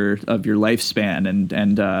hour of your lifespan,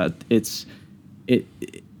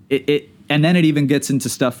 and then it even gets into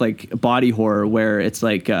stuff like body horror, where it's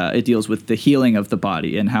like it deals with the healing of the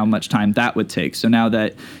body and how much time that would take. So now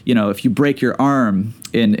that, if you break your arm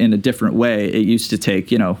in a different way, it used to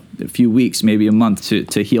take, a few weeks, maybe a month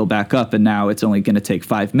to heal back up. And now it's only going to take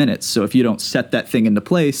 5 minutes. So if you don't set that thing into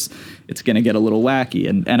place, it's going to get a little wacky.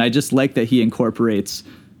 And I just like that he incorporates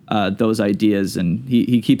those ideas, and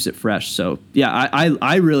he keeps it fresh. So yeah,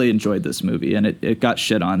 I really enjoyed this movie, and it got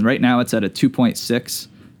shit on. Right now it's at a 2.6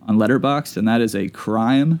 on Letterboxd, and that is a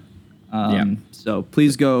crime. So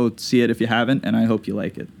please go see it if you haven't, and I hope you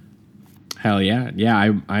like it. Hell yeah. Yeah,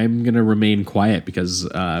 I'm going to remain quiet because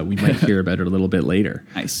we might hear about it a little bit later.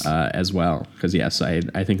 Nice. As well. Because, yes, I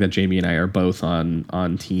think that Jamie and I are both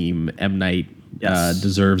on team M. Night. Yes.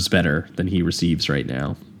 Deserves better than he receives right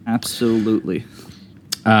now. Absolutely.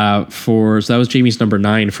 So that was Jamie's number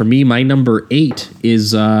 9. For me, my number 8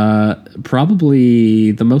 is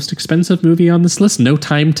probably the most expensive movie on this list, No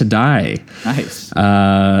Time to Die. Nice.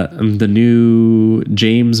 The new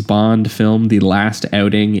James Bond film, the last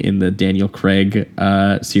outing in the Daniel Craig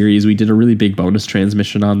series. We did a really big bonus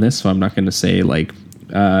transmission on this, so I'm not going to say like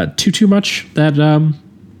too much that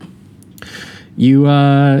you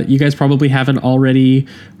guys probably haven't already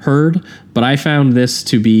heard, but I found this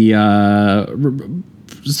to be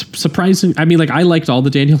surprising. I mean, like, I liked all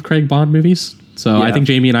the Daniel Craig Bond movies, so yeah. I think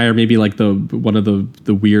Jamie and I are maybe like one of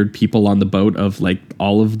the weird people on the boat of like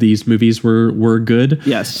all of these movies were good.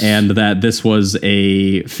 Yes, and that this was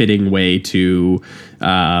a fitting way to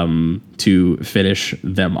finish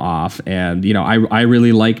them off. And I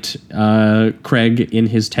really liked Craig in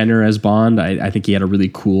his tenor as Bond. I think he had a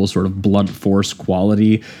really cool sort of blunt force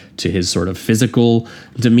quality to his sort of physical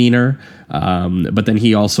demeanor. But then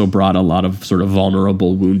he also brought a lot of sort of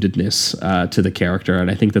vulnerable woundedness to the character. And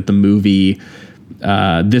I think that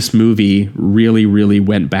this movie really, really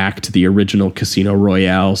went back to the original Casino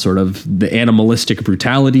Royale, sort of the animalistic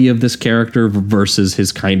brutality of this character versus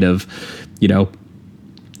his kind of,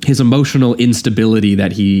 his emotional instability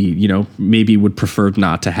that he, maybe would prefer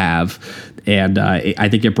not to have. And I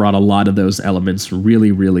think it brought a lot of those elements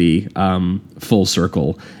really, really full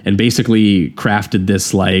circle, and basically crafted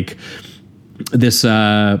this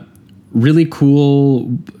really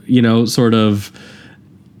cool, sort of,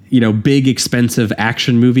 big expensive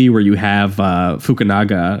action movie where you have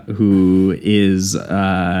Fukunaga, who is,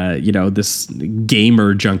 this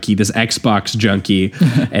gamer junkie, this Xbox junkie,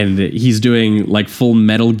 and he's doing like full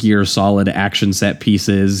Metal Gear Solid action set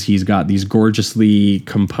pieces. He's got these gorgeously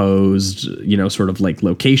composed, sort of like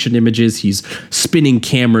location images. He's spinning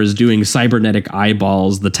cameras, doing cybernetic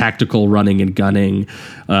eyeballs, the tactical running and gunning.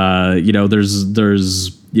 There's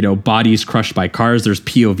bodies crushed by cars. There's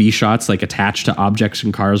POV shots like attached to objects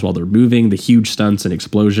in cars while they're moving, the huge stunts and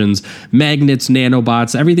explosions, magnets,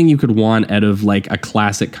 nanobots, everything you could want out of like a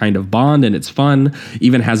classic kind of Bond. And it's fun.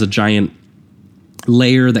 Even has a giant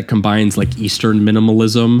layer that combines like Eastern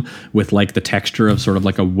minimalism with like the texture of sort of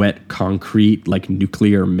like a wet concrete, like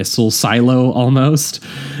nuclear missile silo almost.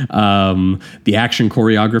 The action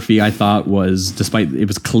choreography I thought was, despite it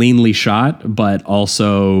was cleanly shot, but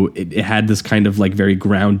also it had this kind of like very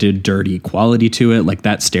grounded, dirty quality to it, like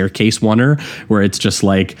that staircase oneer, where it's just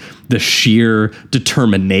like the sheer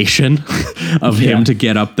determination of him to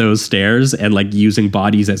get up those stairs and like using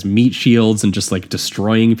bodies as meat shields and just like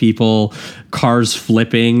destroying people, cars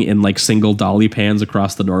flipping in like single dolly pans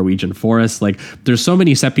across the Norwegian forest. Like, there's so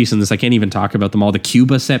many set pieces in this, I can't even talk about them all. The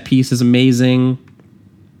Cuba set piece is amazing.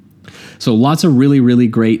 So lots of really, really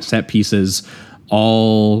great set pieces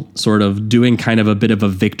all sort of doing kind of a bit of a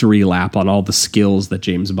victory lap on all the skills that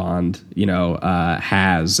James Bond,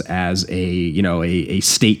 has as a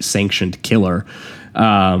state sanctioned killer.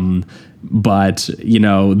 But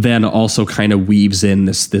then also kind of weaves in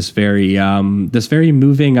this very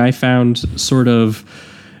moving, I found, sort of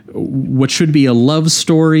what should be a love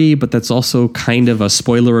story, but that's also kind of a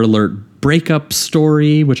spoiler alert breakup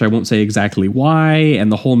story, which I won't say exactly why.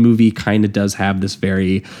 And the whole movie kind of does have this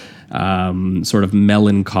very sort of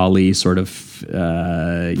melancholy, sort of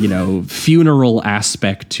funeral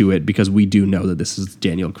aspect to it, because we do know that this is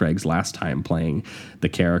Daniel Craig's last time playing the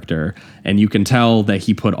character, and you can tell that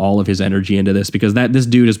he put all of his energy into this, because this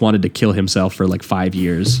dude has wanted to kill himself for like 5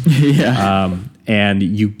 years. And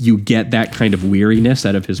you get that kind of weariness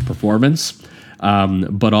out of his performance,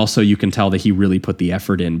 but also you can tell that he really put the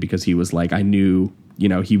effort in, because he was like, I knew.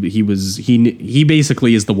 He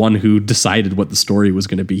basically is the one who decided what the story was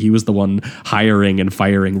going to be. He was the one hiring and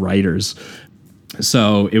firing writers.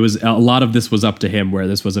 So it was, a lot of this was up to him where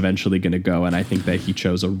this was eventually going to go. And I think that he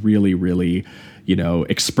chose a really, really,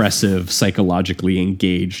 expressive, psychologically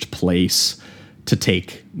engaged place to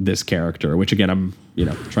take this character, which again, I'm,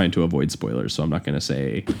 trying to avoid spoilers, so I'm not going to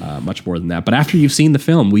say much more than that. But after you've seen the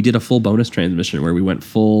film, we did a full bonus transmission where we went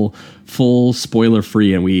full spoiler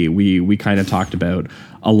free, and we kind of talked about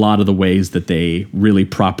a lot of the ways that they really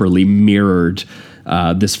properly mirrored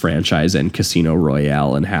this franchise and Casino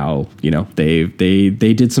Royale, and how they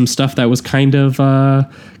did some stuff that was kind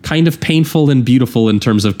of painful and beautiful in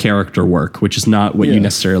terms of character work, which is not what you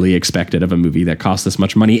necessarily expected of a movie that cost this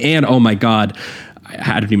much money. And oh my God,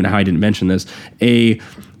 I don't even know how I didn't mention this, a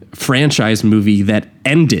franchise movie that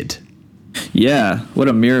ended. Yeah, what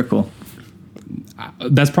a miracle.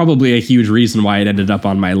 That's probably a huge reason why it ended up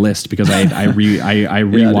on my list, because I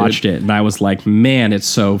rewatched it, and I was like, man, it's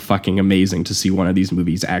so fucking amazing to see one of these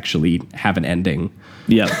movies actually have an ending.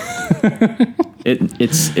 Yeah.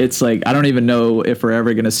 It's like, I don't even know if we're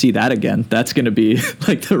ever going to see that again. That's going to be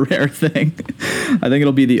like the rare thing. I think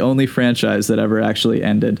it'll be the only franchise that ever actually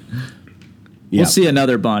ended. We'll see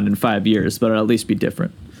another Bond in 5 years, but it'll at least be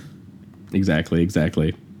different. Exactly.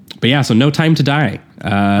 But yeah, so No Time to Die.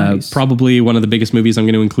 Nice. Probably one of the biggest movies I'm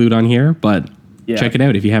going to include on here, but check it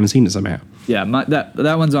out if you haven't seen it somehow. Yeah,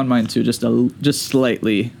 that one's on mine too, just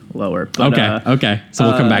slightly lower. But, okay. So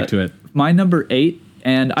we'll come back to it. My number 8,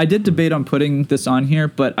 and I did debate on putting this on here,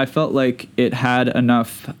 but I felt like it had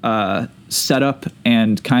enough setup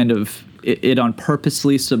and kind of it on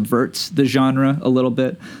purposely subverts the genre a little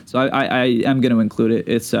bit. So I am going to include it.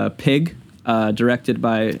 It's Pig. Directed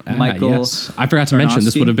by Michael. Yes. I forgot to mention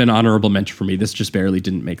this would have been honorable mention for me. This just barely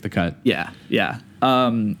didn't make the cut. Yeah.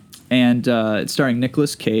 And it's starring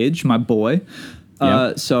Nicolas Cage, my boy.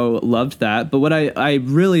 So loved that. But what I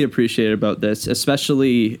really appreciated about this,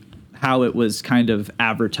 especially how it was kind of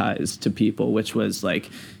advertised to people, which was like,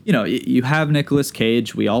 you have Nicolas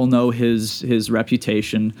Cage. We all know his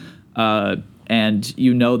reputation. And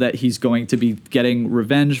that he's going to be getting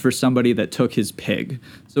revenge for somebody that took his pig.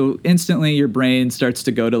 So instantly your brain starts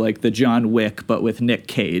to go to like the John Wick, but with Nick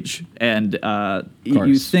Cage. And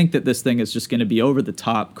you think that this thing is just going to be over the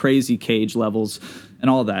top, crazy Cage levels and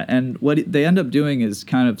all that. And what they end up doing is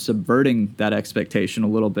kind of subverting that expectation a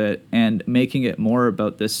little bit and making it more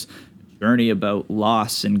about this journey about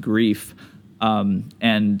loss and grief.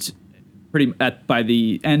 And by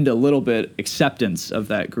the end, a little bit acceptance of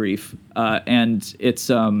that grief. And it's,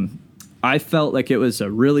 I felt like it was a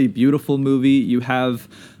really beautiful movie. You have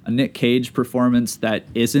a Nick Cage performance that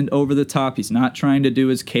isn't over the top. He's not trying to do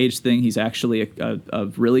his Cage thing. He's actually a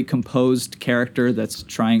really composed character that's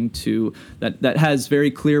trying to, that has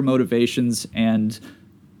very clear motivations and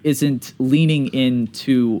isn't leaning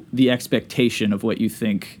into the expectation of what you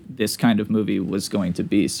think this kind of movie was going to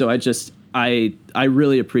be. So I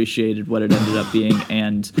really appreciated what it ended up being,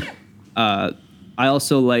 and I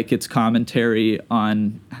also like its commentary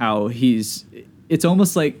on how it's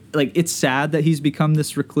almost like it's sad that he's become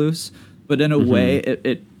this recluse, but in a way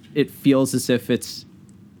it feels as if it's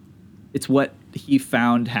what he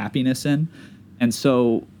found happiness in. And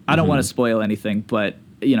so I don't want to spoil anything, but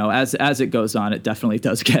as it goes on, it definitely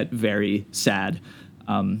does get very sad,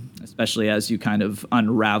 especially as you kind of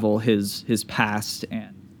unravel his past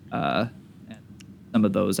and some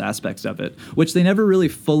of those aspects of it, which they never really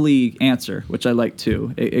fully answer, which I like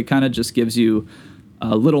too. It kind of just gives you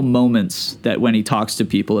little moments that when he talks to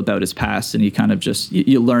people about his past, and he kind of just,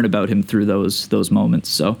 you learn about him through those moments.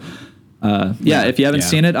 So if you haven't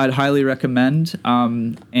seen it, I'd highly recommend.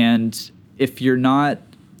 And if you're not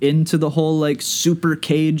into the whole like super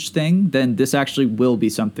Cage thing, then this actually will be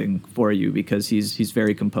something for you, because he's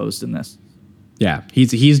very composed in this. Yeah,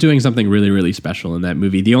 he's doing something really, really special in that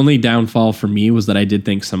movie. The only downfall for me was that I did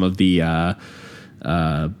think some of the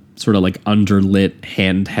sort of like underlit,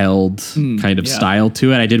 handheld kind of style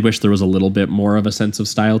to it. I did wish there was a little bit more of a sense of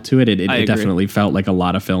style to it. It definitely felt like a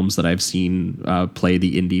lot of films that I've seen play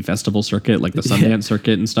the indie festival circuit, like the Sundance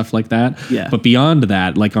circuit and stuff like that. Yeah. But beyond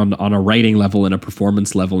that, like on a writing level and a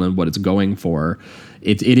performance level and what it's going for,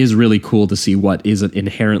 it is really cool to see what is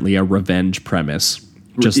inherently a revenge premise.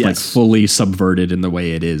 Just like fully subverted in the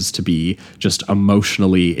way it is to be just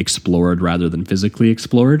emotionally explored rather than physically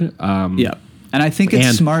explored. And I think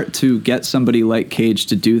it's smart to get somebody like Cage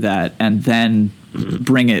to do that and then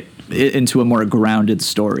bring it into a more grounded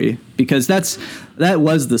story, because that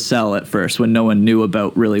was the sell at first when no one knew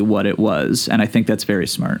about really what it was. And I think that's very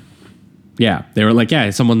smart. Yeah, they were like,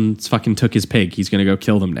 someone fucking took his pig. He's going to go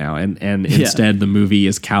kill them now. And instead the movie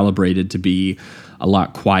is calibrated to be a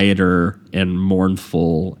lot quieter and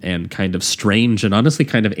mournful and kind of strange and honestly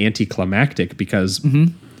kind of anticlimactic, because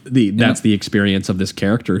that's the experience of this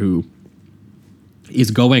character who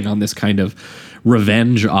is going on this kind of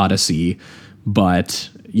revenge odyssey, but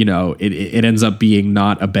it ends up being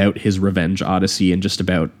not about his revenge odyssey and just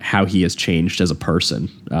about how he has changed as a person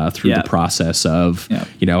through the process of how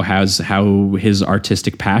his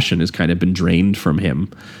artistic passion has kind of been drained from him,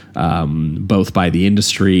 both by the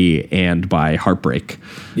industry and by heartbreak.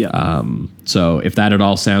 So if that at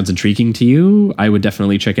all sounds intriguing to you, I would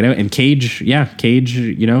definitely check it out. And Cage, he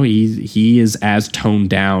is as toned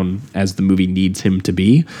down as the movie needs him to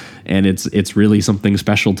be, and it's really something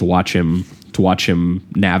special to watch him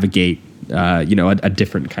navigate a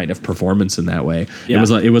different kind of performance in that way.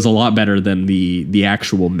 It was a lot better than the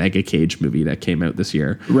actual Mega Cage movie that came out this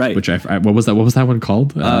year, right? Which what was that one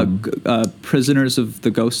called? Prisoners of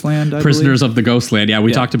the Ghostland. Prisoners of the Ghostland. Yeah,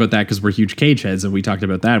 we talked about that because we're huge Cage heads, and we talked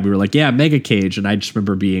about that. We were like, Mega Cage, and I just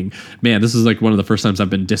remember being, man, this is like one of the first times I've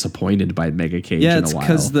been disappointed by Mega Cage. Yeah, in it's a while.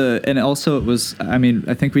 because and also it was. I mean,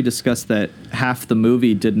 I think we discussed that half the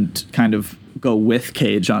movie didn't kind of go with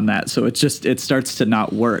Cage on that, so it starts to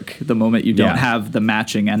not work the moment you don't have the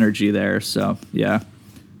matching energy there. So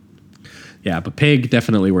but Pig,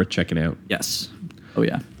 definitely worth checking out. Yes. Oh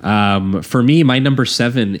yeah. For me, my number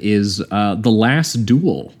 7 is The Last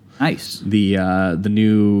Duel. Nice. The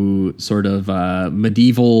new sort of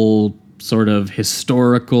medieval sort of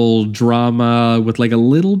historical drama with like a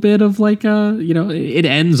little bit of like it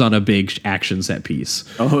ends on a big action set piece.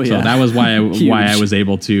 Oh yeah. So that was why I was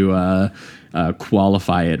able to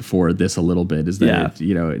qualify it for this a little bit, is that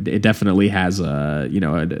it definitely has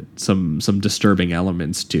some disturbing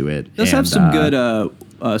elements to it. It does have some good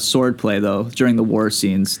sword play though during the war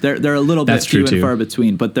scenes. They're a little bit few and far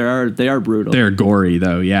between, but they are brutal. They're gory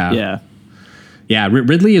though. Yeah.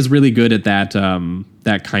 Ridley is really good at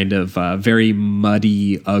that kind of very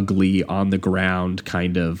muddy, ugly, on the ground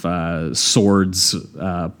kind of swords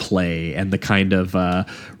play, and the kind of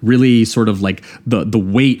really sort of like the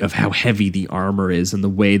weight of how heavy the armor is, and the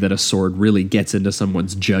way that a sword really gets into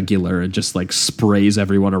someone's jugular and just like sprays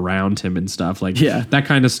everyone around him and stuff. Like that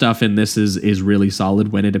kind of stuff in this is really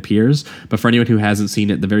solid when it appears. But for anyone who hasn't seen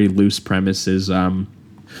it, the very loose premise is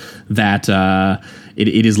that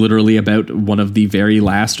it is literally about one of the very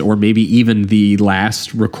last, or maybe even the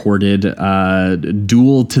last recorded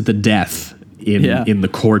duel to the death in the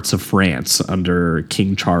courts of France under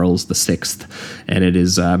King Charles VI. And it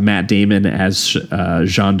is Matt Damon as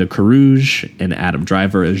Jean de Carouge and Adam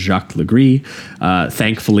Driver as Jacques Legris.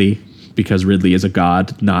 Thankfully, because Ridley is a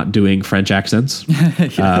god, not doing French accents.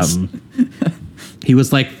 Yes. He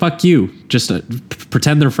was like, fuck you, just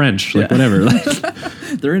pretend they're French, like whatever.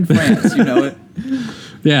 They're in France, you know it.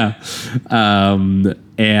 Yeah.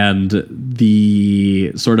 And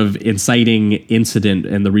the sort of inciting incident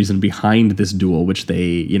and the reason behind this duel, which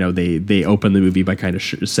they open the movie by kind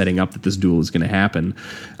of setting up that this duel is going to happen.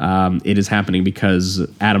 It is happening because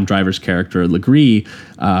Adam Driver's character, Legris,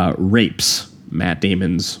 rapes Matt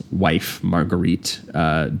Damon's wife, Marguerite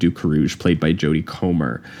Ducarouge, played by Jodie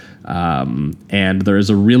Comer. And there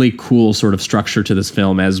is a really cool sort of structure to this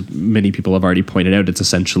film. As many people have already pointed out, it's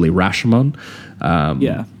essentially Rashomon.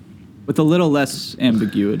 With a little less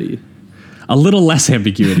ambiguity. A little less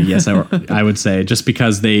ambiguity, yes, I would say, just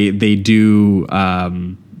because they do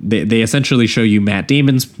they essentially show you Matt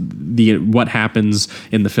Damon's what happens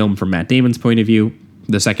in the film from Matt Damon's point of view.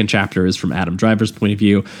 The second chapter is from Adam Driver's point of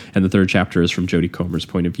view, and the third chapter is from Jodie Comer's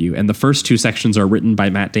point of view. And the first two sections are written by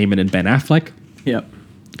Matt Damon and Ben Affleck. Yep.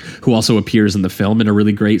 Who also appears in the film in a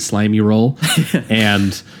really great slimy role.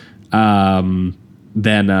 And then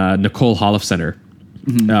Nicole Holofcener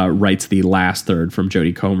writes the last third from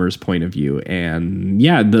Jodie Comer's point of view. And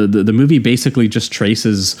yeah, the movie basically just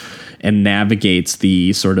traces and navigates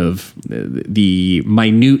the sort of the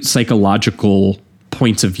minute psychological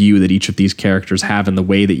points of view that each of these characters have, and the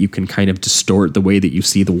way that you can kind of distort the way that you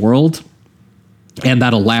see the world, and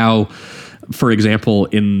that allow, for example,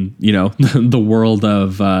 in, you know, the world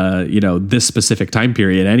of, you know, this specific time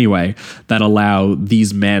period anyway, that allow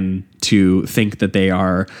these men to think that they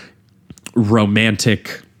are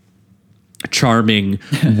romantic, charming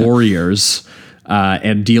warriors,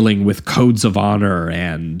 and dealing with codes of honor,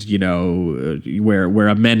 and, you know, where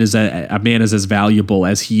a man is as valuable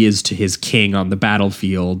as he is to his king on the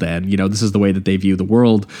battlefield, and, you know, this is the way that they view the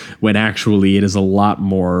world, when actually it is a lot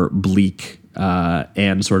more bleak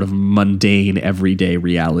and sort of mundane everyday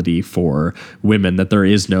reality for women, that there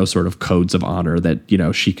is no sort of codes of honor, that, you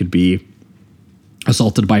know, she could be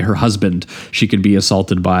assaulted by her husband, she could be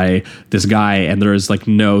assaulted by this guy, and there is like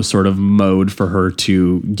no sort of mode for her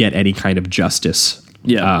to get any kind of justice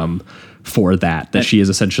for that she is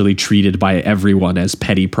essentially treated by everyone as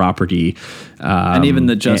petty property, and even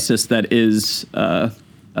the justice that is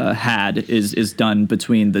had is done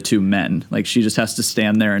between the two men. Like, she just has to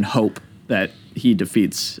stand there and hope that he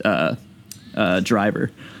defeats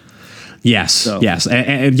Driver. Yes, yes,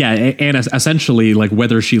 and essentially, like,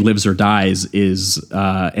 whether she lives or dies is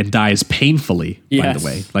and dies painfully, by the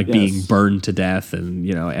way, like being burned to death, and,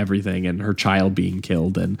 you know, everything, and her child being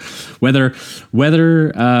killed, and whether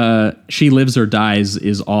she lives or dies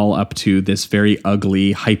is all up to this very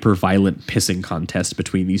ugly, hyper violent pissing contest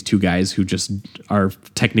between these two guys who just are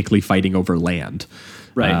technically fighting over land,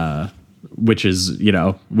 right? Which is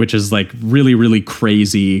like really, really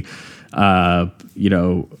crazy, you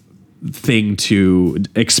know, thing to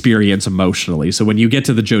experience emotionally. So when you get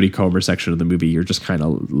to the Jodie Comer section of the movie, you're just kind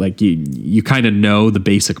of like, you kind of know the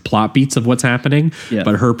basic plot beats of what's happening,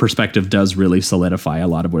 but her perspective does really solidify a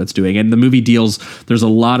lot of what it's doing. And the movie there's a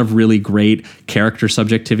lot of really great character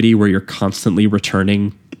subjectivity where you're constantly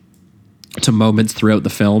returning to moments throughout the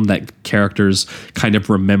film that characters kind of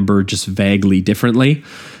remember just vaguely differently.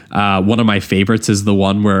 One of my favorites is the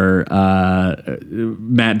one where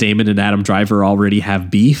Matt Damon and Adam Driver already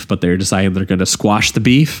have beef, but they're deciding they're going to squash the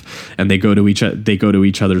beef, and they go to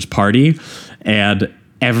each other's party, and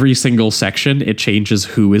every single section it changes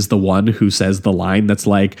who is the one who says the line that's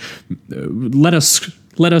like, let us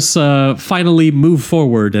finally move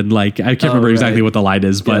forward, and like, I can't remember exactly what the line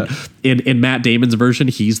is, but in Matt Damon's version,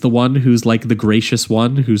 he's the one who's like the gracious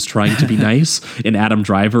one who's trying to be nice. In Adam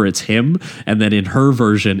Driver, it's him, and then in her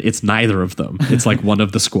version, it's neither of them. It's like one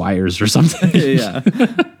of the squires or something. So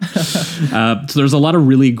there's a lot of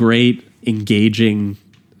really great, engaging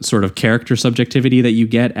sort of character subjectivity that you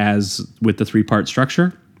get as with the 3-part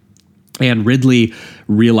structure. And Ridley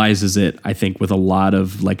realizes it, I think, with a lot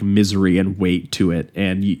of like misery and weight to it.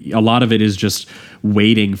 And a lot of it is just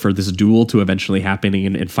waiting for this duel to eventually happen,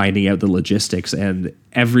 and finding out the logistics, and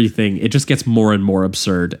everything. It just gets more and more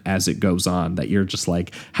absurd as it goes on, that you're just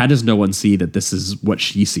like, how does no one see that this is what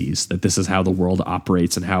she sees, that this is how the world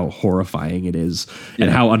operates, and how horrifying it is,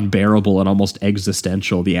 and how unbearable and almost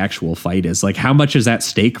existential the actual fight is. Like, how much is at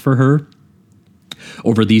stake for her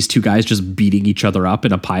over these two guys just beating each other up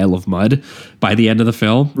in a pile of mud by the end of the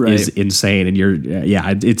film is insane.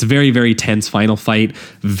 And it's a very, very tense final fight.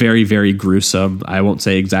 Very, very gruesome. I won't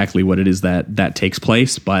say exactly what it is that takes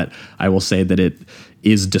place, but I will say that it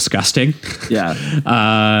is disgusting.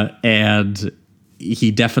 And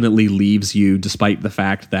he definitely leaves you, despite the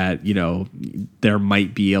fact that, you know, there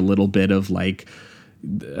might be a little bit of like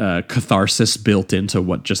catharsis built into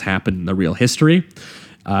what just happened in the real history.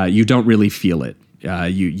 You don't really feel it.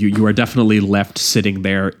 You are definitely left sitting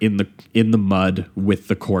there in the mud with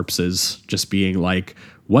the corpses, just being like,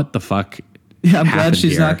 what the fuck? Yeah, I'm glad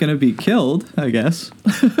she's not going to be killed, I guess.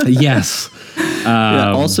 Yes.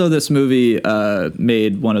 Also, this movie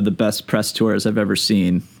made one of the best press tours I've ever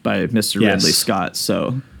seen by Mr. Ridley Scott.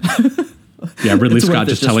 So Yeah, Ridley Scott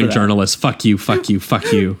just telling journalists, fuck you, fuck you,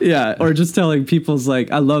 fuck you. Yeah, or just telling people's like,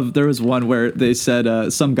 there was one where they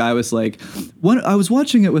said, some guy was like, I was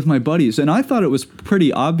watching it with my buddies and I thought it was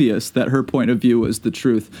pretty obvious that her point of view was the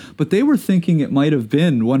truth, but they were thinking it might have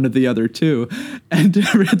been one of the other two. And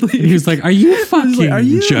Ridley, he was like, are you fucking joking? Are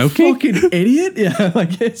you a fucking idiot? Yeah,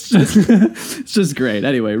 like it's just great.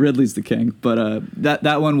 Anyway, Ridley's the king, but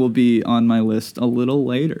that one will be on my list a little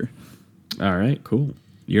later. All right, cool.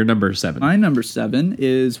 Your number 7. My number 7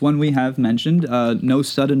 is one we have mentioned, No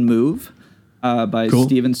Sudden Move. by Cool.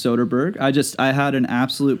 Steven Soderbergh. I had an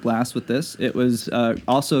absolute blast with this. It was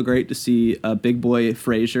also great to see Big Boy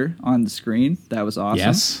Fraser on the screen. That was awesome.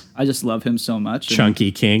 Yes. I just love him so much.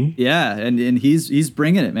 Chunky King. Yeah, and he's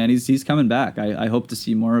bringing it, man. He's coming back. I hope to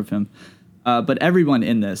see more of him. But everyone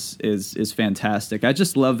in this is fantastic. I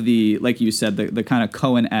just love like you said, the kind of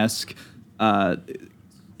Coen-esque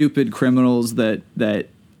stupid criminals that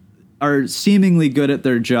are seemingly good at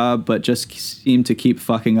their job, but just seem to keep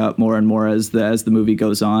fucking up more and more as the movie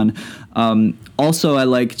goes on. Also, I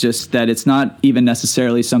like just that it's not even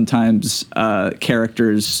necessarily sometimes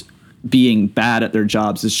characters being bad at their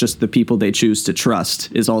jobs. It's just the people they choose to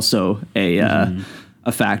trust is also a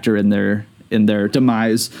factor in their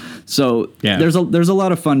demise. So there's a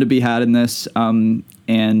lot of fun to be had in this, and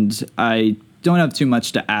I don't have too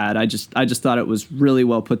much to add. I just thought it was really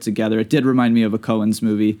well put together. It did remind me of a Coen's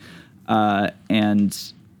movie,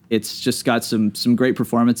 and it's just got some great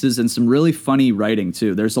performances and some really funny writing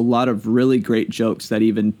too. There's a lot of really great jokes that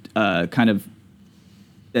even kind of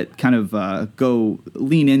go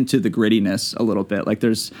lean into the grittiness a little bit. Like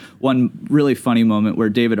there's one really funny moment where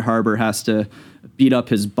David Harbour has to beat up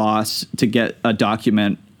his boss to get a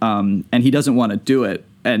document, and he doesn't want to do it.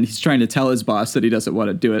 And he's trying to tell his boss that he doesn't want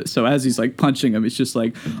to do it. So as he's like punching him, he's just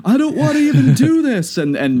like, I don't want to even do this.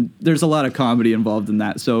 And there's a lot of comedy involved in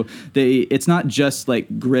that. So it's not just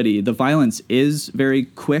like gritty. The violence is very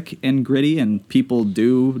quick and gritty, and people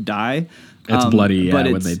do die. It's bloody,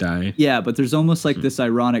 when they die. Yeah, but there's almost like this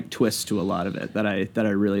ironic twist to a lot of it that I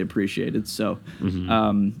really appreciated. So,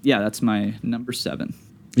 that's my number 7.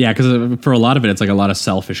 Yeah, because for a lot of it, it's like a lot of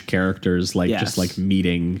selfish characters, like just like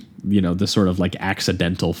meeting, this sort of like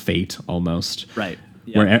accidental fate almost. Right.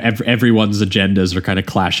 Yeah. Where everyone's agendas are kind of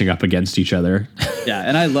clashing up against each other. Yeah,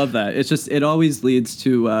 and I love that. It's just, it always leads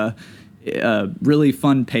to really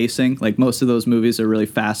fun pacing. Like most of those movies are really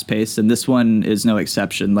fast paced, and this one is no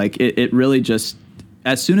exception. Like it really just,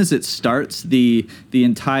 as soon as it starts, the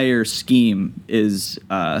entire scheme is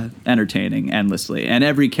entertaining endlessly, and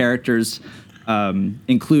every character's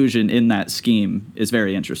inclusion in that scheme is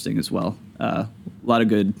very interesting as well. A lot of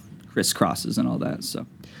good crisscrosses and all that. So,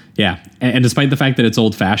 yeah, and despite the fact that it's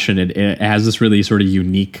old fashioned, it has this really sort of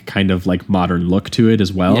unique kind of like modern look to it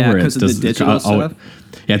as well. Yeah, because of the digital stuff.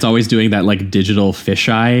 Yeah, it's always doing that like digital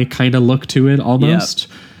fisheye kind of look to it almost,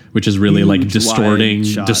 which is really like distorting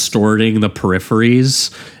the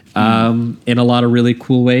peripheries. In a lot of really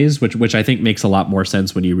cool ways, which I think makes a lot more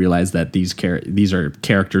sense when you realize that these are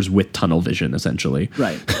characters with tunnel vision, essentially.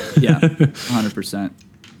 Right. Yeah. 100%.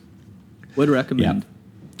 Would recommend. Yeah.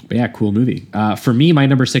 But yeah, cool movie. For me, my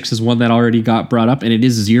number 6 is one that already got brought up, and it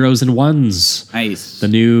is Zeros and Ones. Nice. The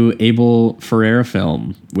new Abel Ferrara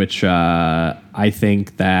film, which I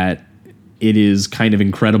think that it is kind of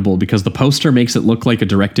incredible because the poster makes it look like a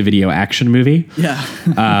direct-to-video action movie. Yeah.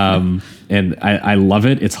 And I love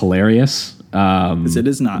it. It's hilarious. Because it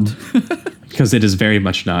is not. Because it is very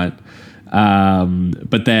much not.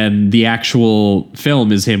 But then the actual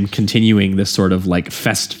film is him continuing this sort of like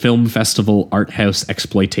film festival art house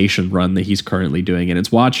exploitation run that he's currently doing. And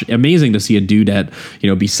it's amazing to see a dude at,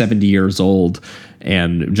 be 70 years old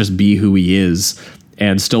and just be who he is,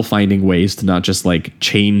 and still finding ways to not just like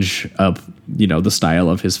change up, the style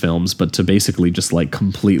of his films, but to basically just like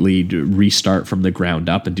completely restart from the ground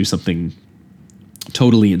up and do something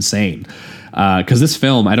totally insane. Because this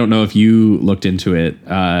film, I don't know if you looked into it,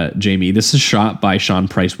 Jamie, this is shot by Sean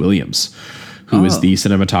Price Williams, who is the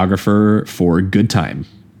cinematographer for Good Time.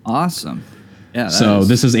 Awesome. Yeah.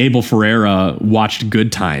 This is Abel Ferrara watched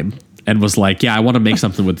Good Time and was like, yeah, I want to make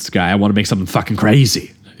something with this guy. I want to make something fucking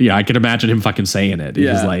crazy. Yeah, I can imagine him fucking saying it.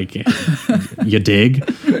 He's like, you dig?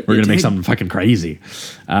 We're going to make something fucking crazy.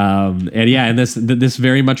 And this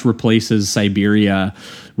very much replaces Siberia,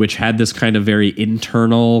 which had this kind of very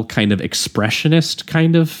internal, kind of expressionist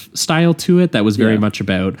kind of style to it that was very much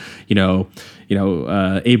about,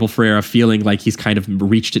 Abel Ferrara feeling like he's kind of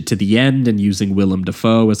reached it to the end and using Willem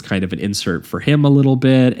Dafoe as kind of an insert for him a little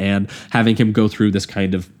bit, and having him go through this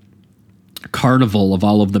kind of carnival of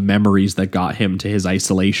all of the memories that got him to his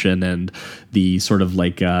isolation, and the sort of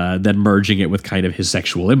like then merging it with kind of his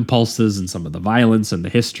sexual impulses and some of the violence and the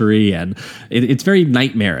history, and it's very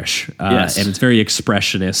nightmarish and it's very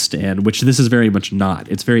expressionist, and which this is very much not.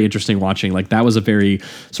 It's very interesting watching, like that was a very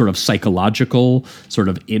sort of psychological, sort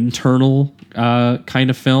of internal kind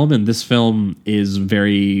of film, and this film is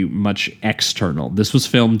very much external. This was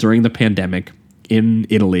filmed during the pandemic in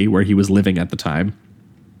Italy, where he was living at the time.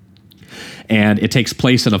 And it takes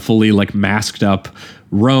place in a fully like masked up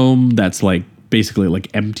Rome that's like basically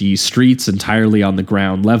like empty streets entirely on the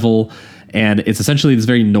ground level. And it's essentially this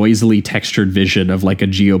very noisily textured vision of like a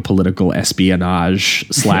geopolitical espionage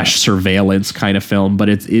 / surveillance kind of film. But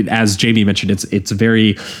it as Jamie mentioned, it's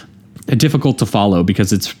very difficult to follow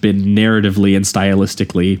because it's been narratively and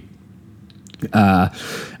stylistically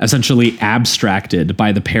essentially abstracted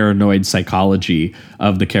by the paranoid psychology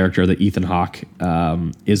of the character that Ethan Hawke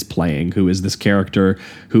is playing, who is this character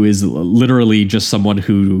who is literally just someone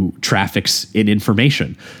who traffics in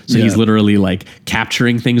information. So he's literally like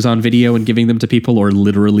capturing things on video and giving them to people, or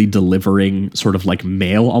literally delivering sort of like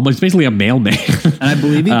mail, almost basically a mailman. And I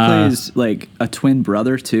believe he plays like a twin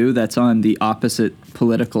brother too that's on the opposite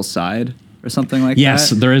political side, or something like that. Yes,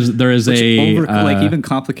 there is Which a like even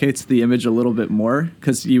complicates the image a little bit more,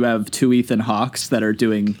 because you have two Ethan Hawkes that are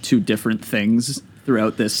doing two different things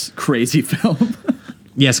throughout this crazy film.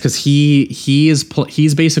 Yes, because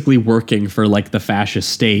he's basically working for like the fascist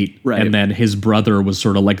state, right? And then his brother was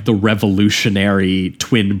sort of like the revolutionary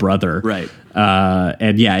twin brother, right?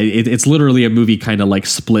 And yeah, it's literally a movie kind of like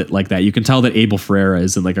split like that. You can tell that Abel Ferreira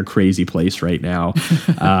is in like a crazy place right now.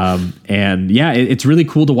 And yeah, it's really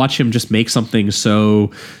cool to watch him just make something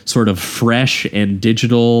so sort of fresh and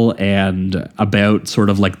digital and about sort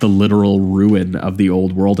of like the literal ruin of the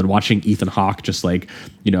old world, and watching Ethan Hawke just like,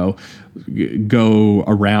 you know, go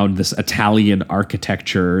around this Italian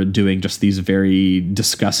architecture doing just these very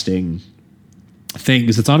disgusting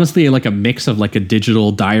things. It's honestly like a mix of like a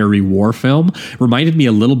digital diary war film. Reminded me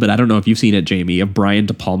a little bit, I don't know if you've seen it, Jamie, of Brian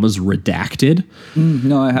De Palma's Redacted.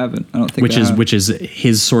 No, I haven't. I don't think which is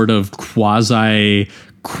his sort of quasi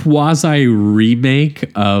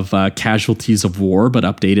remake of Casualties of War, but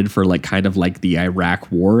updated for like kind of like the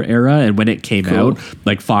Iraq War era. And when it came out,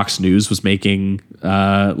 like Fox News was making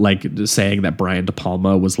like saying that Brian De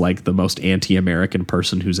Palma was like the most anti-American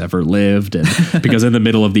person who's ever lived, and because in the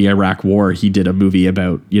middle of the Iraq War he did a movie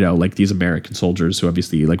about, you know, like these American soldiers who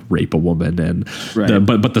obviously like rape a woman, and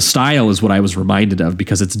but the style is what I was reminded of,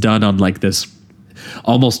 because it's done on like this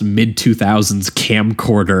almost mid 2000s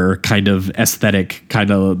camcorder kind of aesthetic,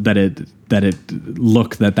 kind of that it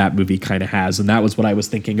look that movie kind of has. And that was what I was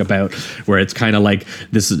thinking about, where it's kind of like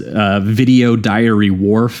this video diary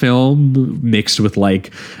war film mixed with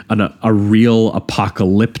like a real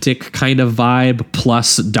apocalyptic kind of vibe,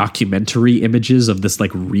 plus documentary images of this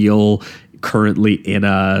like real, currently in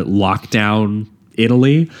a lockdown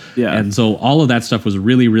Italy. Yeah. And so all of that stuff was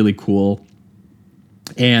really, really cool.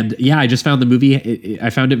 And yeah, I just found the movie, I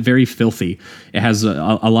found it very filthy. It has a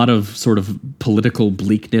lot of sort of political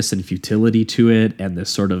bleakness and futility to it. And this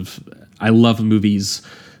sort of, I love movies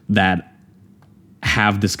that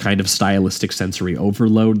have this kind of stylistic sensory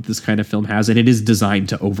overload this kind of film has, and it is designed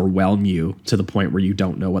to overwhelm you to the point where you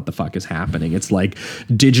don't know what the fuck is happening. It's like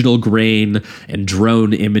digital grain and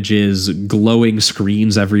drone images, glowing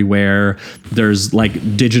screens everywhere. There's like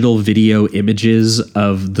digital video images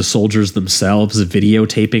of the soldiers themselves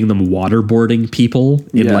videotaping them waterboarding people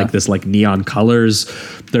in like this like neon colors.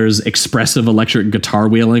 There's expressive electric guitar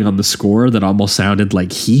wheeling on the score that almost sounded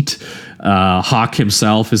like Heat. Hawke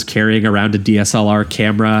himself is carrying around a DSLR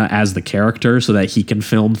camera as the character so that he can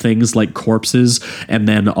film things like corpses and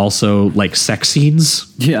then also like sex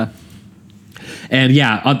scenes. Yeah. And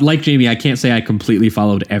yeah, like Jamie, I can't say I completely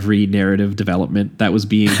followed every narrative development that was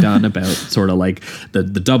being done about sort of like the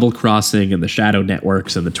double crossing and the shadow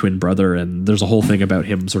networks and the twin brother. And there's a whole thing about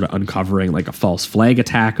him sort of uncovering like a false flag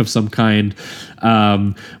attack of some kind.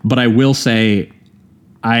 But I will say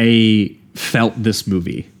I felt this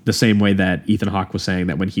movie the same way that Ethan Hawke was saying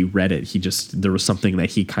that when he read it, there was something that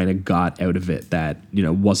he kind of got out of it that, you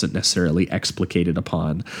know, wasn't necessarily explicated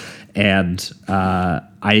upon. And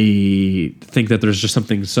I think that there's just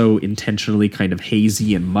something so intentionally kind of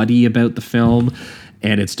hazy and muddy about the film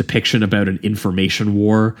and its depiction about an information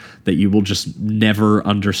war that you will just never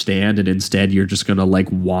understand. And instead you're just going to like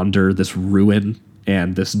wander this ruin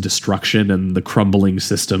and this destruction and the crumbling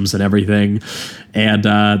systems and everything. And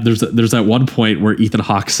there's that one point where Ethan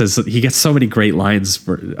Hawke says, he gets so many great lines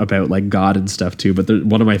about like God and stuff too, but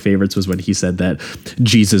one of my favorites was when he said that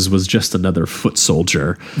Jesus was just another foot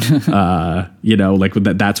soldier. You know, like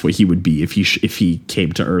that's what he would be if he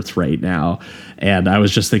came to Earth right now. And I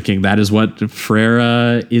was just thinking that is what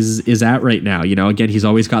Ferreira is at right now. You know, again, he's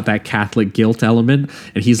always got that Catholic guilt element,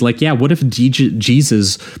 and he's like, yeah, what if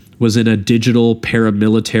Jesus was in a digital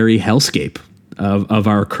paramilitary hellscape of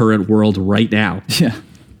our current world right now? Yeah.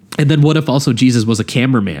 And then what if also Jesus was a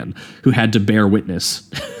cameraman who had to bear witness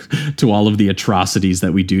to all of the atrocities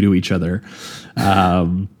that we do to each other?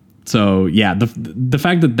 So yeah, the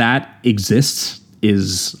fact that exists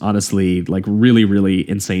is honestly like really, really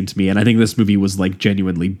insane to me. And I think this movie was like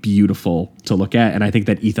genuinely beautiful to look at. And I think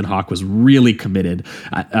that Ethan Hawke was really committed.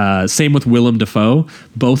 Same with Willem Dafoe.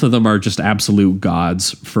 Both of them are just absolute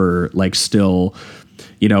gods for like still,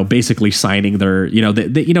 you know, basically signing their, you know,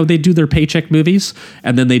 they do their paycheck movies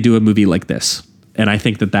and then they do a movie like this. And I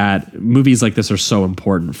think that movies like this are so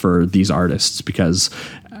important for these artists because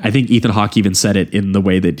I think Ethan Hawke even said it in the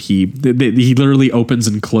way that he literally opens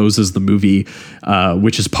and closes the movie,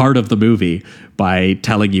 which is part of the movie, by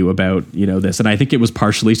telling you about, you know, this. And I think it was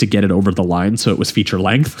partially to get it over the line, so it was feature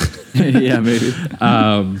length. Yeah, maybe.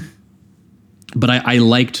 But I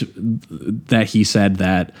liked that he said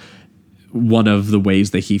that one of the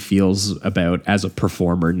ways that he feels about as a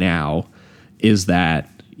performer now is that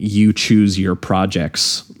you choose your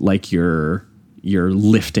projects like you're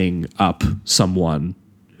lifting up someone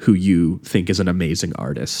who you think is an amazing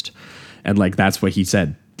artist. And like, that's what he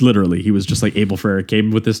said. Literally, he was just like, Abel Ferrara came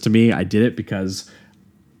with this to me. I did it because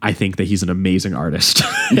I think that he's an amazing artist.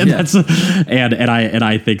 And that's, and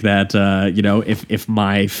I think that, you know, if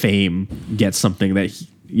my fame gets something that,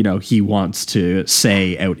 you know, he wants to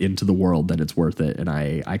say out into the world, then it's worth it. And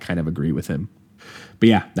I kind of agree with him. But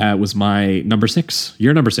yeah, that was my number 6.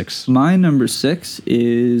 Your number 6. My number 6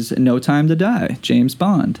 is No Time to Die, James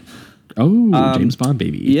Bond. Oh, James Bond,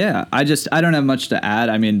 baby. Yeah, I don't have much to add.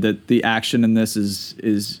 I mean, the action in this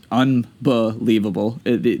is unbelievable.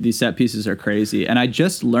 The set pieces are crazy. And I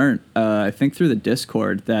just learned, I think through the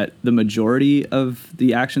Discord, that the majority of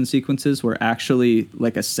the action sequences were actually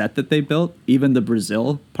like a set that they built, even the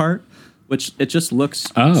Brazil part, which it just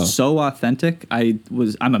looks so authentic. I'm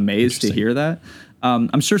amazed to hear that.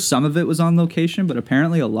 I'm sure some of it was on location, but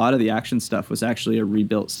apparently a lot of the action stuff was actually a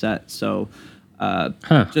rebuilt set. So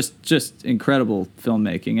just incredible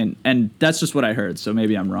filmmaking. And that's just what I heard. So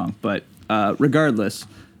maybe I'm wrong. But regardless,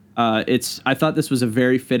 I thought this was a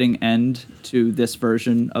very fitting end to this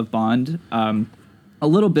version of Bond. A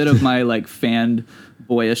little bit of my like fan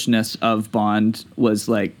boyishness of Bond was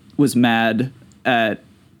mad at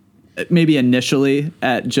maybe initially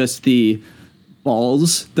at just the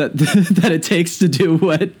balls that it takes to do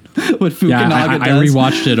what Fukunaga does. I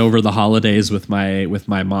rewatched it over the holidays with my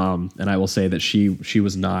mom, and I will say that she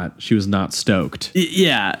was not stoked.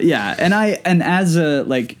 Yeah, and as a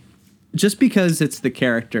like, just because it's the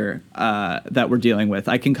character that we're dealing with,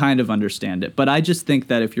 I can kind of understand it. But I just think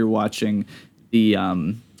that if you're watching the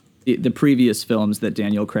previous films that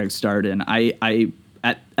Daniel Craig starred in,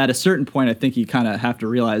 at a certain point, I think you kind of have to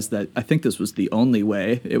realize that I think this was the only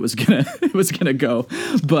way it was gonna go.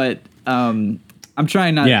 But I'm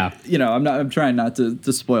trying not. Yeah. You know, I'm trying not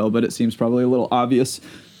to spoil, but it seems probably a little obvious.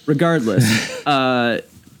 Regardless, I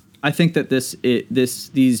think that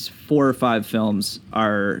these 4 or 5 films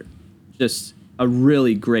are just a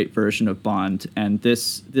really great version of Bond, and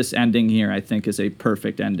this ending here, I think, is a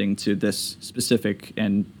perfect ending to this specific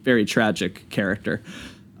and very tragic character.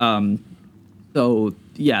 So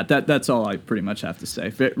yeah, that's all I pretty much have to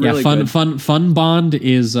say. Really fun Bond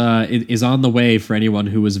is on the way for anyone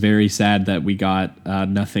who was very sad that we got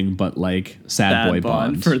nothing but like sad boy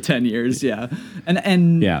Bond for 10 years. Yeah,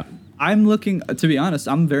 and yeah, I'm looking, to be honest,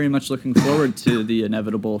 I'm very much looking forward to the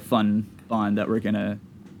inevitable fun Bond that we're gonna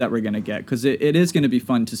get, because it is gonna be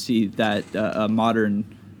fun to see that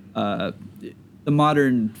the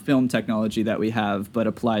modern film technology that we have, but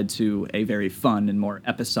applied to a very fun and more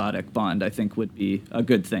episodic Bond, I think would be a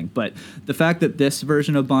good thing. But the fact that this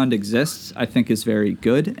version of Bond exists, I think is very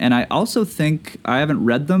good. And I also think, I haven't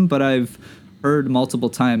read them, but I've heard multiple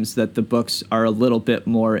times that the books are a little bit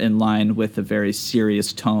more in line with a very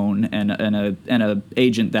serious tone and a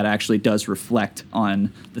agent that actually does reflect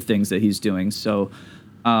on the things that he's doing. So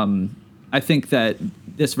I think that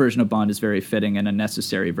this version of Bond is very fitting and a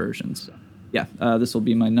necessary version. So. Yeah, this will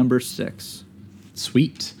be my number 6.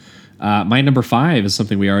 Sweet. My number 5 is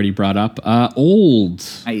something we already brought up. Old.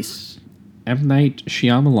 Nice. M. Night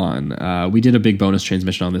Shyamalan. We did a big bonus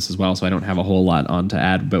transmission on this as well, so I don't have a whole lot on to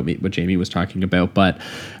add about what Jamie was talking about. But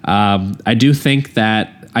I do think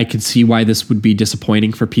that I could see why this would be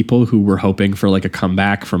disappointing for people who were hoping for like a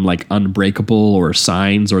comeback from like Unbreakable or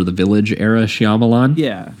Signs or The Village era Shyamalan.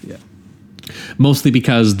 Yeah. Mostly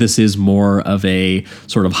because this is more of a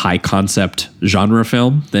sort of high concept genre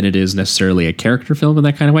film than it is necessarily a character film in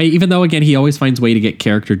that kind of way. Even though, again, he always finds a way to get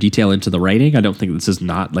character detail into the writing. I don't think this is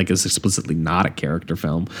not like it's explicitly not a character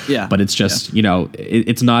film. Yeah. But it's just, you know,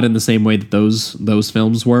 it's not in the same way that those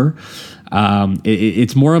films were.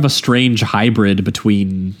 It's more of a strange hybrid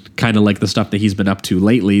between kind of like the stuff that he's been up to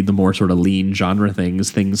lately, the more sort of lean genre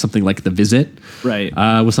things, something like The Visit, right?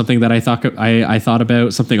 Was something that I thought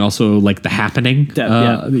about. Something also like The Happening.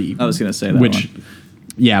 I was going to say that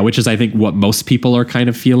which is I think what most people are kind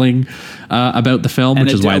of feeling about the film, and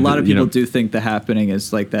which is why a lot of people do think The Happening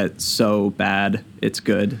is like that so bad it's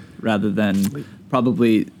good, rather than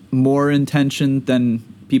probably more intention than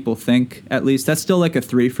people think. At least that's still like a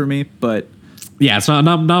 3 for me, but yeah, it's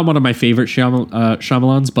not one of my favorite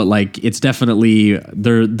Shyamalans, but like it's definitely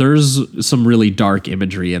there's some really dark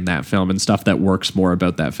imagery in that film and stuff that works more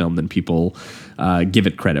about that film than people give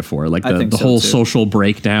it credit for. Like the whole social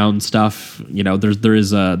breakdown stuff, you know, there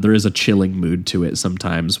is a chilling mood to it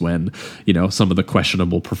sometimes when, you know, some of the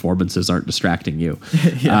questionable performances aren't distracting you.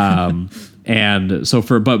 And so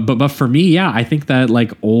but for me, yeah, I think that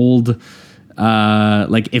like old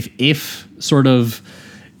like if sort of,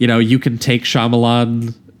 you know, you can take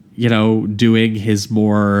Shyamalan, you know, doing his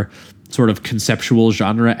more sort of conceptual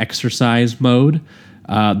genre exercise mode.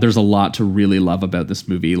 There's a lot to really love about this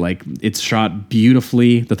movie. Like, it's shot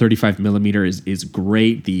beautifully. The 35 millimeter is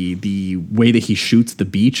great. The way that he shoots the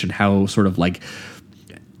beach and how sort of like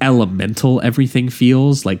elemental everything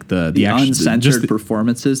feels, like the uncensored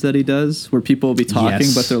performances that he does, where people will be talking,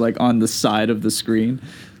 but they're like on the side of the screen.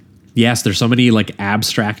 Yes, there's so many like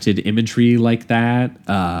abstracted imagery like that.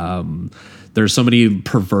 There's so many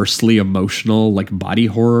perversely emotional like body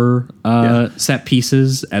horror set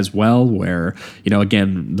pieces as well, where, you know,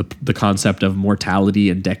 again, the concept of mortality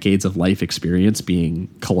and decades of life experience being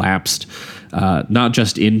collapsed, not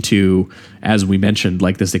just into, as we mentioned,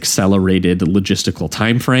 like this accelerated logistical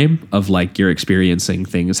time frame of like you're experiencing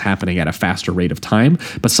things happening at a faster rate of time,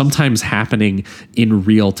 but sometimes happening in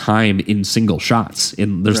real time in single shots.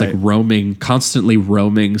 There's like constantly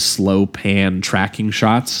roaming slow pan tracking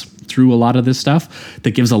shots through a lot of this stuff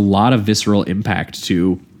that gives a lot of visceral impact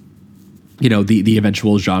to, you know, the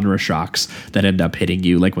eventual genre shocks that end up hitting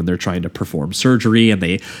you, like when they're trying to perform surgery and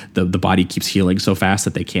the body keeps healing so fast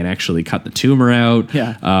that they can't actually cut the tumor out,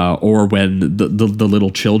 or when the little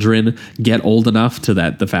children get old enough to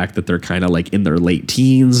the fact that they're kind of like in their late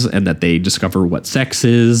teens and that they discover what sex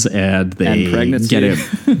is and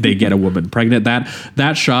they get a woman pregnant.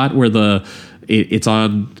 That shot where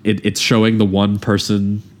it's showing the one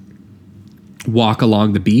person walk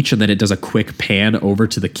along the beach and then it does a quick pan over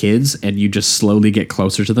to the kids and you just slowly get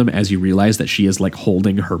closer to them as you realize that she is like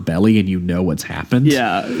holding her belly and you know what's happened.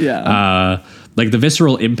 Like the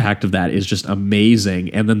visceral impact of that is just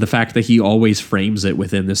amazing. And then the fact that he always frames it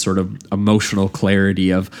within this sort of emotional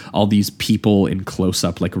clarity of all these people in close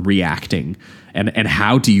up like reacting, and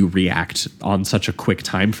how do you react on such a quick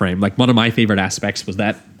time frame. Like, one of my favorite aspects was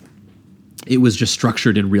that it was just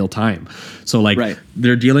structured in real time. So like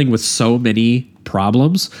they're dealing with so many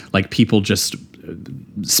problems, like people just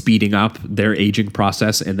speeding up their aging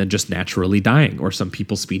process and then just naturally dying, or some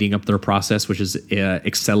people speeding up their process, which is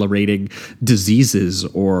accelerating diseases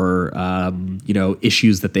or, you know,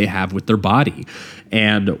 issues that they have with their body,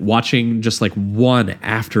 and watching just like one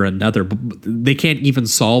after another. They can't even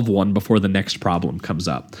solve one before the next problem comes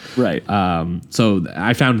up. So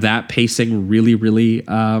I found that pacing really, really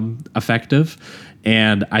effective.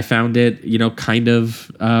 And I found it, you know, kind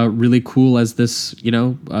of really cool as this, you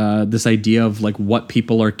know, this idea of like what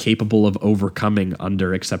people are capable of overcoming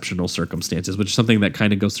under exceptional circumstances, which is something that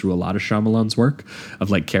kind of goes through a lot of Shyamalan's work,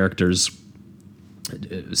 of like characters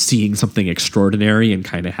seeing something extraordinary and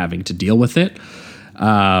kind of having to deal with it.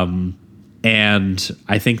 And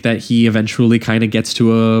I think that he eventually kind of gets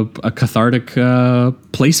to a cathartic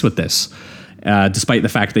place with this. Despite the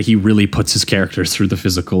fact that he really puts his characters through the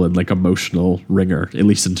physical and like emotional ringer, at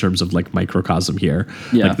least in terms of like microcosm here,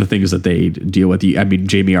 like the things that they deal with. I mean,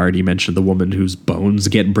 Jamie already mentioned the woman whose bones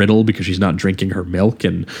get brittle because she's not drinking her milk,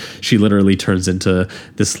 and she literally turns into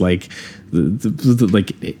this like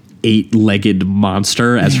like 8-legged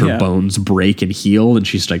monster as her bones break and heal, and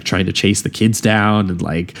she's like trying to chase the kids down. And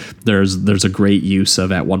like there's a great use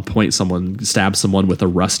of, at one point, someone stabs someone with a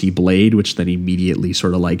rusty blade, which then immediately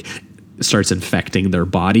sort of like starts infecting their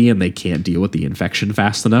body, and they can't deal with the infection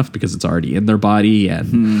fast enough because it's already in their body.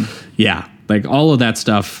 And like all of that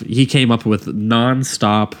stuff, he came up with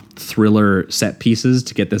non-stop thriller set pieces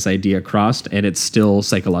to get this idea across, and it's still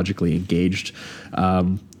psychologically engaged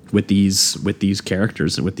with these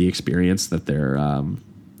characters and with the experience that they're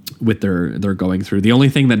going through. The only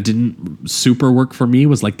thing that didn't super work for me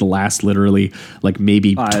was like the last literally like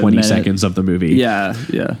maybe 20 seconds of the movie. A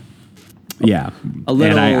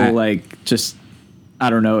little like, just, I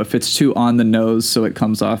don't know if it's too on the nose, so it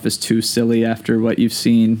comes off as too silly after what you've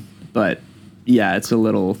seen. But yeah, it's a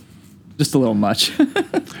little just a little much.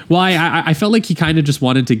 Well, I felt like he kind of just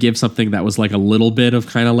wanted to give something that was like a little bit of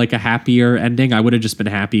kind of like a happier ending. I would have just been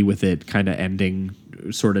happy with it kind of ending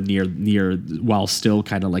sort of near while still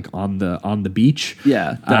kind of like on the beach.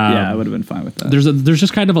 Yeah, I would have been fine with that. There's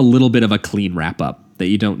just kind of a little bit of a clean wrap up that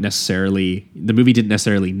you don't necessarily, the movie didn't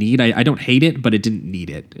necessarily need. I don't hate it, but it didn't need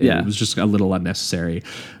it. It was just a little unnecessary.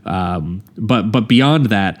 But beyond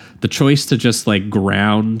that, the choice to just like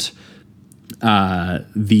ground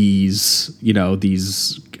these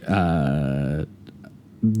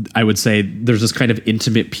I would say there's this kind of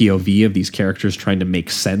intimate POV of these characters trying to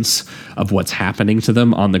make sense of what's happening to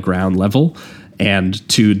them on the ground level, and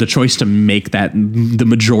to the choice to make that the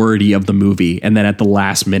majority of the movie, and then at the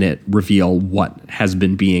last minute reveal what has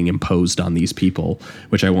been being imposed on these people,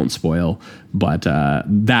 which I won't spoil, but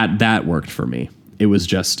that worked for me. It was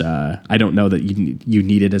just I don't know that you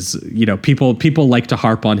need it as, people like to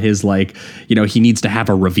harp on his like, he needs to have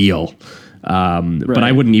a reveal. But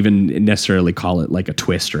I wouldn't even necessarily call it like a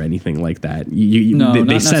twist or anything like that.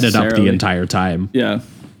 They set it up the entire time. Yeah.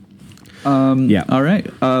 All right.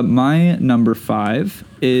 My number 5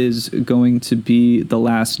 is going to be The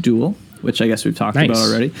Last Duel, which I guess we've talked about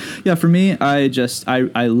already. Yeah. For me, I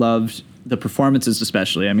loved the performances,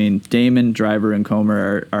 especially. I mean, Damon, Driver, and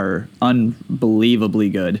Comer are unbelievably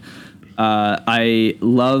good. I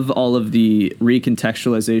love all of the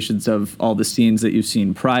recontextualizations of all the scenes that you've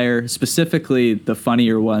seen prior, specifically the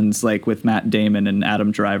funnier ones like with Matt Damon and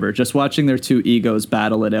Adam Driver. Just watching their two egos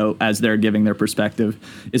battle it out as they're giving their perspective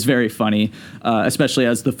is very funny, especially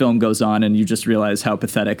as the film goes on and you just realize how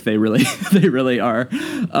pathetic they really are.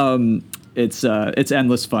 It's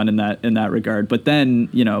endless fun in that regard. But then,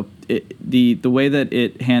 the way that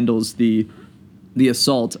it handles the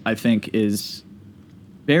assault, I think, is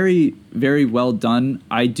very, very well done.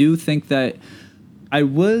 I do think that I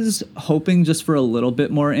was hoping just for a little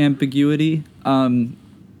bit more ambiguity,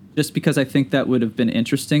 just because I think that would have been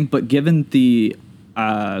interesting. But given the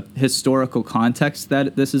historical context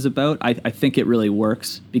that this is about, I think it really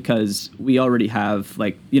works, because we already have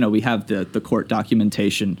we have the court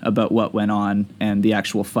documentation about what went on and the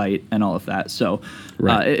actual fight and all of that. So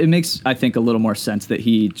it makes, I think, a little more sense that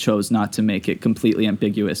he chose not to make it completely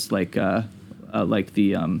ambiguous like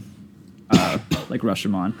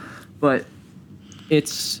Rashomon. But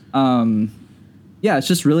it's it's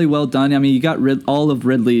just really well done. I mean, you got all of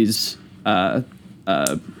Ridley's all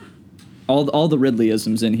the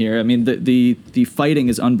Ridleyisms in here. I mean, the fighting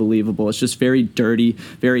is unbelievable. It's just very dirty,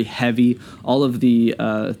 very heavy. All of the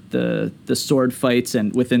sword fights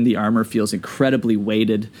and within the armor feels incredibly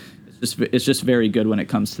weighted. It's just very good when it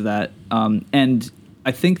comes to that. And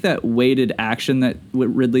I think that weighted action that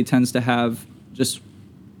Ridley tends to have just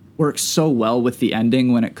works so well with the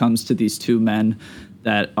ending when it comes to these two men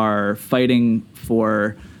that are fighting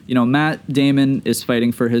for, Matt Damon is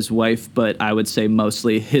fighting for his wife, but I would say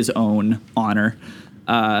mostly his own honor.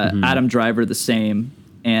 Adam Driver the same,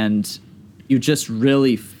 and you just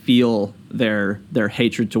really feel their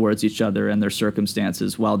hatred towards each other and their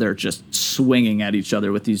circumstances while they're just swinging at each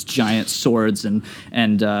other with these giant swords, and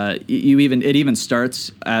it even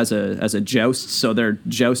starts as a joust, so they're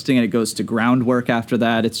jousting and it goes to groundwork after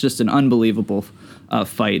that. It's just an unbelievable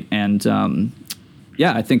fight, and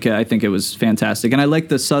I think it was fantastic, and I like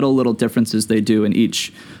the subtle little differences they do in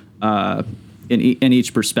each in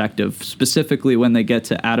each perspective, specifically when they get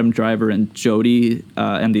to Adam Driver and Jodie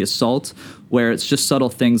and the assault, where it's just subtle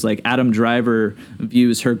things like Adam Driver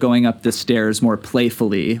views her going up the stairs more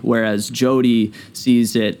playfully, whereas Jodie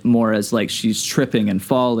sees it more as like she's tripping and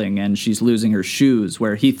falling and she's losing her shoes,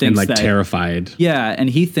 where he thinks and terrified. Yeah, and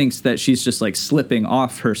he thinks that she's just like slipping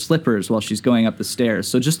off her slippers while she's going up the stairs.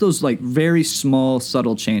 So just those like very small,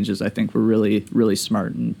 subtle changes I think were really, really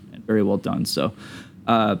smart and very well done. So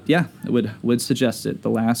I would suggest it. The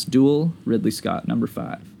Last Duel, Ridley Scott, number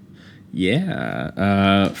 5.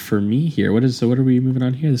 Yeah. For me here, what are we moving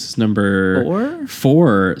on here? This is number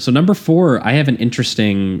 4. So number 4, I have an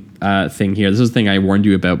interesting thing here. This is the thing I warned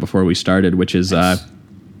you about before we started, which is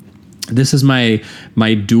this is my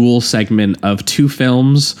dual segment of 2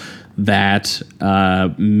 films that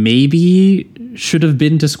maybe should have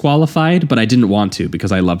been disqualified, but I didn't want to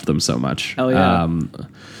because I loved them so much. Oh yeah.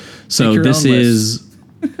 So this is.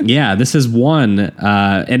 Yeah, this is one,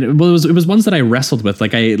 and it was ones that I wrestled with.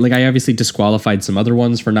 Like I obviously disqualified some other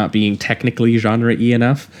ones for not being technically genre-y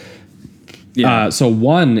enough. Yeah. So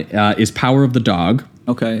one is Power of the Dog.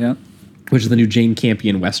 Okay, yeah. Which is the new Jane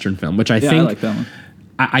Campion Western film, which I think I like that one.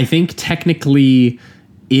 I think technically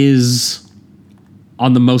is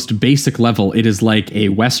on the most basic level, it is like a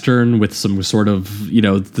Western with some sort of,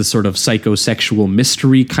 the sort of psychosexual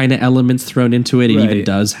mystery kind of elements thrown into it. It even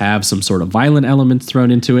does have some sort of violent elements thrown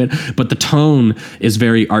into it, but the tone is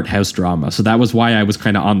very art house drama. So that was why I was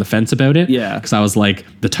kind of on the fence about it. Yeah. Because I was like,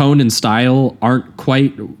 the tone and style aren't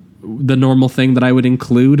quite the normal thing that I would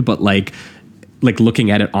include, but like looking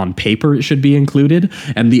at it on paper, it should be included.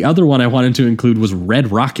 And the other one I wanted to include was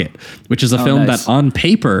Red Rocket, which is a film that on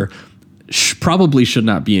paper probably should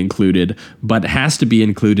not be included, but has to be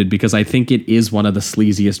included because I think it is one of the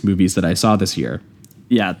sleaziest movies that I saw this year.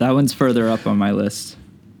 Yeah, that one's further up on my list.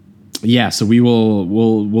 Yeah, so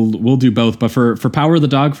we'll do both, but for Power of the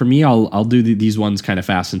Dog, for me, I'll do these ones kind of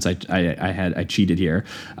fast since I cheated here.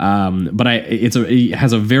 But it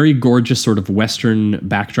has a very gorgeous sort of Western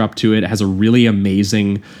backdrop to it. It has a really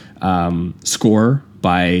amazing score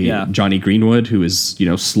by Johnny Greenwood, who is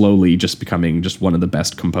slowly just becoming just one of the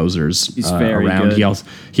best composers around. Good.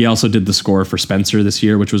 He also did the score for Spencer this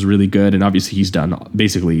year, which was really good, and obviously he's done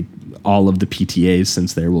basically all of the PTAs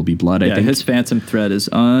since There Will Be Blood. I think his Phantom Thread is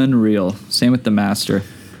unreal. Same with The Master.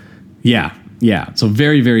 Yeah. So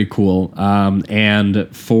very, very cool. And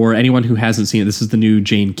for anyone who hasn't seen it, this is the new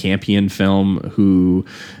Jane Campion film. Who,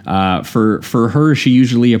 for her, she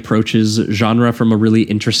usually approaches genre from a really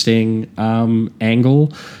interesting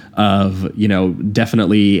angle of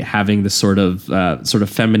definitely having this sort of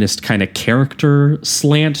feminist kind of character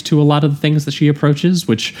slant to a lot of the things that she approaches,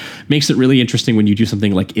 which makes it really interesting when you do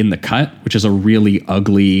something like In the Cut, which is a really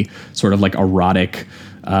ugly sort of like erotic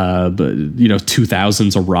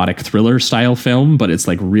 2000s erotic thriller style film, but it's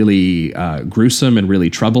like really gruesome and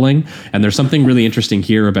really troubling. And there's something really interesting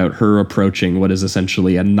here about her approaching what is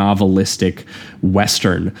essentially a novelistic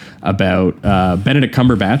Western about Benedict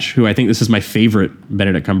Cumberbatch, who I think this is my favorite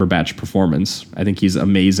Benedict Cumberbatch performance. I think he's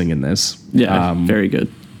amazing in this. Yeah, very good.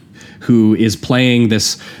 Who is playing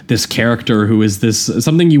this character who is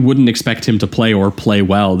something you wouldn't expect him to play or play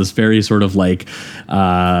well. This very sort of like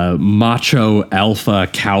macho alpha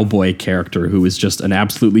cowboy character who is just an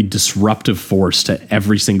absolutely disruptive force to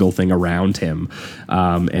every single thing around him,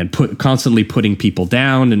 and constantly putting people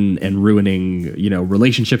down and ruining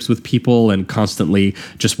relationships with people, and constantly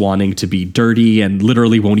just wanting to be dirty and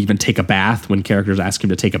literally won't even take a bath when characters ask him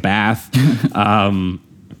to take a bath.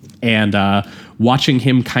 And watching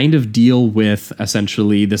him kind of deal with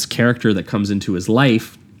essentially this character that comes into his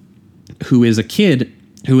life, who is a kid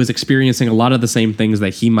who is experiencing a lot of the same things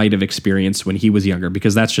that he might have experienced when he was younger,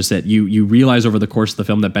 because that's just it. You realize over the course of the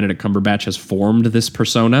film that Benedict Cumberbatch has formed this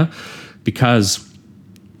persona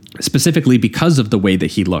specifically because of the way that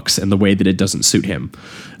he looks and the way that it doesn't suit him.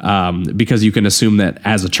 Because you can assume that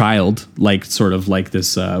as a child, like sort of like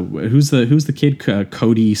this, who's the kid,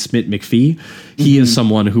 Cody Smith McPhee. He is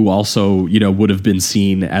someone who also, would have been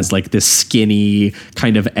seen as like this skinny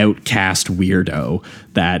kind of outcast weirdo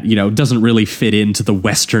that, doesn't really fit into the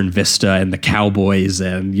Western vista and the cowboys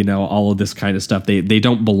and, all of this kind of stuff. They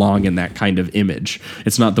don't belong in that kind of image.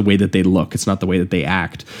 It's not the way that they look. It's not the way that they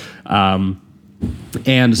act.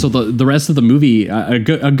 And so the rest of the movie, a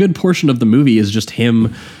good portion of the movie is just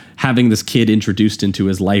him having this kid introduced into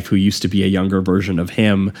his life who used to be a younger version of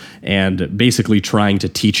him, and basically trying to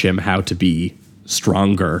teach him how to be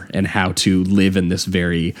stronger and how to live in this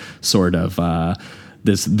very sort of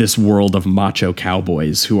this world of macho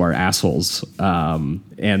cowboys who are assholes,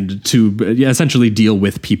 and to essentially deal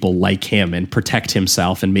with people like him and protect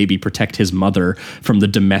himself and maybe protect his mother from the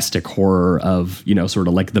domestic horror of, sort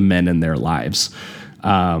of like the men in their lives.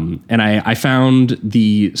 And I found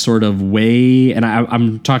the sort of way, and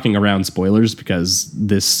I'm talking around spoilers because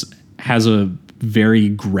this has a very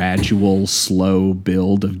gradual, slow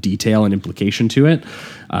build of detail and implication to it.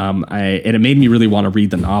 And it made me really want to read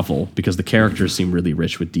the novel because the characters seem really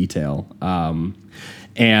rich with detail.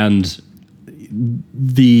 And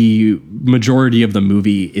the majority of the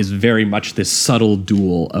movie is very much this subtle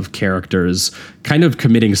duel of characters kind of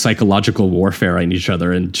committing psychological warfare on each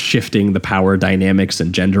other and shifting the power dynamics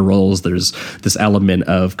and gender roles. There's this element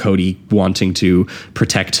of Cody wanting to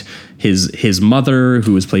protect his mother,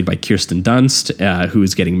 who is played by Kirsten Dunst, who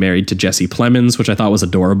is getting married to Jesse Plemons, which I thought was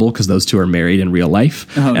adorable because those two are married in real life.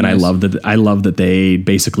 Oh, and nice. I love that they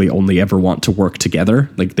basically only ever want to work together.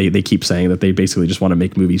 Like they keep saying that they basically just want to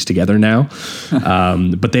make movies together now.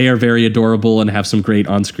 But they are very adorable and have some great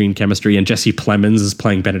on-screen chemistry. And Jesse Plemons is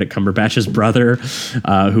playing Benedict Cumberbatch's brother,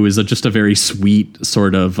 who is just a very sweet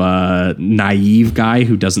sort of naive guy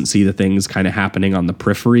who doesn't see the things kind of happening on the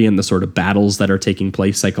periphery and the sort of battles that are taking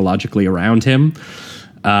place psychologically around him.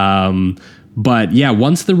 But yeah,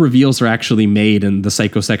 once the reveals are actually made and the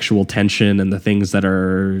psychosexual tension and the things that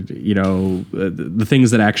are, the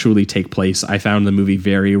things that actually take place, I found the movie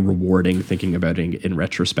very rewarding thinking about it in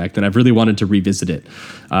retrospect. And I've really wanted to revisit it.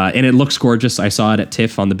 And it looks gorgeous. I saw it at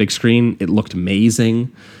TIFF on the big screen. It looked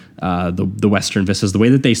amazing. The Western vistas, the way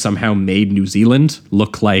that they somehow made New Zealand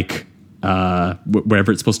look like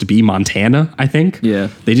wherever it's supposed to be, Montana, I think. Yeah.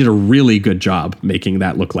 They did a really good job making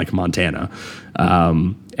that look like Montana.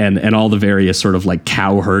 And all the various sort of like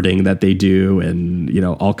cow herding that they do and,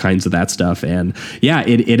 all kinds of that stuff. And yeah,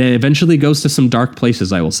 it eventually goes to some dark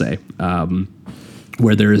places, I will say,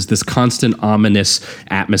 where there is this constant ominous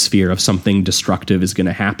atmosphere of something destructive is going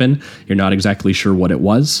to happen. You're not exactly sure what it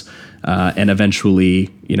was. And eventually,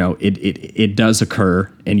 it does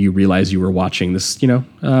occur and you realize you were watching this,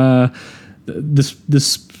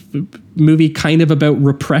 this movie kind of about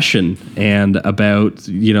repression and about,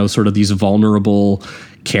 sort of these vulnerable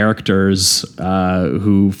characters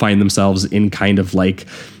who find themselves in kind of like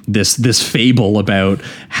this fable about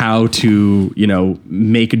how to,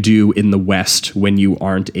 make do in the West when you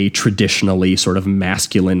aren't a traditionally sort of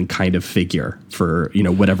masculine kind of figure for,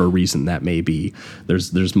 whatever reason that may be.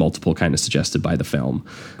 There's multiple kind of suggested by the film.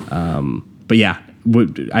 But yeah,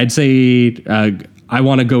 I'd say I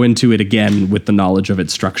want to go into it again with the knowledge of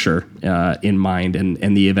its structure in mind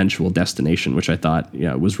and the eventual destination, which I thought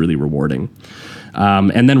was really rewarding.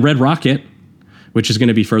 And then Red Rocket, which is going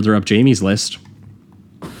to be further up Jamie's list.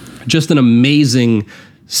 Just an amazing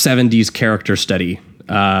 70s character study.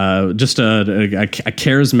 Just a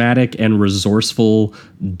charismatic and resourceful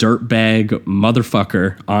dirtbag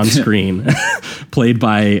motherfucker on screen, played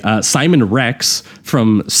by Simon Rex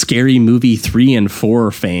from Scary Movie 3 and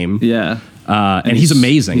 4 fame. Yeah. And he's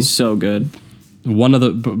amazing. He's so good. One of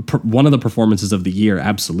the performances of the year,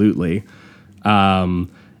 absolutely.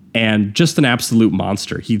 And just an absolute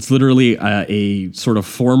monster. He's literally a sort of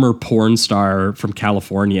former porn star from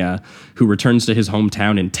California who returns to his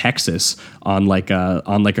hometown in Texas on like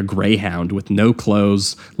a Greyhound with no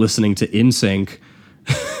clothes, listening to NSYNC,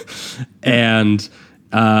 and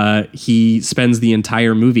he spends the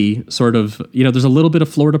entire movie sort of, there's a little bit of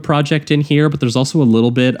Florida Project in here, but there's also a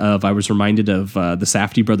little bit of, I was reminded of the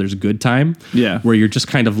Safdie brothers' Good Time, where you're just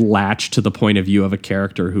kind of latched to the point of view of a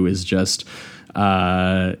character who is just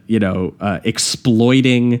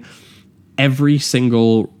exploiting every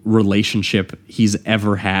single relationship he's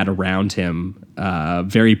ever had around him,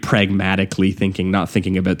 very pragmatically not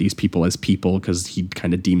thinking about these people as people because he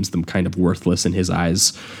kind of deems them kind of worthless in his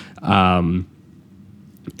eyes.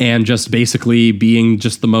 And just basically being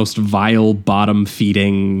just the most vile,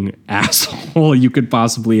 bottom-feeding asshole you could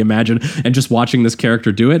possibly imagine. And just watching this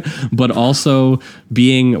character do it, but also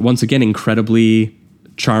being, once again, incredibly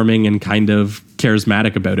charming and kind of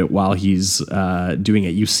charismatic about it while he's doing it.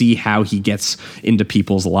 You see how he gets into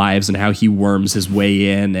people's lives and how he worms his way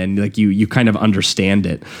in, and like you kind of understand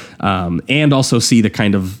it, and also see the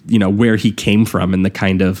kind of where he came from and the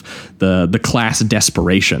kind of the class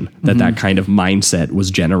desperation that kind of mindset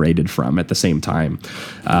was generated from at the same time.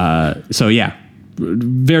 So yeah.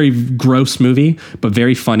 Very gross movie, but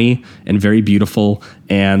very funny and very beautiful,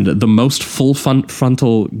 and the most full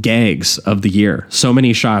frontal gags of the year. So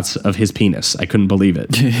many shots of his penis. I couldn't believe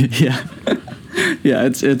it. Yeah,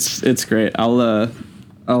 it's great. I'll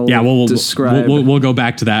we'll describe. We'll go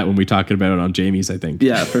back to that when we talk about it on Jamie's, I think.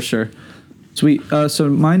 Yeah, for sure. Sweet. So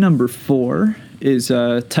my number 4 is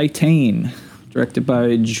Titane, directed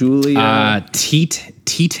by Julia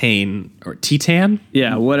Titane or Titan?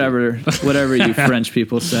 Yeah, whatever you French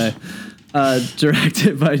people say.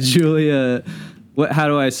 Directed by Julia. How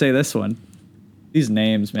do I say this one? These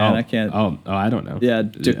names, man, I can't. Oh, I don't know. Yeah,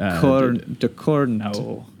 Ducournau.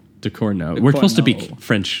 Ducournau. We're supposed to be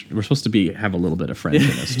French. We're supposed to have a little bit of French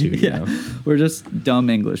in us too. Yeah, we're just dumb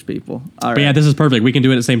English people. All right. Yeah, this is perfect. We can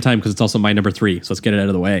do it at the same time because it's also my number 3. So let's get it out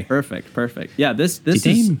of the way. Perfect. Yeah, this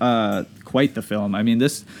is quite the film. I mean,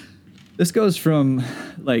 this goes from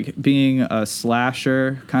like being a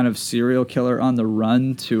slasher kind of serial killer on the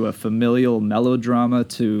run to a familial melodrama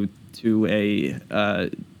to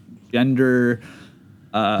a gender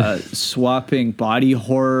swapping body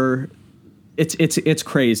horror. It's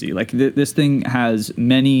crazy. Like this thing has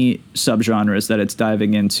many subgenres that it's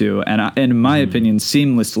diving into, and in my opinion,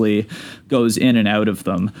 seamlessly goes in and out of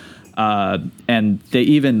them. And they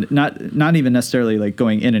even not even necessarily like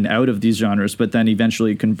going in and out of these genres, but then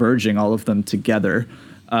eventually converging all of them together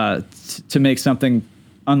to make something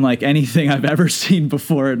unlike anything I've ever seen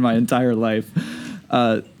before in my entire life.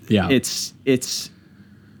 It's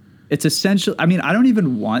it's essential. I mean, I don't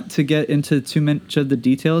even want to get into too much of the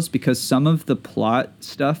details because some of the plot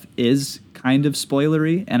stuff is kind of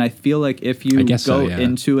spoilery, and I feel like if you go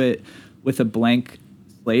into it with a blank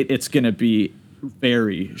slate, it's going to be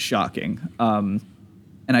very shocking. And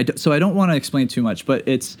I don't want to explain too much, but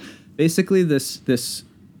it's basically this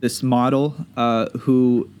model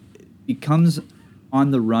who becomes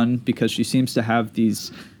on the run because she seems to have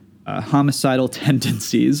these homicidal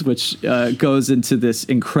tendencies, which goes into this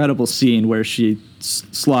incredible scene where she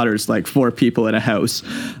slaughters like 4 people in a house.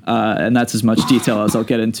 And that's as much detail as I'll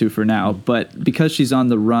get into for now. But because she's on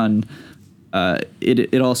the run,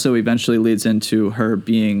 it also eventually leads into her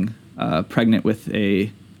being pregnant with a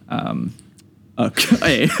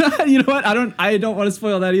you know what? I don't want to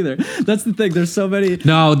spoil that either. That's the thing. There's so many.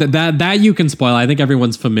 No, that you can spoil. I think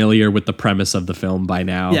everyone's familiar with the premise of the film by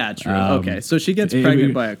now. Yeah, true. Okay, so she gets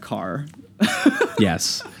pregnant by a car.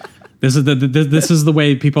 Yes. This is the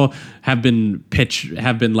way people have been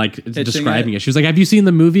describing it. She was like, "Have you seen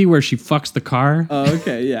the movie where she fucks the car?" Oh,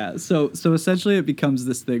 okay, yeah. So essentially, it becomes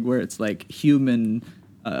this thing where it's like a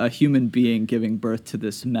human being giving birth to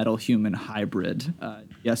this metal human hybrid.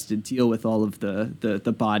 She has to deal with all of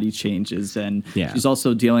the body changes, and she's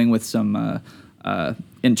also dealing with some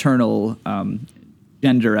internal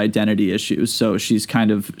gender identity issues. So she's kind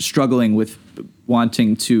of struggling with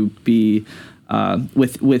wanting to be in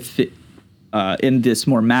this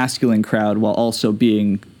more masculine crowd while also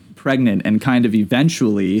being pregnant and kind of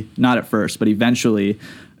eventually, not at first, but eventually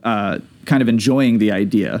kind of enjoying the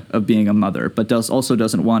idea of being a mother, but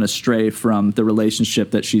doesn't want to stray from the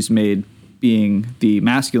relationship that she's made being the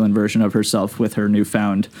masculine version of herself with her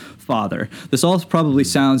newfound father. This all probably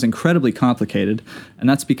sounds incredibly complicated, and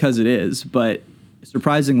that's because it is, but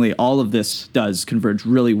surprisingly, all of this does converge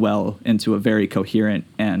really well into a very coherent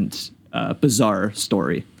and bizarre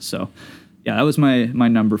story. So, yeah, that was my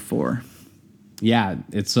number 4. Yeah,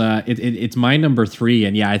 it's my number 3,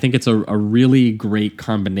 and yeah, I think it's a really great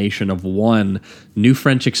combination of one, new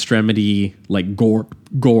French extremity, like gore,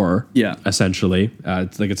 essentially.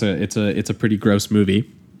 It's like it's a pretty gross movie.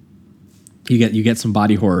 You get some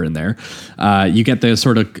body horror in there. You get the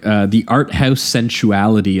sort of the art house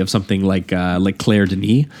sensuality of something like Claire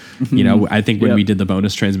Denis. Mm-hmm. You know, I think when we did the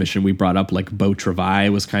bonus transmission, we brought up like Beau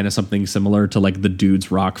Travail was kind of something similar to like the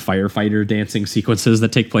Dudes Rock firefighter dancing sequences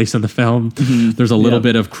that take place in the film. Mm-hmm. There's a little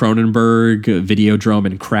bit of Cronenberg, Videodrome,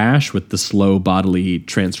 and Crash with the slow bodily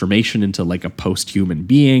transformation into like a post-human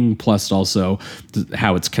being, plus also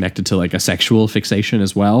how it's connected to like a sexual fixation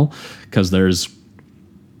as well, because there's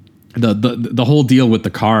the whole deal with the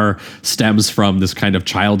car stems from this kind of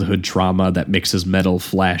childhood trauma that mixes metal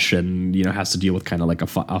flesh and, you know, has to deal with kind of like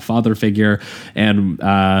a father figure. And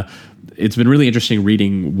it's been really interesting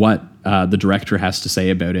reading what the director has to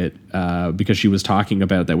say about it, because she was talking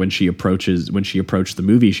about that when she approached the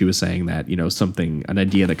movie, she was saying that, you know, an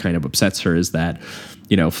idea that kind of upsets her is that,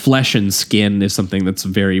 you know, flesh and skin is something that's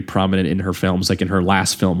very prominent in her films, like in her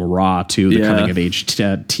last film, Raw, too, the coming of age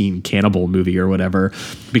teen cannibal movie or whatever,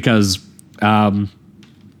 because,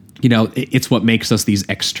 you know, it's what makes us these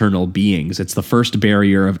external beings. It's the first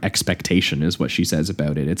barrier of expectation is what she says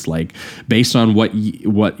about it. It's like based on what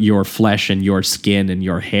your flesh and your skin and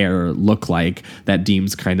your hair look like, that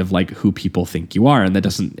deems kind of like who people think you are. And that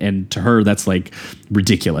doesn't, and to her, that's like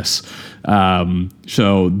ridiculous.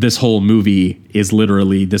 So this whole movie is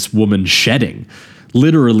literally this woman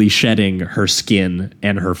literally shedding her skin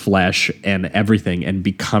and her flesh and everything and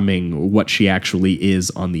becoming what she actually is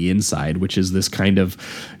on the inside, which is this kind of,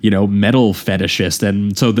 you know, metal fetishist.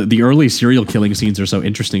 And so the early serial killing scenes are so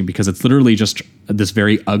interesting because it's literally just this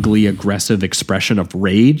very ugly, aggressive expression of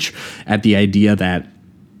rage at the idea that,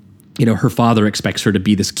 you know, her father expects her to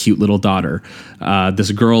be this cute little daughter.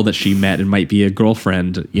 This girl that she met and might be a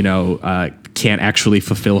girlfriend, you know, can't actually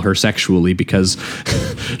fulfill her sexually because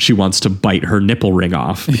she wants to bite her nipple ring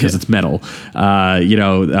off because it's metal. You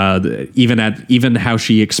know, even how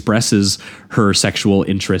she expresses her sexual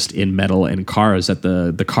interest in metal and cars at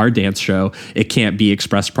the car dance show, it can't be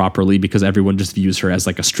expressed properly because everyone just views her as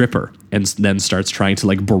like a stripper and then starts trying to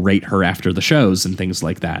like berate her after the shows and things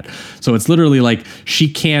like that. So it's literally like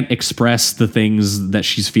she can't express the things that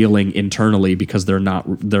she's feeling internally because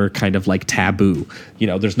they're kind of like taboo. You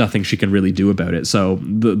know, there's nothing she can really do about it. So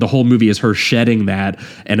the whole movie is her shedding that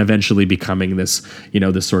and eventually becoming this, you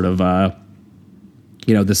know, this sort of,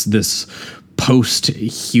 you know, this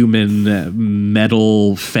post-human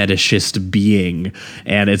metal fetishist being.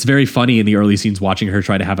 And it's very funny in the early scenes watching her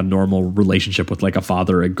try to have a normal relationship with like a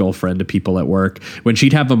father, a girlfriend, to people at work, when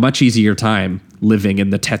she'd have a much easier time living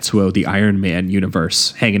in the Tetsuo, the Iron Man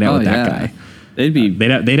universe, hanging out with that guy. They'd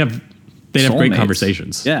they'd have great soulmates.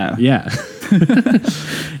 conversations. Yeah.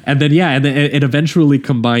 And then it eventually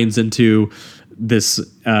combines into this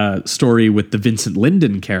story with the Vincent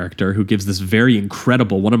Lindon character, who gives this very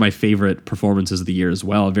incredible, one of my favorite performances of the year as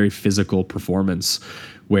well, a very physical performance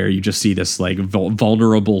where you just see this like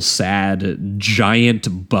vulnerable, sad,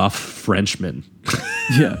 giant buff Frenchman.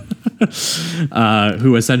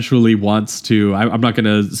 Who essentially wants to, I'm not going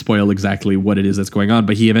to spoil exactly what it is that's going on,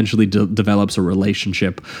 but he eventually develops a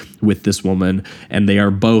relationship with this woman, and they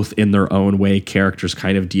are both in their own way characters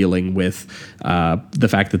kind of dealing with the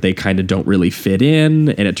fact that they kind of don't really fit in,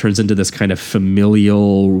 and it turns into this kind of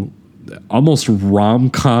familial, almost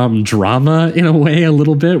rom-com drama in a way, a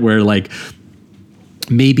little bit, where like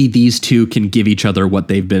maybe these two can give each other what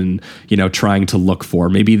they've been, trying to look for.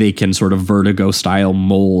 Maybe they can sort of Vertigo style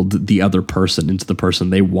mold the other person into the person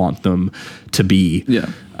they want them to be.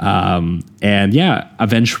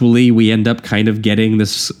 Eventually we end up kind of getting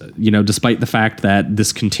this, despite the fact that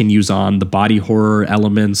this continues on the body horror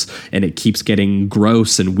elements and it keeps getting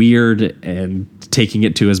gross and weird and taking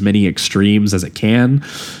it to as many extremes as it can,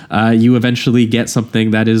 you eventually get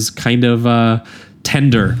something that is kind of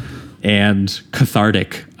tender and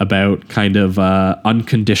cathartic about kind of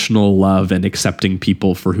unconditional love and accepting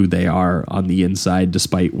people for who they are on the inside,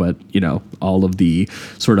 despite what, all of the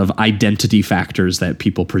sort of identity factors that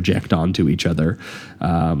people project onto each other.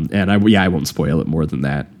 I won't spoil it more than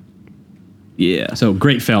that. Yeah. So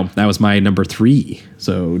great film. That was my number 3.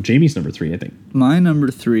 So Jamie's number 3, I think. My number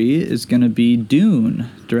 3 is going to be Dune,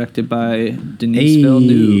 directed by Denis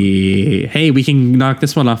Villeneuve. Hey, we can knock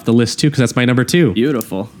this one off the list too, because that's my number 2.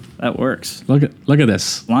 Beautiful. That works. Look at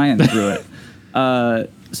this. Flying through it.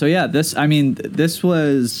 This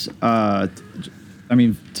was,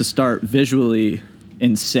 to start, visually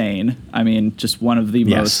insane. I mean, just one of the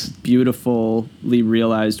most beautifully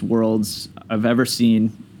realized worlds I've ever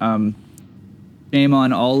seen. Shame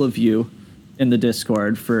on all of you in the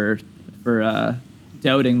Discord for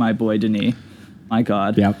doubting my boy Denis. My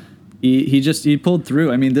God. Yeah. He pulled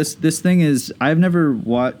through. I mean, this thing is, I've never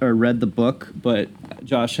read the book, but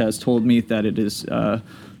Josh has told me that it is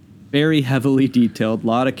very heavily detailed, a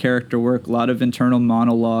lot of character work, a lot of internal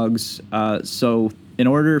monologues. So in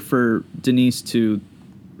order for Denis to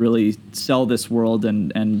really sell this world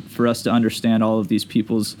and for us to understand all of these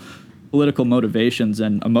people's political motivations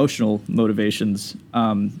and emotional motivations,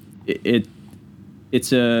 I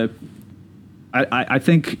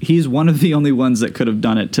think he's one of the only ones that could have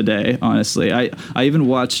done it today, honestly. I even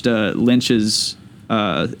watched Lynch's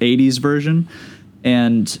 80s version,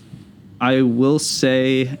 and I will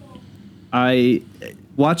say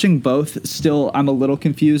watching both, still I'm a little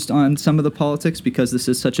confused on some of the politics because this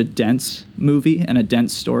is such a dense movie and a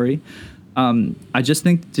dense story. I just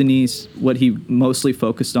think Denis, what he mostly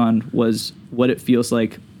focused on was what it feels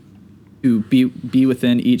like to be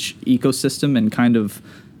within each ecosystem and kind of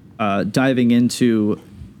diving into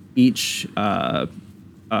each kind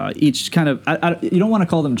of, you don't want to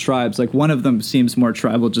call them tribes. Like one of them seems more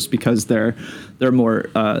tribal just because they're more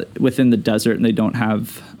within the desert and they don't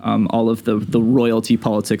have all of the royalty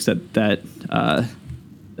politics that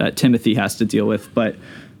Timothy has to deal with. But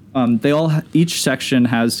each section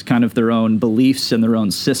has kind of their own beliefs and their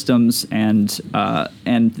own systems,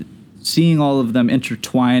 and seeing all of them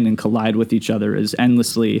intertwine and collide with each other is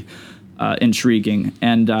endlessly intriguing.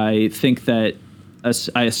 And I think that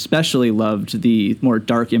I especially loved the more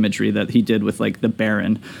dark imagery that he did with like the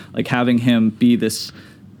Baron, like having him be this,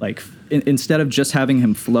 like instead of just having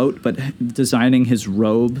him float, but designing his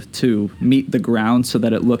robe to meet the ground so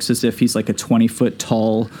that it looks as if he's like a 20-foot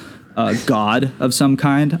tall god of some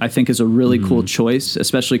kind, I think is a really cool choice,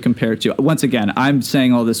 especially compared to, once again, I'm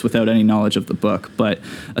saying all this without any knowledge of the book, but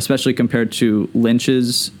especially compared to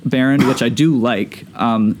Lynch's Baron, which I do like,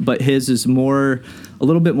 but his is a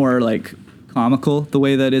little bit more like comical the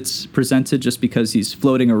way that it's presented, just because he's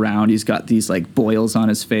floating around, he's got these like boils on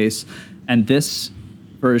his face, and this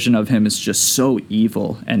version of him is just so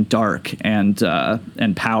evil and dark and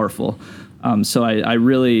powerful. So I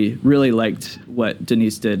really, really liked what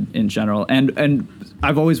Denis did in general. And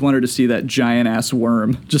I've always wanted to see that giant ass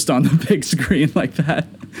worm just on the big screen like that.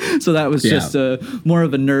 So that was just more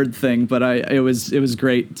of a nerd thing, but it was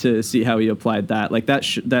great to see how he applied that. Like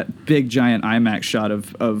that big giant IMAX shot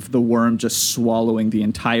of the worm just swallowing the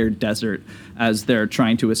entire desert as they're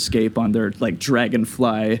trying to escape on their like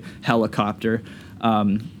dragonfly helicopter.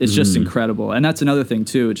 It's just incredible. And that's another thing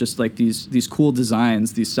too, just like these cool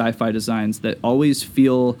designs, these sci-fi designs that always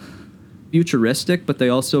feel futuristic, but they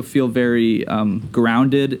also feel very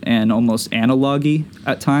grounded and almost analog-y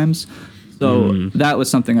at times. So that was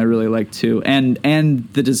something I really liked too. And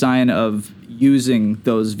the design of using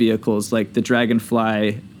those vehicles. Like the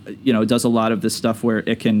Dragonfly, does a lot of this stuff where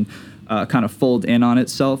it can kind of fold in on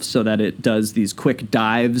itself so that it does these quick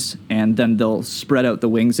dives, and then they'll spread out the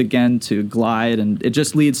wings again to glide, and it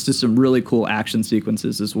just leads to some really cool action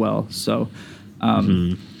sequences as well. So,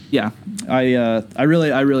 yeah, I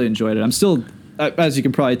really enjoyed it. I'm still, as you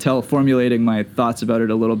can probably tell, formulating my thoughts about it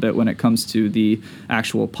a little bit when it comes to the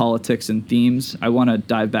actual politics and themes. I want to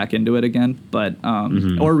dive back into it again, but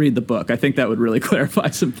or read the book. I think that would really clarify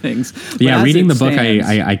some things. But yeah, reading the book,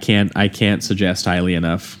 I can't suggest highly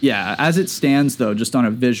enough. Yeah, as it stands though, just on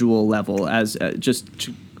a visual level, as just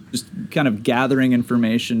kind of gathering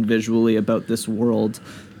information visually about this world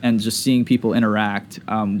and just seeing people interact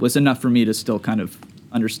was enough for me to still kind of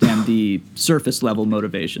understand the surface level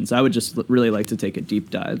motivations. I would just really like to take a deep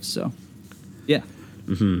dive. So, yeah.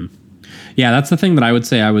 Yeah, that's the thing that I would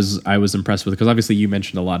say I was impressed with, because obviously you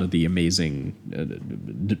mentioned a lot of the amazing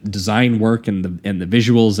design work and the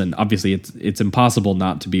visuals, and obviously it's impossible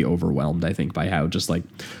not to be overwhelmed, I think, by how just like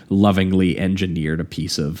lovingly engineered a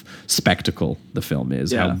piece of spectacle the film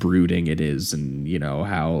is, how brooding it is, and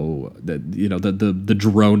how the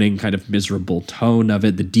droning kind of miserable tone of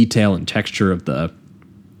it, the detail and texture of the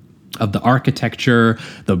architecture,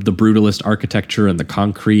 the brutalist architecture and the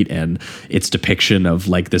concrete, and its depiction of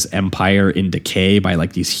like this empire in decay by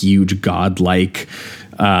like these huge godlike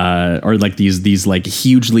or like these like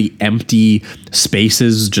hugely empty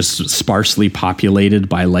spaces just sparsely populated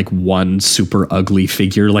by like one super ugly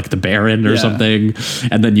figure like the Baron or something.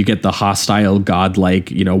 And then you get the hostile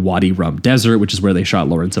godlike, Wadi Rum Desert, which is where they shot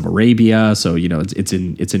Lawrence of Arabia. So, it's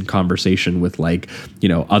in conversation with like,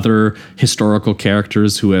 other historical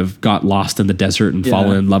characters who have got lost in the desert and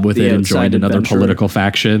fallen in love with it and joined another political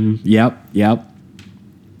faction. Yep.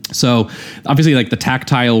 So obviously like the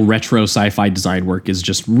tactile retro sci-fi design work is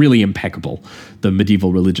just really impeccable. The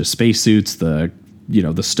medieval religious spacesuits, the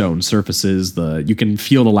stone surfaces, you can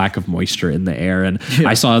feel the lack of moisture in the air. And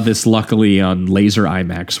I saw this luckily on laser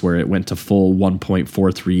IMAX where it went to full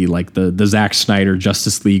 1.43, like the Zack Snyder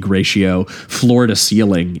Justice League ratio, floor to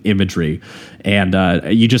ceiling imagery. And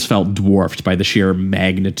you just felt dwarfed by the sheer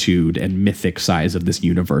magnitude and mythic size of this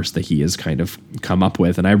universe that he has kind of come up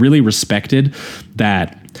with. And I really respected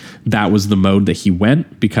that was the mode that he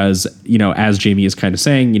went, because, as Jamie is kind of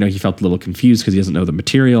saying, he felt a little confused because he doesn't know the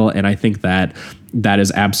material. And I think that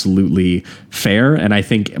is absolutely fair. And I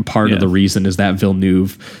think part of the reason is that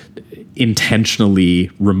Villeneuve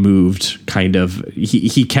intentionally removed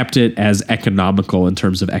he kept it as economical in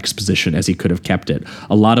terms of exposition as he could have kept it.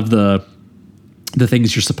 A lot of the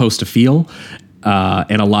things you're supposed to feel,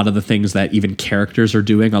 and a lot of the things that even characters are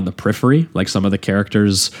doing on the periphery, like some of the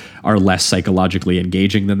characters are less psychologically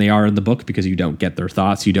engaging than they are in the book because you don't get their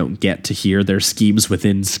thoughts. You don't get to hear their schemes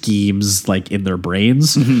within schemes, like in their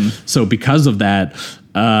brains. So because of that,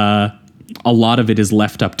 a lot of it is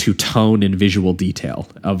left up to tone and visual detail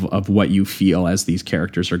of what you feel as these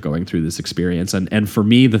characters are going through this experience. And for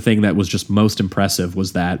me, the thing that was just most impressive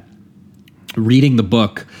was that reading the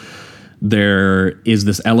book, there is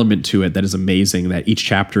this element to it that is amazing, that each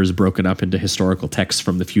chapter is broken up into historical texts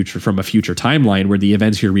from a future timeline where the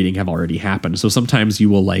events you're reading have already happened. So sometimes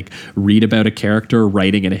you will like read about a character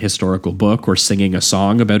writing in a historical book or singing a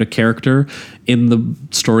song about a character in the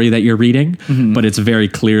story that you're reading, but it's very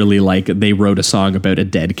clearly like they wrote a song about a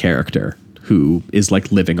dead character who is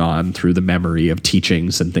like living on through the memory of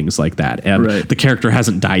teachings and things like that. And the character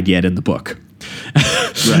hasn't died yet in the book.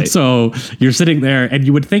 So you're sitting there and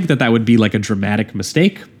you would think that would be like a dramatic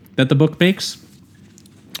mistake that the book makes.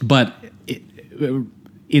 But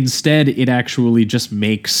instead, it actually just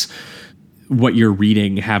makes what you're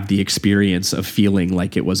reading have the experience of feeling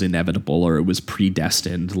like it was inevitable or it was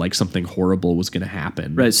predestined, like something horrible was going to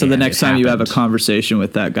happen. Right. So the next time you have a conversation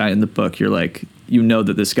with that guy in the book, you're like,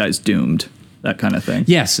 that this guy's doomed. That kind of thing.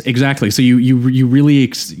 Yes, exactly. So you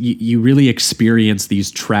really experience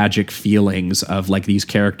these tragic feelings of like these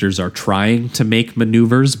characters are trying to make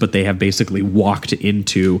maneuvers, but they have basically walked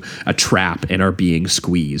into a trap and are being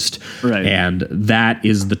squeezed. Right. And that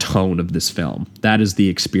is the tone of this film. That is the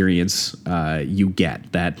experience you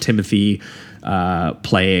get. That Timothy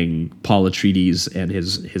playing Paul Atreides and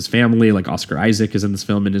his family, like Oscar Isaac is in this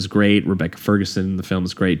film and is great. Rebecca Ferguson in the film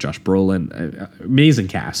is great. Josh Brolin, amazing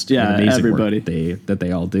cast. Yeah, amazing everybody work that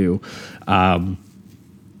they all do.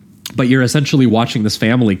 But you're essentially watching this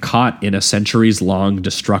family caught in a centuries-long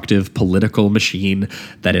destructive political machine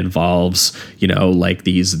that involves, like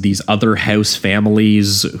these other house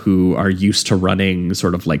families who are used to running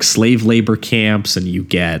sort of like slave labor camps, and you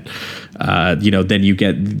get, then you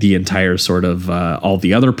get the entire sort of all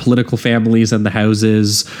the other political families in the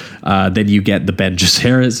houses. Then you get the Ben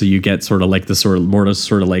Gesserit, so you get sort of like the sort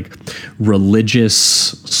of like religious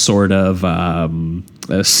sort of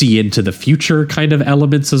see into the future kind of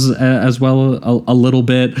elements as well a little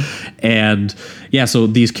bit. And yeah, so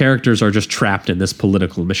these characters are just trapped in this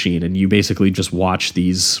political machine, and you basically just watch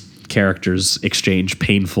these characters exchange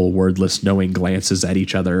painful, wordless, knowing glances at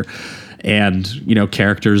each other. And,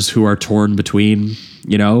 characters who are torn between,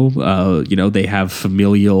 they have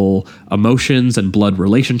familial emotions and blood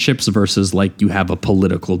relationships versus like you have a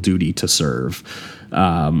political duty to serve.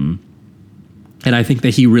 And I think that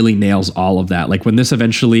he really nails all of that. Like when this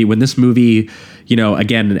movie,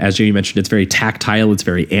 again, as Jamie mentioned, it's very tactile, it's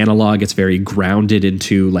very analog, it's very grounded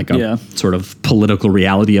into like a sort of political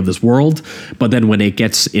reality of this world. But then when it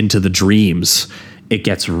gets into the dreams, it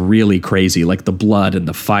gets really crazy, like the blood and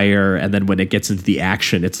the fire. And then when it gets into the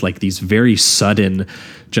action, it's like these very sudden,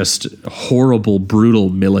 just horrible, brutal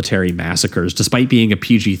military massacres, despite being a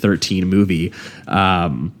PG-13 movie.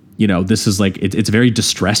 This is like, it's very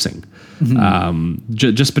distressing. Mm-hmm.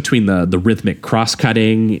 Just between the rhythmic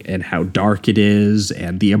cross-cutting and how dark it is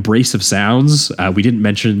and the abrasive sounds. We didn't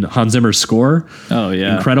mention Hans Zimmer's score. Oh,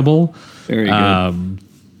 yeah. Incredible. Very good.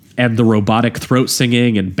 And the robotic throat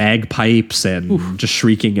singing and bagpipes and just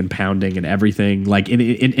shrieking and pounding and everything. Like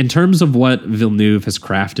in terms of what Villeneuve has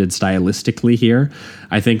crafted stylistically here,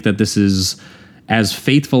 I think that this is as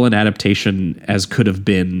faithful an adaptation as could have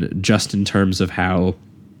been, just in terms of how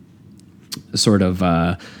sort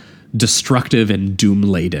of destructive and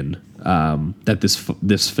doom-laden that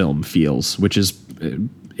this film feels, which is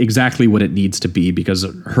exactly what it needs to be, because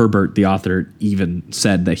Herbert, the author, even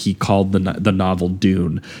said that he called the novel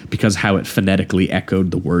Dune because how it phonetically echoed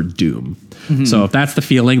the word doom. Mm-hmm. So if that's the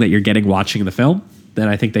feeling that you're getting watching the film, then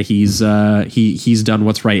I think that he's done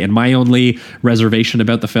what's right. And my only reservation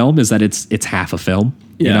about the film is that it's half a film.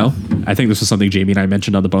 Yeah. I think this is something Jamie and I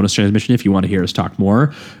mentioned on the bonus transmission, if you want to hear us talk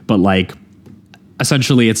more. But like,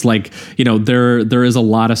 essentially, it's like, there is a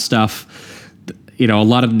lot of stuff, a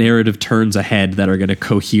lot of narrative turns ahead that are going to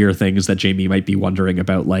cohere things that Jamie might be wondering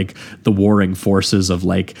about, like the warring forces of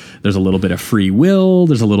like, there's a little bit of free will,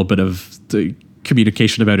 there's a little bit of the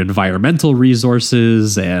communication about environmental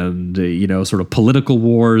resources and, sort of political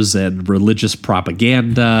wars and religious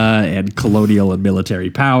propaganda and colonial and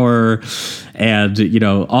military power. And,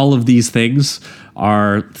 all of these things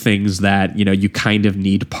are things that, you kind of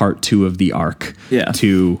need part 2 of the arc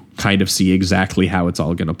to kind of see exactly how it's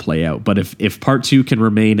all going to play out. But if part 2 can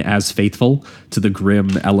remain as faithful to the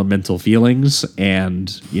grim elemental feelings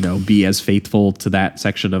and, be as faithful to that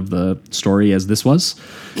section of the story as this was,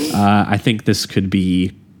 I think this could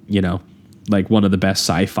be, like one of the best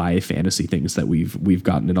sci-fi fantasy things that we've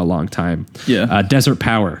gotten in a long time. Yeah. Desert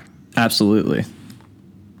Power. Absolutely.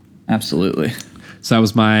 So that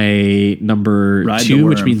was my number 2,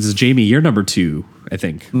 which means, Jamie, you're number 2, I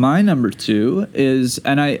think. My number 2 is,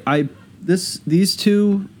 and these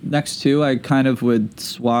two next two I kind of would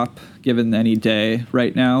swap given any day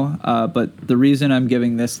right now. But the reason I'm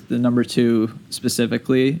giving this the number 2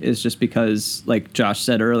 specifically is just because, like Josh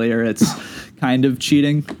said earlier, it's kind of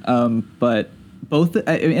cheating. But both,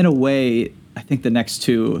 in a way, I think the next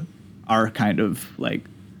 2 are kind of like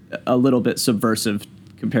a little bit subversive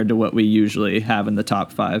compared to what we usually have in the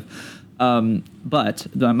top 5.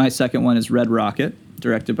 But my second one is Red Rocket,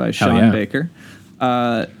 directed by Sean Baker.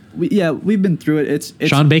 We've been through it. It's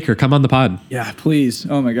Sean Baker, come on the pod. Yeah, please.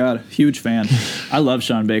 Oh my God, huge fan. I love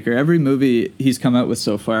Sean Baker. Every movie he's come out with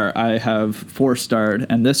so far, I have 4-starred,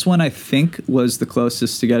 and this one I think was the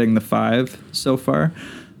closest to getting the 5 so far.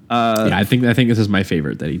 I think this is my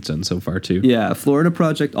favorite that he's done so far too. Yeah, Florida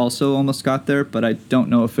Project also almost got there, but I don't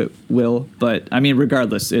know if it will. But I mean,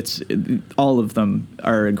 regardless, all of them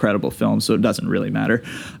are incredible films, so it doesn't really matter.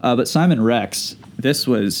 But Simon Rex, this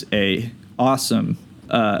was a awesome.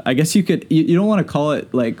 I guess you don't want to call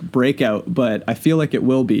it like breakout, but I feel like it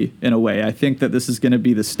will be in a way. I think that this is going to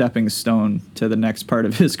be the stepping stone to the next part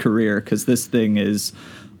of his career, because this thing is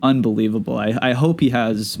unbelievable. I hope he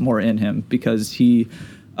has more in him, because he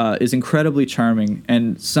is incredibly charming,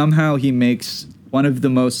 and somehow he makes one of the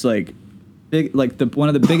most one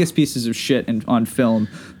of the biggest pieces of shit on film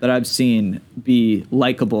that I've seen be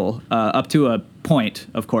likable, up to a point,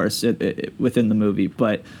 of course, within the movie.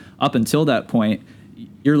 But up until that point,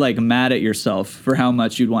 you're like mad at yourself for how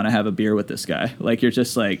much you'd want to have a beer with this guy. Like, you're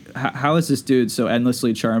just like, how is this dude so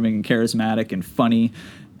endlessly charming and charismatic and funny,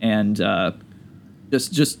 and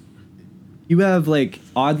just you have like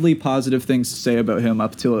oddly positive things to say about him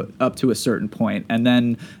up to a certain point, and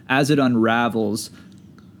then as it unravels,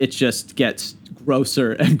 it just gets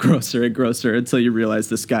grosser and grosser and grosser until you realize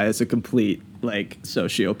this guy is a complete like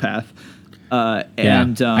sociopath.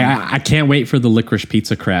 I can't wait for the Licorice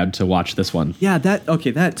Pizza crowd to watch this one. Yeah,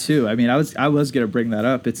 that too. I mean, I was gonna bring that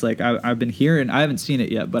up. It's like I've been hearing, I haven't seen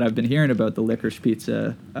it yet, but I've been hearing about the Licorice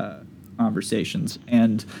Pizza conversations,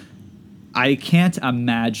 and I can't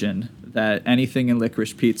imagine that anything in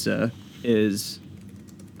Licorice Pizza is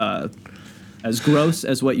as gross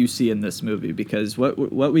as what you see in this movie, because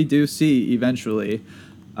what we do see eventually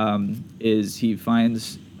is he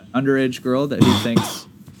finds an underage girl that he thinks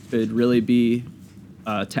could really be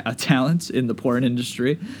a talent in the porn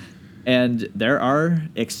industry, and there are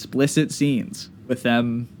explicit scenes with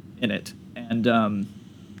them in it, and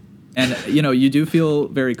you know, you do feel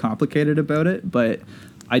very complicated about it, but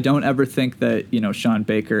I don't ever think that, you know, Sean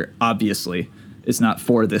Baker obviously is not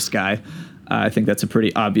for this guy. I think that's a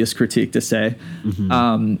pretty obvious critique to say.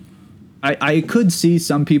 Mm-hmm. I could see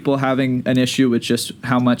some people having an issue with just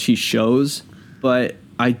how much he shows, but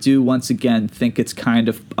I do once again think it's kind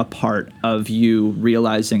of a part of you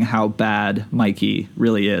realizing how bad Mikey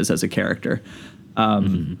really is as a character.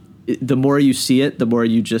 The more you see it, the more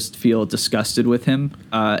you just feel disgusted with him,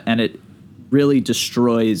 and it really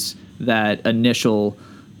destroys that initial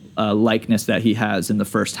likeness that he has in the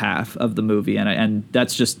first half of the movie, and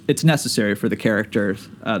that's just, it's necessary for the character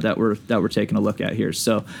that we're taking a look at here.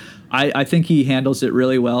 So I think he handles it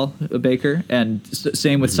really well, Baker, and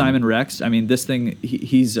same with Simon Rex. I mean, this thing,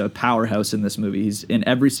 he's a powerhouse in this movie. He's in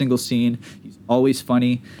every single scene. He's always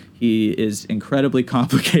funny. He is incredibly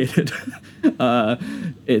complicated.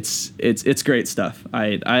 It's great stuff.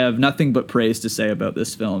 I have nothing but praise to say about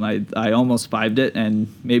this film. I almost 5'd it, and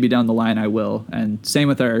maybe down the line I will. And same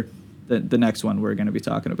with the next one we're going to be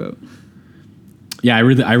talking about. Yeah, I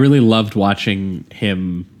really loved watching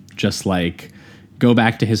him just like go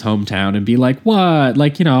back to his hometown and be like, what?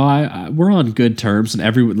 Like, you know, we're on good terms, and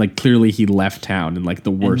everyone, like, clearly he left town in like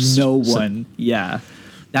the worst. And no one,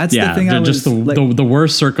 That's the thing. Just the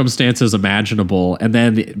worst circumstances imaginable, and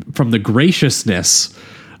then from the graciousness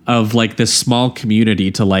of like this small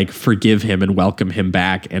community to like forgive him and welcome him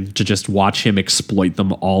back, and to just watch him exploit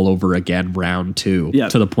them all over again, round two,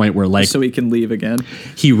 to the point where like, so he can leave again.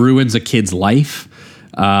 He ruins a kid's life,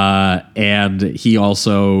 and he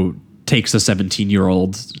also takes a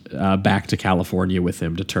 17-year-old back to California with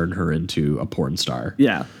him to turn her into a porn star.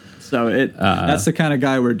 Yeah. So that's the kind of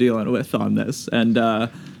guy we're dealing with on this, and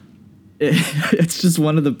it's just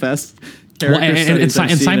one of the best character and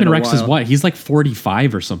Simon Rex is what? He's like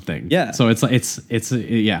 45 or something. Yeah. So it's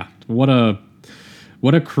what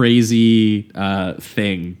a crazy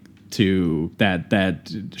thing to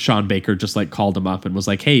that Sean Baker just like called him up and was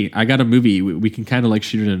like, hey, I got a movie. We can kind of like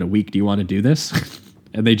shoot it in a week. Do you want to do this?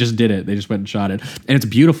 And they just did it. They just went and shot it. And it's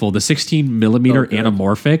beautiful. The 16 millimeter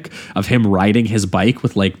anamorphic of him riding his bike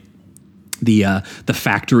with like the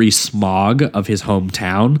factory smog of his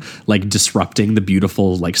hometown, like disrupting the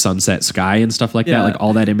beautiful like sunset sky and stuff like that. Like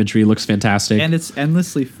all that imagery looks fantastic. And it's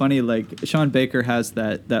endlessly funny. Like Sean Baker has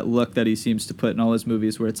that look that he seems to put in all his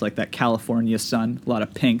movies where it's like that California sun, a lot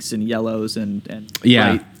of pinks and yellows and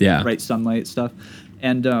bright sunlight stuff.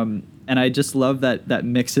 And I just love that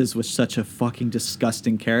mixes with such a fucking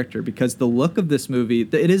disgusting character, because the look of this movie,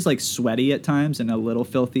 it is like sweaty at times and a little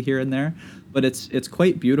filthy here and there, but it's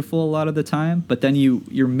quite beautiful a lot of the time. But then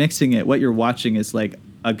you're mixing it. What you're watching is like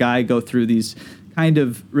a guy go through these kind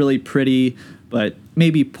of really pretty but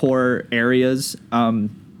maybe poor areas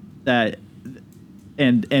that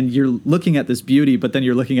and you're looking at this beauty, but then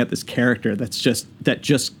you're looking at this character that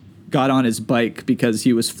just got on his bike because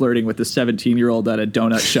he was flirting with a 17-year-old at a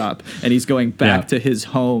donut shop, and he's going back to his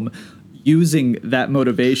home using that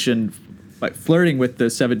motivation by flirting with the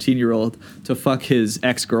 17-year-old to fuck his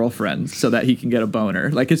ex-girlfriend so that he can get a boner.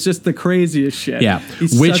 Like, it's just the craziest shit. Yeah.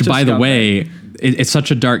 Which, by the way, it's such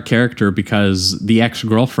a dark character because the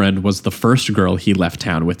ex-girlfriend was the first girl he left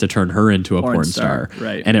town with to turn her into a porn star.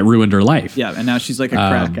 Right. And it ruined her life. Yeah. And now she's like a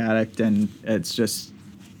crack addict, and it's just,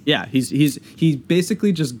 he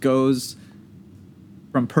basically just goes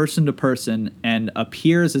from person to person and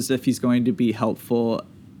appears as if he's going to be helpful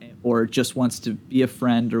or just wants to be a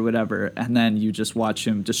friend or whatever, and then you just watch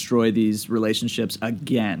him destroy these relationships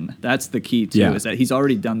again. That's the key too, is that he's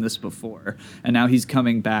already done this before, and now he's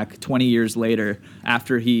coming back 20 years later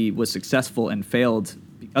after he was successful and failed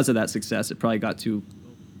because of that success. It probably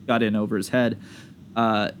got in over his head.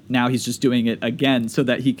 now he's just doing it again so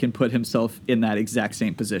that he can put himself in that exact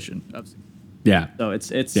same position. Yeah. So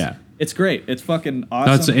it's great. It's fucking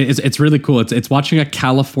awesome. No, it's really cool. It's watching a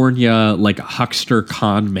California like huckster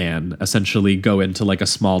con man essentially go into like a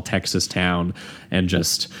small Texas town and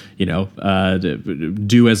just,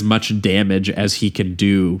 do as much damage as he can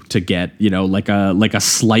do to get, like a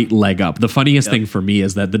slight leg up. The funniest thing for me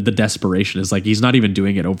is that the desperation is like he's not even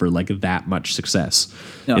doing it over like that much success.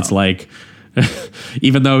 No. It's like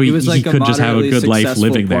even though he could just have a good life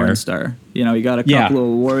living there. Star. He got a couple of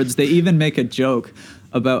awards. They even make a joke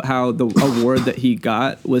about how the award that he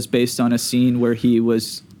got was based on a scene where he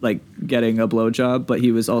was like getting a blowjob, but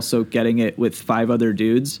he was also getting it with 5 other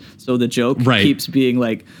dudes. So the joke keeps being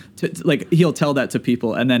like, he'll tell that to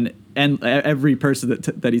people, and every person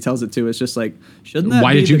that he tells it to is just like, shouldn't that?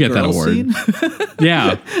 Why be did you the get that award?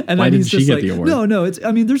 Yeah, and why did she get like, the award? No, it's.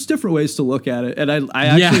 I mean, there's different ways to look at it, and I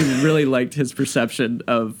actually really liked his perception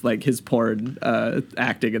of like his porn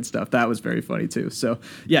acting and stuff. That was very funny too. So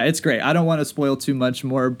yeah, it's great. I don't want to spoil too much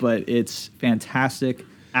more, but it's fantastic.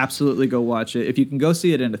 Absolutely go watch it. If you can go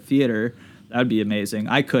see it in a theater, that'd be amazing.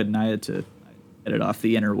 I couldn't. I had to get it off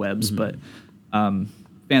the interwebs, but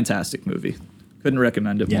fantastic movie. Couldn't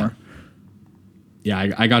recommend it more.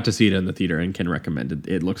 Yeah, I got to see it in the theater and can recommend it.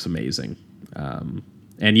 It looks amazing.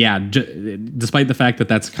 And yeah, despite the fact that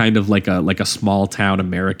that's kind of like a small town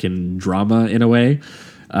American drama in a way,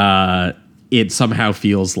 it somehow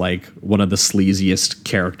feels like one of the sleaziest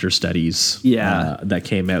character studies that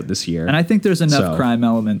came out this year. And I think there's enough crime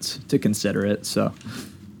elements to consider it. So,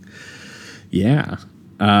 yeah.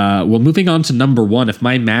 Well, moving on to number 1. If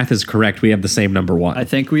my math is correct, we have the same number 1. I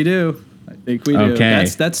think we do. Okay.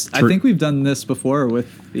 That's. I think we've done this before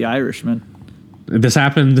with The Irishman. This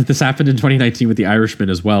happened in 2019 with The Irishman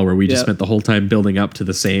as well, where we just spent the whole time building up to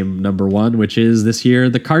the same number 1, which is this year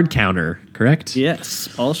The Card Counter, correct? Yes,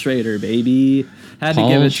 Paul Schrader, baby. Had to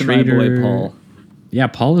give it to my boy Paul. Yeah,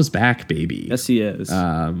 Paul is back, baby. Yes, he is.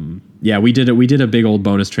 Yeah, we did a big old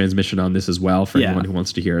bonus transmission on this as well for anyone who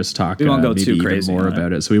wants to hear us talk. We won't go maybe too crazy even more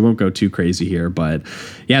about it, so we won't go too crazy here. But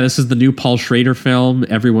yeah, this is the new Paul Schrader film.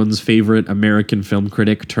 Everyone's favorite American film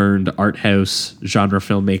critic turned art house genre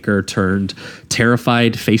filmmaker turned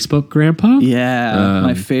terrified Facebook grandpa. Yeah,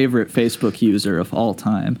 my favorite Facebook user of all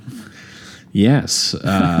time. Yes.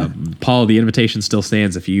 Paul, the invitation still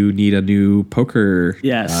stands. If you need a new poker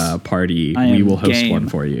party, we will host one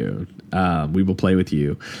for you. We will play with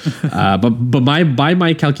you. But by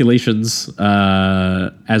my calculations,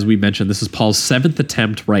 as we mentioned, this is Paul's 7th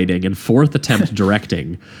attempt writing and 4th attempt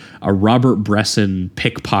directing a Robert Bresson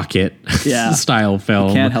pickpocket style film.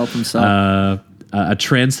 He can't help himself. A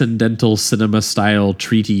transcendental cinema-style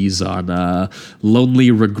treatise on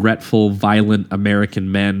lonely, regretful, violent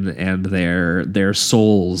American men and their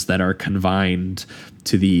souls that are confined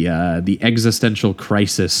to the existential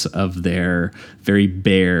crisis of their very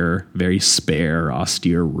bare, very spare,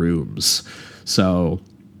 austere rooms. So,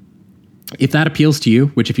 if that appeals to you,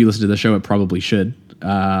 which if you listen to the show, it probably should,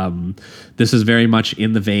 this is very much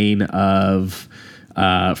in the vein of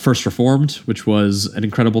First Reformed, which was an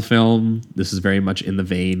incredible film. This is very much in the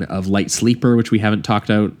vein of Light Sleeper, which we haven't talked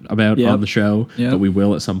about on the show, but we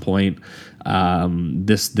will at some point.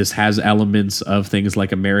 This has elements of things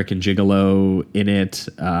like American Gigolo in it,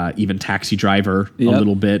 even Taxi Driver a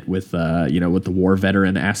little bit with with the war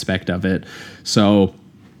veteran aspect of it. So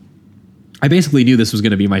I basically knew this was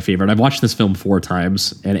going to be my favorite. I've watched this film 4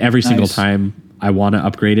 times, and every single time I want to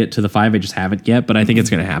upgrade it to the 5. I just haven't yet, but I think it's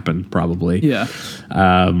going to happen probably. Yeah.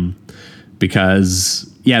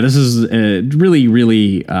 Because this is a really,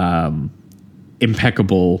 really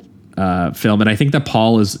impeccable film, and I think that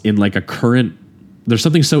Paul is in like a current. There's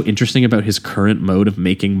something so interesting about his current mode of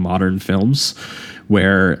making modern films,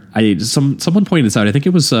 where someone pointed this out. I think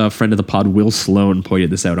it was a friend of the pod, Will Sloan, pointed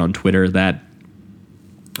this out on Twitter, that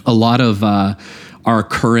a lot of our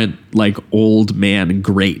current like old man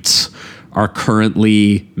greats are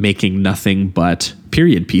currently making nothing but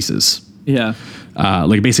period pieces. Yeah.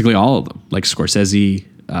 Like basically all of them, like Scorsese.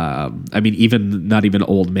 I mean, even not even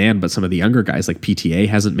old man, but some of the younger guys like PTA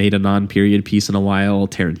hasn't made a non-period piece in a while.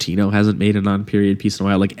 Tarantino hasn't made a non-period piece in a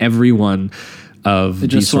while. Like everyone of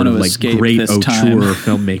these sort of like great auteur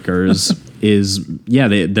filmmakers is,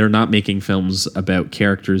 they're not making films about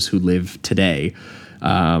characters who live today.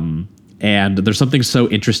 And there's something so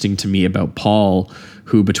interesting to me about Paul,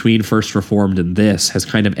 who between First Reformed and this has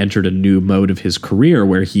kind of entered a new mode of his career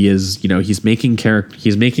where he is, he's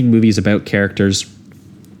making movies about characters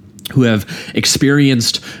who have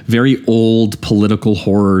experienced very old political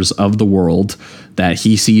horrors of the world that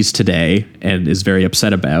he sees today and is very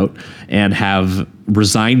upset about, and have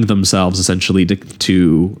resigned themselves essentially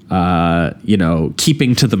to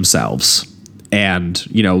keeping to themselves and,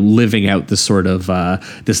 living out this sort of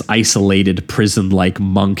this isolated prison-like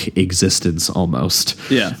monk existence almost.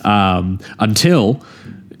 Yeah. Until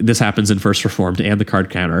this happens in First Reformed and the Card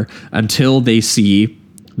Counter, until they see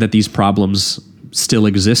that these problems still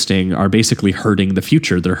existing are basically hurting the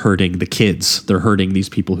future. They're hurting the kids. They're hurting these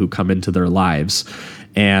people who come into their lives.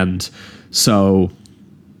 And so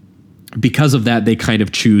because of that, they kind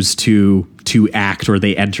of choose to act, or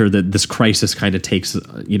they enter this crisis kind of takes,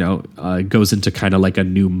 goes into kind of like a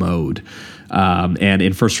new mode. And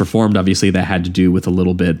in First Reformed, obviously that had to do with a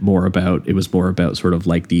little bit more about, it was more about sort of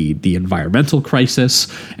like the environmental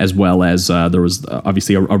crisis, as well as there was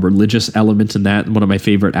obviously a religious element in that. One of my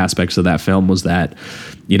favorite aspects of that film was that,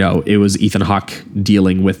 it was Ethan Hawke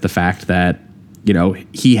dealing with the fact that,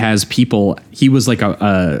 he has people, he was like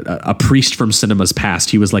a priest from cinema's past.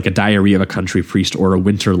 He was like a Diary of a Country priest or a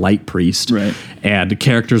Winter Light priest. Right. And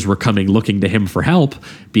characters were coming looking to him for help,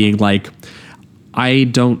 being like, I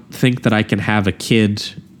don't think that I can have a kid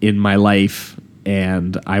in my life,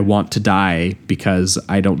 and I want to die because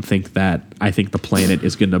I think the planet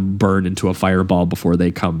is going to burn into a fireball before they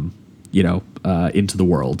come, into the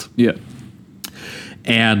world. Yeah.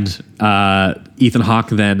 And Ethan Hawke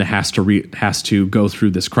then has to go through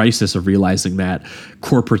this crisis of realizing that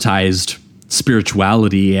corporatized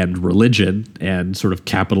spirituality and religion and sort of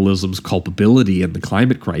capitalism's culpability in the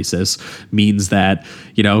climate crisis means that,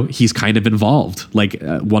 he's kind of involved. Like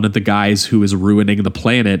one of the guys who is ruining the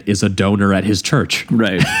planet is a donor at his church.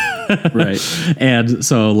 Right. Right. And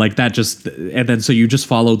so like that so you just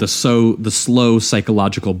follow the slow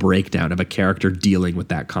psychological breakdown of a character dealing with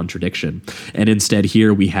that contradiction. And instead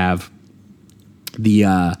here we have the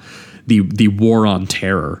war on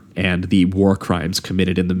terror and the war crimes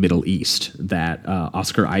committed in the Middle East that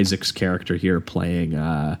Oscar Isaac's character here playing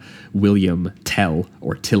William Tell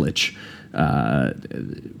or Tillage.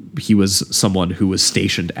 He was someone who was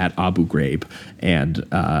stationed at Abu Ghraib and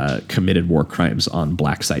committed war crimes on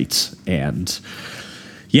black sites. And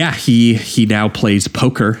yeah, he now plays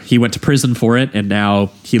poker. He went to prison for it, and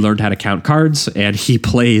now he learned how to count cards, and he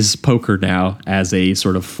plays poker now as a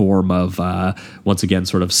sort of form of, once again,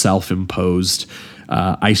 sort of self-imposed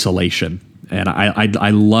isolation. And I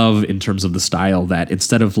love, in terms of the style, that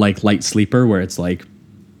instead of like Light Sleeper, where it's like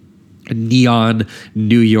neon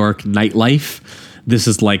New York nightlife, this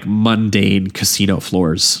is like mundane casino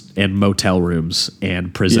floors and motel rooms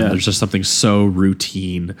and prison. Yeah. There's just something so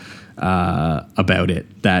routine about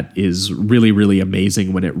it that is really, really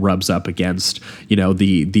amazing when it rubs up against,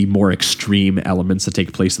 the more extreme elements that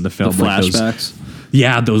take place in the film. The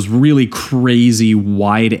flashbacks. Those really crazy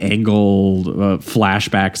wide angle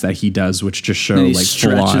flashbacks that he does, which just show like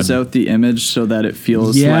stretches out the image so that it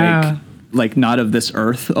feels like not of this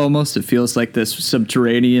earth almost. It feels like this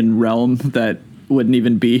subterranean realm that wouldn't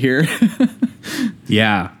even be here.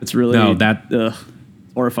 Yeah. It's really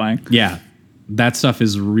horrifying. Yeah. That stuff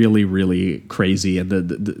is really, really crazy. And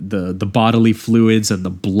the bodily fluids and the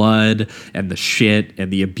blood and the shit and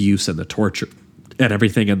the abuse and the torture and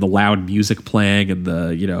everything, and the loud music playing and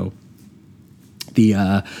the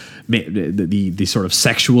sort of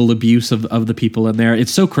sexual abuse of the people in there.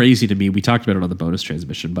 It's so crazy to me. We talked about it on the bonus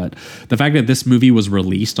transmission, but the fact that this movie was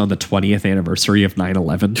released on the 20th anniversary of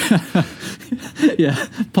 9/11. Yeah,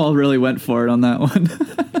 Paul really went for it on that one.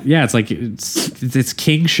 Yeah, it's like it's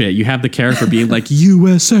king shit. You have the character being like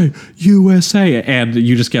USA, USA, and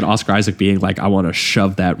you just get Oscar Isaac being like, I want to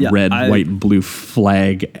shove that red, white, and blue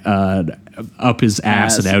flag up his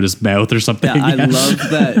ass and out his mouth or something. Yeah, I love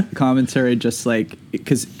that commentary, just like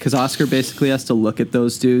because Oscar basically has to look at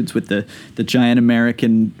those dudes with the giant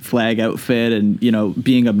American flag outfit and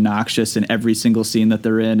being obnoxious in every single scene that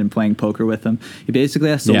they're in and playing poker with them. He basically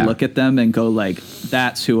has to look at them and go like,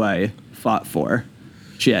 that's who I fought for.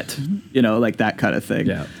 Shit, like that kind of thing.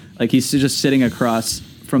 Yeah, like he's just sitting across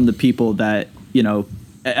from the people that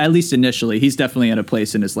at least initially, he's definitely in a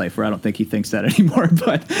place in his life where I don't think he thinks that anymore.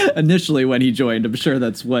 But initially, when he joined, I'm sure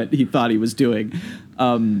that's what he thought he was doing.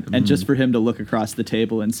 And just for him to look across the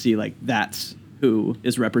table and see like that's who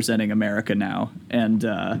is representing America now, and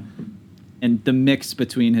the mix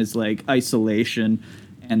between his like isolation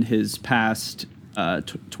and his past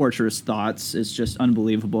torturous thoughts is just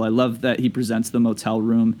unbelievable. I love that he presents the motel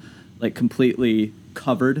room like completely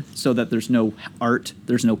covered so that there's no art,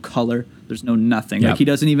 there's no color, there's no nothing. Yep. Like he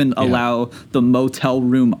doesn't even allow the motel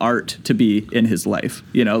room art to be in his life.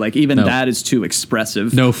 You know, like even that is too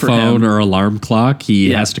expressive. No for phone him. or alarm clock.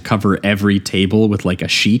 He has to cover every table with like a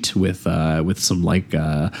sheet with some like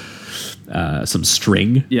some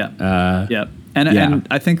string. Yeah. And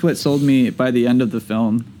I think what sold me by the end of the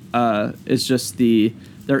film is just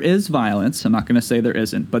there is violence. I'm not going to say there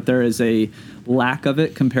isn't, but there is a lack of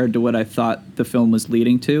it compared to what I thought the film was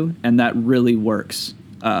leading to, and that really works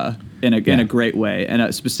in a great way.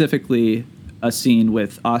 And specifically a scene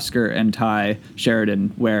with Oscar and Ty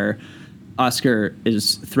Sheridan where Oscar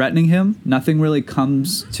is threatening him. Nothing really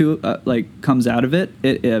comes out of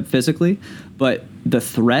it physically, but the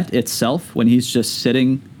threat itself when he's just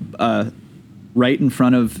sitting right in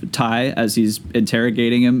front of Ty as he's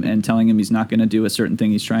interrogating him and telling him he's not going to do a certain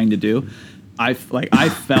thing he's trying to do. I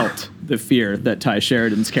felt the fear that Ty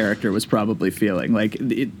Sheridan's character was probably feeling. Like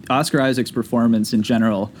Oscar Isaac's performance in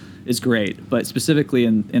general is great, but specifically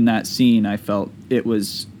in that scene, I felt it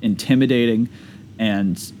was intimidating,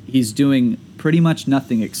 and he's doing pretty much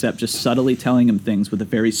nothing except just subtly telling him things with a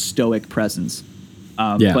very stoic presence.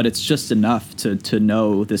 But it's just enough to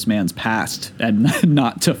know this man's past and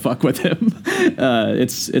not to fuck with him.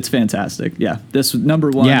 It's fantastic. Yeah, this number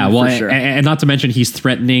one. Yeah, well, for sure. and not to mention he's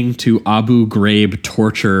threatening to Abu Ghraib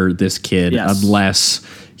torture this kid unless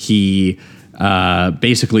he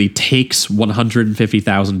basically takes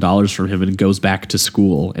 $150,000 from him and goes back to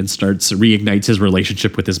school and reignites his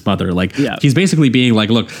relationship with his mother. Like he's basically being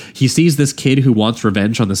like, look, he sees this kid who wants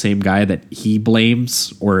revenge on the same guy that he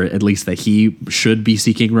blames, or at least that he should be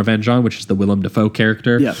seeking revenge on, which is the Willem Dafoe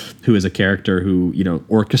character, who is a character who, you know,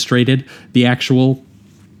 orchestrated the actual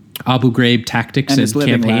Abu Ghraib tactics and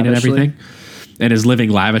campaign and everything. And is living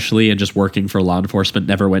lavishly and just working for law enforcement,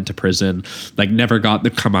 never went to prison, like never got the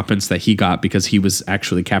comeuppance that he got because he was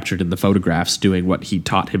actually captured in the photographs doing what he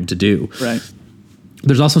taught him to do. Right.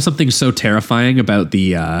 There's also something so terrifying about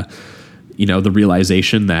the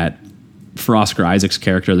realization that for Oscar Isaac's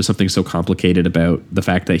character, there's something so complicated about the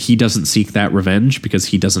fact that he doesn't seek that revenge because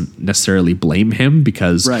he doesn't necessarily blame him,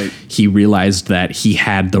 because he realized that he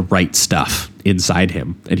had the right stuff inside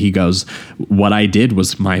him, and he goes, what I did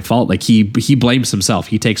was my fault. Like he blames himself.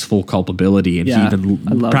 He takes full culpability, and he even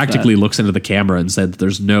practically looks into the camera and said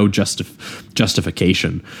there's no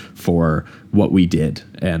justification for what we did,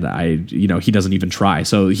 and he doesn't even try.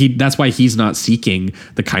 So that's why he's not seeking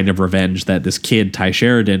the kind of revenge that this kid Ty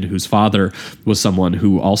Sheridan, whose father was someone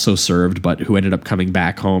who also served but who ended up coming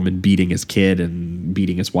back home and beating his kid and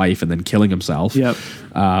beating his wife and then killing himself.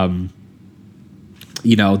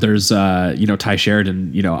 There's Ty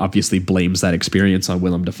Sheridan, obviously blames that experience on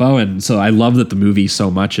Willem Dafoe. And so I love that the movie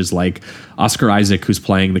so much is like Oscar Isaac, who's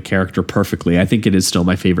playing the character perfectly. I think it is still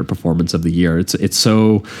my favorite performance of the year. It's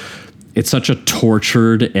such a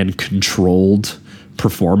tortured and controlled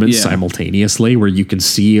performance simultaneously, where you can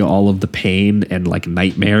see all of the pain and like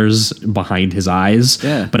nightmares behind his eyes.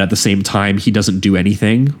 But at the same time, he doesn't do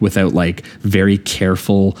anything without like very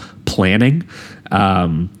careful planning.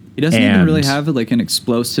 He doesn't even really have like an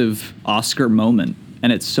explosive Oscar moment,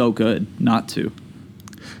 and it's so good not to.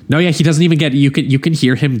 No, yeah, he doesn't even get. You can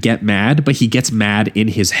hear him get mad, but he gets mad in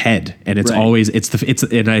his head, and it's always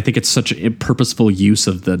and I think it's such a purposeful use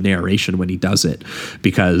of the narration when he does it,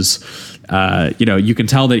 because you can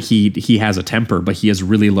tell that he has a temper, but he has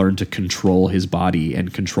really learned to control his body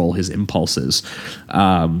and control his impulses,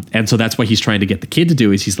 and so that's what he's trying to get the kid to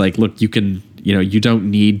do. Is he's like, look, you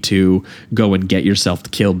don't need to go and get yourself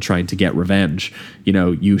killed trying to get revenge.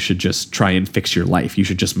 You should just try and fix your life. You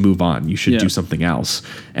should just move on. You should do something else.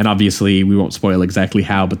 And obviously we won't spoil exactly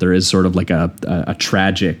how, but there is sort of like a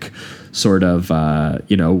tragic sort of,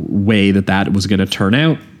 way that was going to turn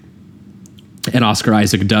out. And Oscar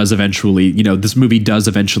Isaac does eventually, this movie does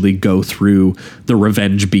eventually go through the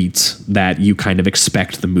revenge beats that you kind of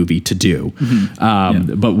expect the movie to do.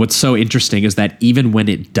 But what's so interesting is that even when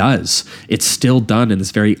it does, it's still done in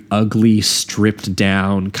this very ugly, stripped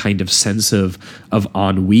down kind of sense of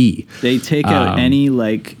ennui. They take out any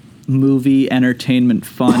like movie entertainment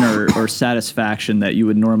fun or satisfaction that you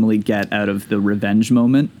would normally get out of the revenge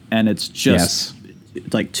moment. And it's just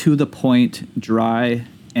like to the point, dry,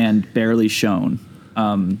 and barely shown.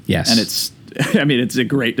 And it's a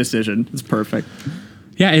great decision. It's perfect.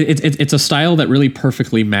 Yeah, it's a style that really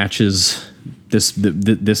perfectly matches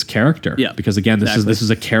this character. Yeah, because again, this exactly. is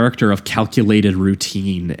a character of calculated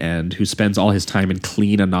routine and who spends all his time in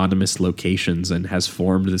clean, anonymous locations and has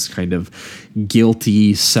formed this kind of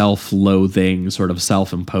guilty, self-loathing, sort of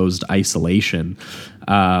self-imposed isolation,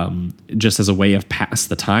 just as a way of pass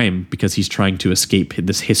the time because he's trying to escape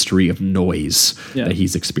this history of noise that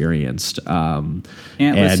he's experienced. Can't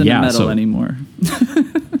listen to metal anymore.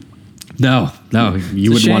 No,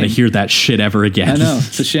 you wouldn't want to hear that shit ever again. I know,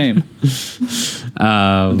 it's a shame.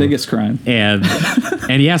 The biggest crime.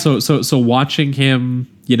 And yeah, so watching him,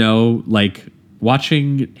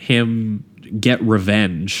 watching him get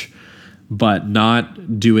revenge, but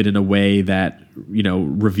not do it in a way that,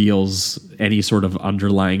 reveals any sort of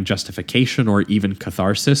underlying justification or even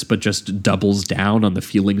catharsis, but just doubles down on the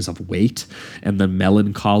feelings of weight and the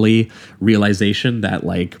melancholy realization that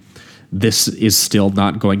this is still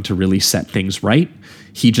not going to really set things right.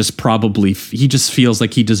 He just feels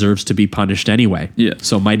like he deserves to be punished anyway. Yeah.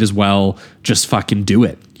 So might as well just fucking do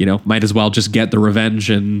it. Might as well just get the revenge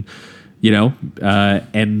and,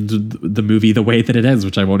 end the movie the way that it ends,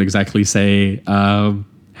 which I won't exactly say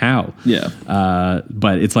how. Yeah.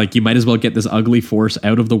 But it's you might as well get this ugly force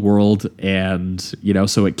out of the world and,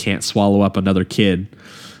 so it can't swallow up another kid.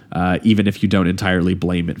 Even if you don't entirely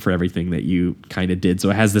blame it for everything that you kind of did. So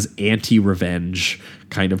it has this anti-revenge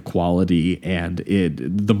kind of quality, and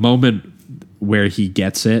the moment where he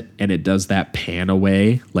gets it and it does that pan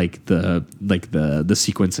away, like the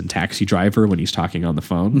sequence in Taxi Driver when he's talking on the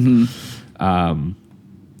phone. Mm-hmm.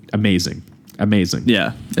 Amazing.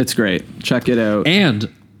 Yeah, it's great. Check it out.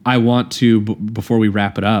 And I want to, before we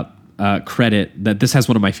wrap it up, credit that this has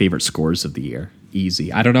one of my favorite scores of the year.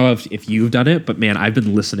 Easy. I don't know if you've done it, but man, I've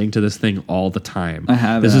been listening to this thing all the time. I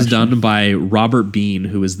have. This is done by Robert Bean,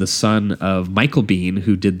 who is the son of Michael Bean,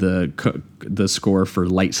 who did the score for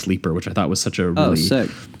Light Sleeper, which I thought was such a really sick.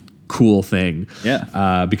 Cool thing.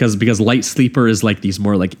 Yeah. Because Light Sleeper is these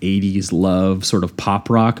more 80s love sort of pop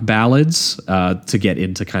rock ballads to get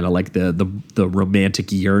into kind of the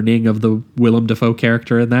romantic yearning of the Willem Dafoe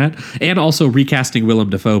character in that, and also recasting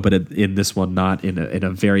Willem Dafoe, but in this one not in a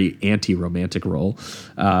very anti-romantic role.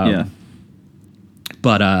 But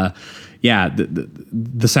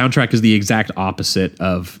the soundtrack is the exact opposite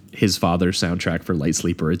of his father's soundtrack for Light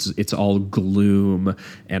Sleeper. It's all gloom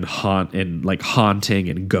and haunting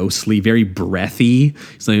and ghostly, very breathy.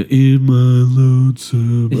 It's in my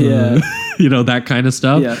lonesome, that kind of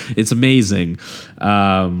stuff. Yeah. It's amazing.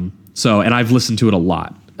 And I've listened to it a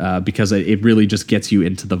lot because it really just gets you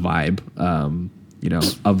into the vibe,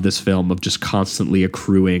 of this film, of just constantly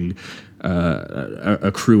accruing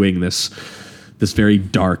this very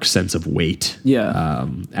dark sense of weight.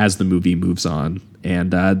 As the movie moves on.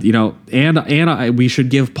 And, we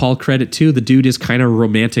should give Paul credit too. The dude is kind of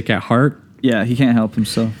romantic at heart. Yeah, he can't help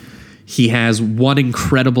himself. He has one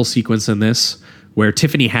incredible sequence in this where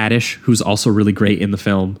Tiffany Haddish, who's also really great in the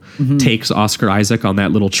film, takes Oscar Isaac on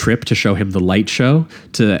that little trip to show him the light show,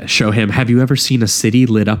 to show him, have you ever seen a city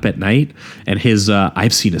lit up at night? And his,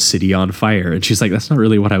 I've seen a city on fire. And she's like, that's not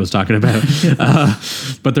really what I was talking about.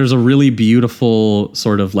 But there's a really beautiful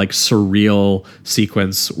sort of surreal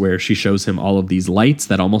sequence where she shows him all of these lights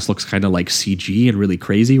that almost looks kind of like CG and really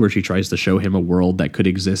crazy, where she tries to show him a world that could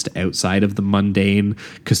exist outside of the mundane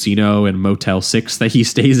casino and Motel 6 that he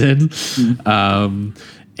stays in.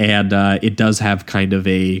 It does have kind of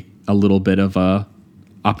a little bit of a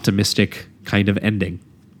optimistic kind of ending.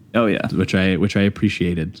 Oh yeah, which I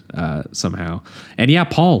appreciated somehow. And yeah,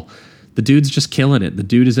 Paul, the dude's just killing it. The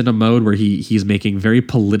dude is in a mode where he's making very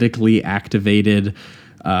politically activated,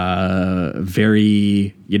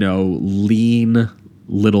 very lean,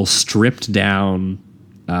 little stripped down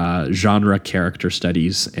genre character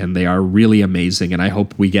studies, and they are really amazing, and I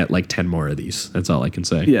hope we get 10 more of these. That's all I can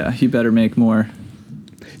say. Yeah, he better make more.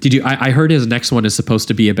 Did you I heard his next one is supposed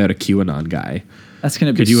to be about a QAnon guy. That's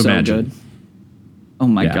gonna be so good. Oh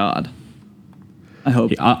my god, I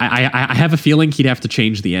hope. I have a feeling he'd have to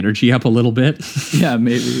change the energy up a little bit. Yeah,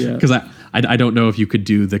 maybe. Yeah, because I don't know if you could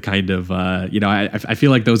do the kind of I feel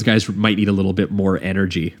like those guys might need a little bit more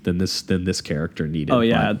energy than this character needed. Oh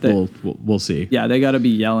yeah, we'll see. Yeah, they got to be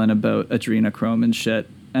yelling about adrenochrome and shit,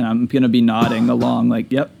 and I'm gonna be nodding along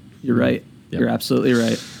yep, you're right. Yep. You're absolutely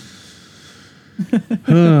right.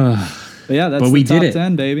 But yeah, that's we the top did it.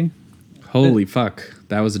 10, baby. Holy fuck,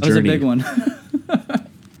 that was a journey. That was a big one.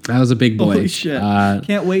 That was a big boy. Holy shit!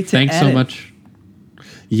 Can't wait to. Thanks so much.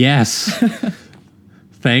 Yes.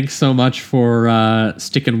 Thanks so much for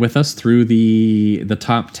sticking with us through the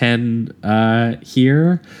top 10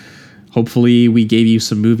 here. hopefully we gave you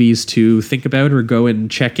some movies to think about or go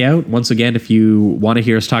and check out. Once again, if you want to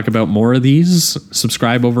hear us talk about more of these,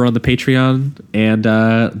 subscribe over on the Patreon and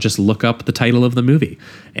just look up the title of the movie.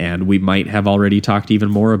 And we might have already talked even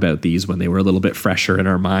more about these when they were a little bit fresher in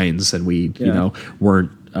our minds and we,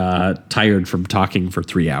 weren't tired from talking for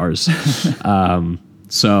 3 hours.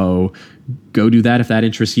 So go do that if that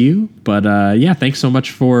interests you. But thanks so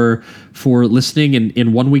much for listening.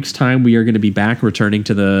 In 1 week's time, we are going to be back, returning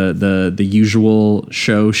to the usual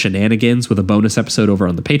show shenanigans with a bonus episode over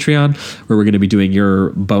on the Patreon, where we're going to be doing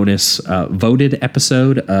your bonus voted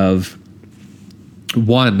episode of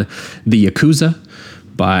The Yakuza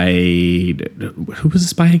by, who was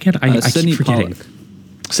this by again? I keep forgetting.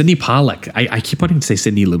 Sidney Pollack. I keep wanting to say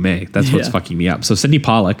Sidney Lumet. That's what's fucking me up. So Sidney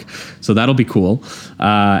Pollack. So that'll be cool.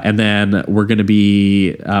 And then we're going to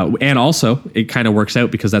be... and also, it kind of works out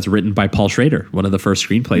because that's written by Paul Schrader, one of the first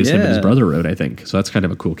screenplays him and his brother wrote, I think. So that's kind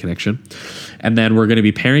of a cool connection. And then we're going to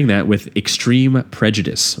be pairing that with Extreme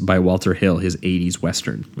Prejudice by Walter Hill, his 80s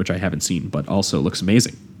Western, which I haven't seen, but also looks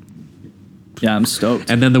amazing. Yeah, I'm stoked.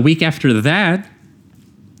 And then the week after that,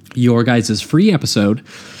 your guys' free episode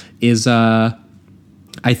is...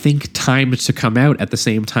 I think timed to come out at the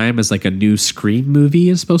same time as like a new Scream movie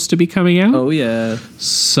is supposed to be coming out. Oh, yeah.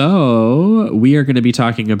 So we are going to be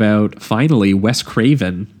talking about, finally, Wes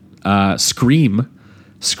Craven, Scream,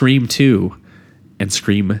 Scream 2, and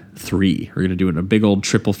Scream 3. We're going to do a big old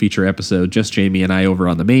triple feature episode, just Jamie and I over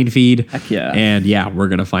on the main feed. Heck yeah. And we're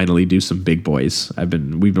going to finally do some big boys. We've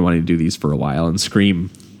been wanting to do these for a while, and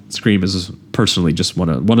Scream is personally just one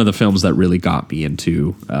of the films that really got me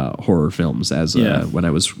into horror films as when I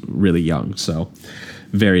was really young. So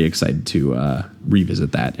very excited to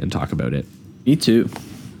revisit that and talk about it. Me too.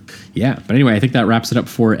 Yeah. But anyway, I think that wraps it up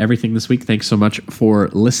for everything this week. Thanks so much for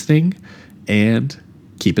listening and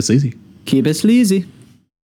keep it sleazy. Keep it sleazy.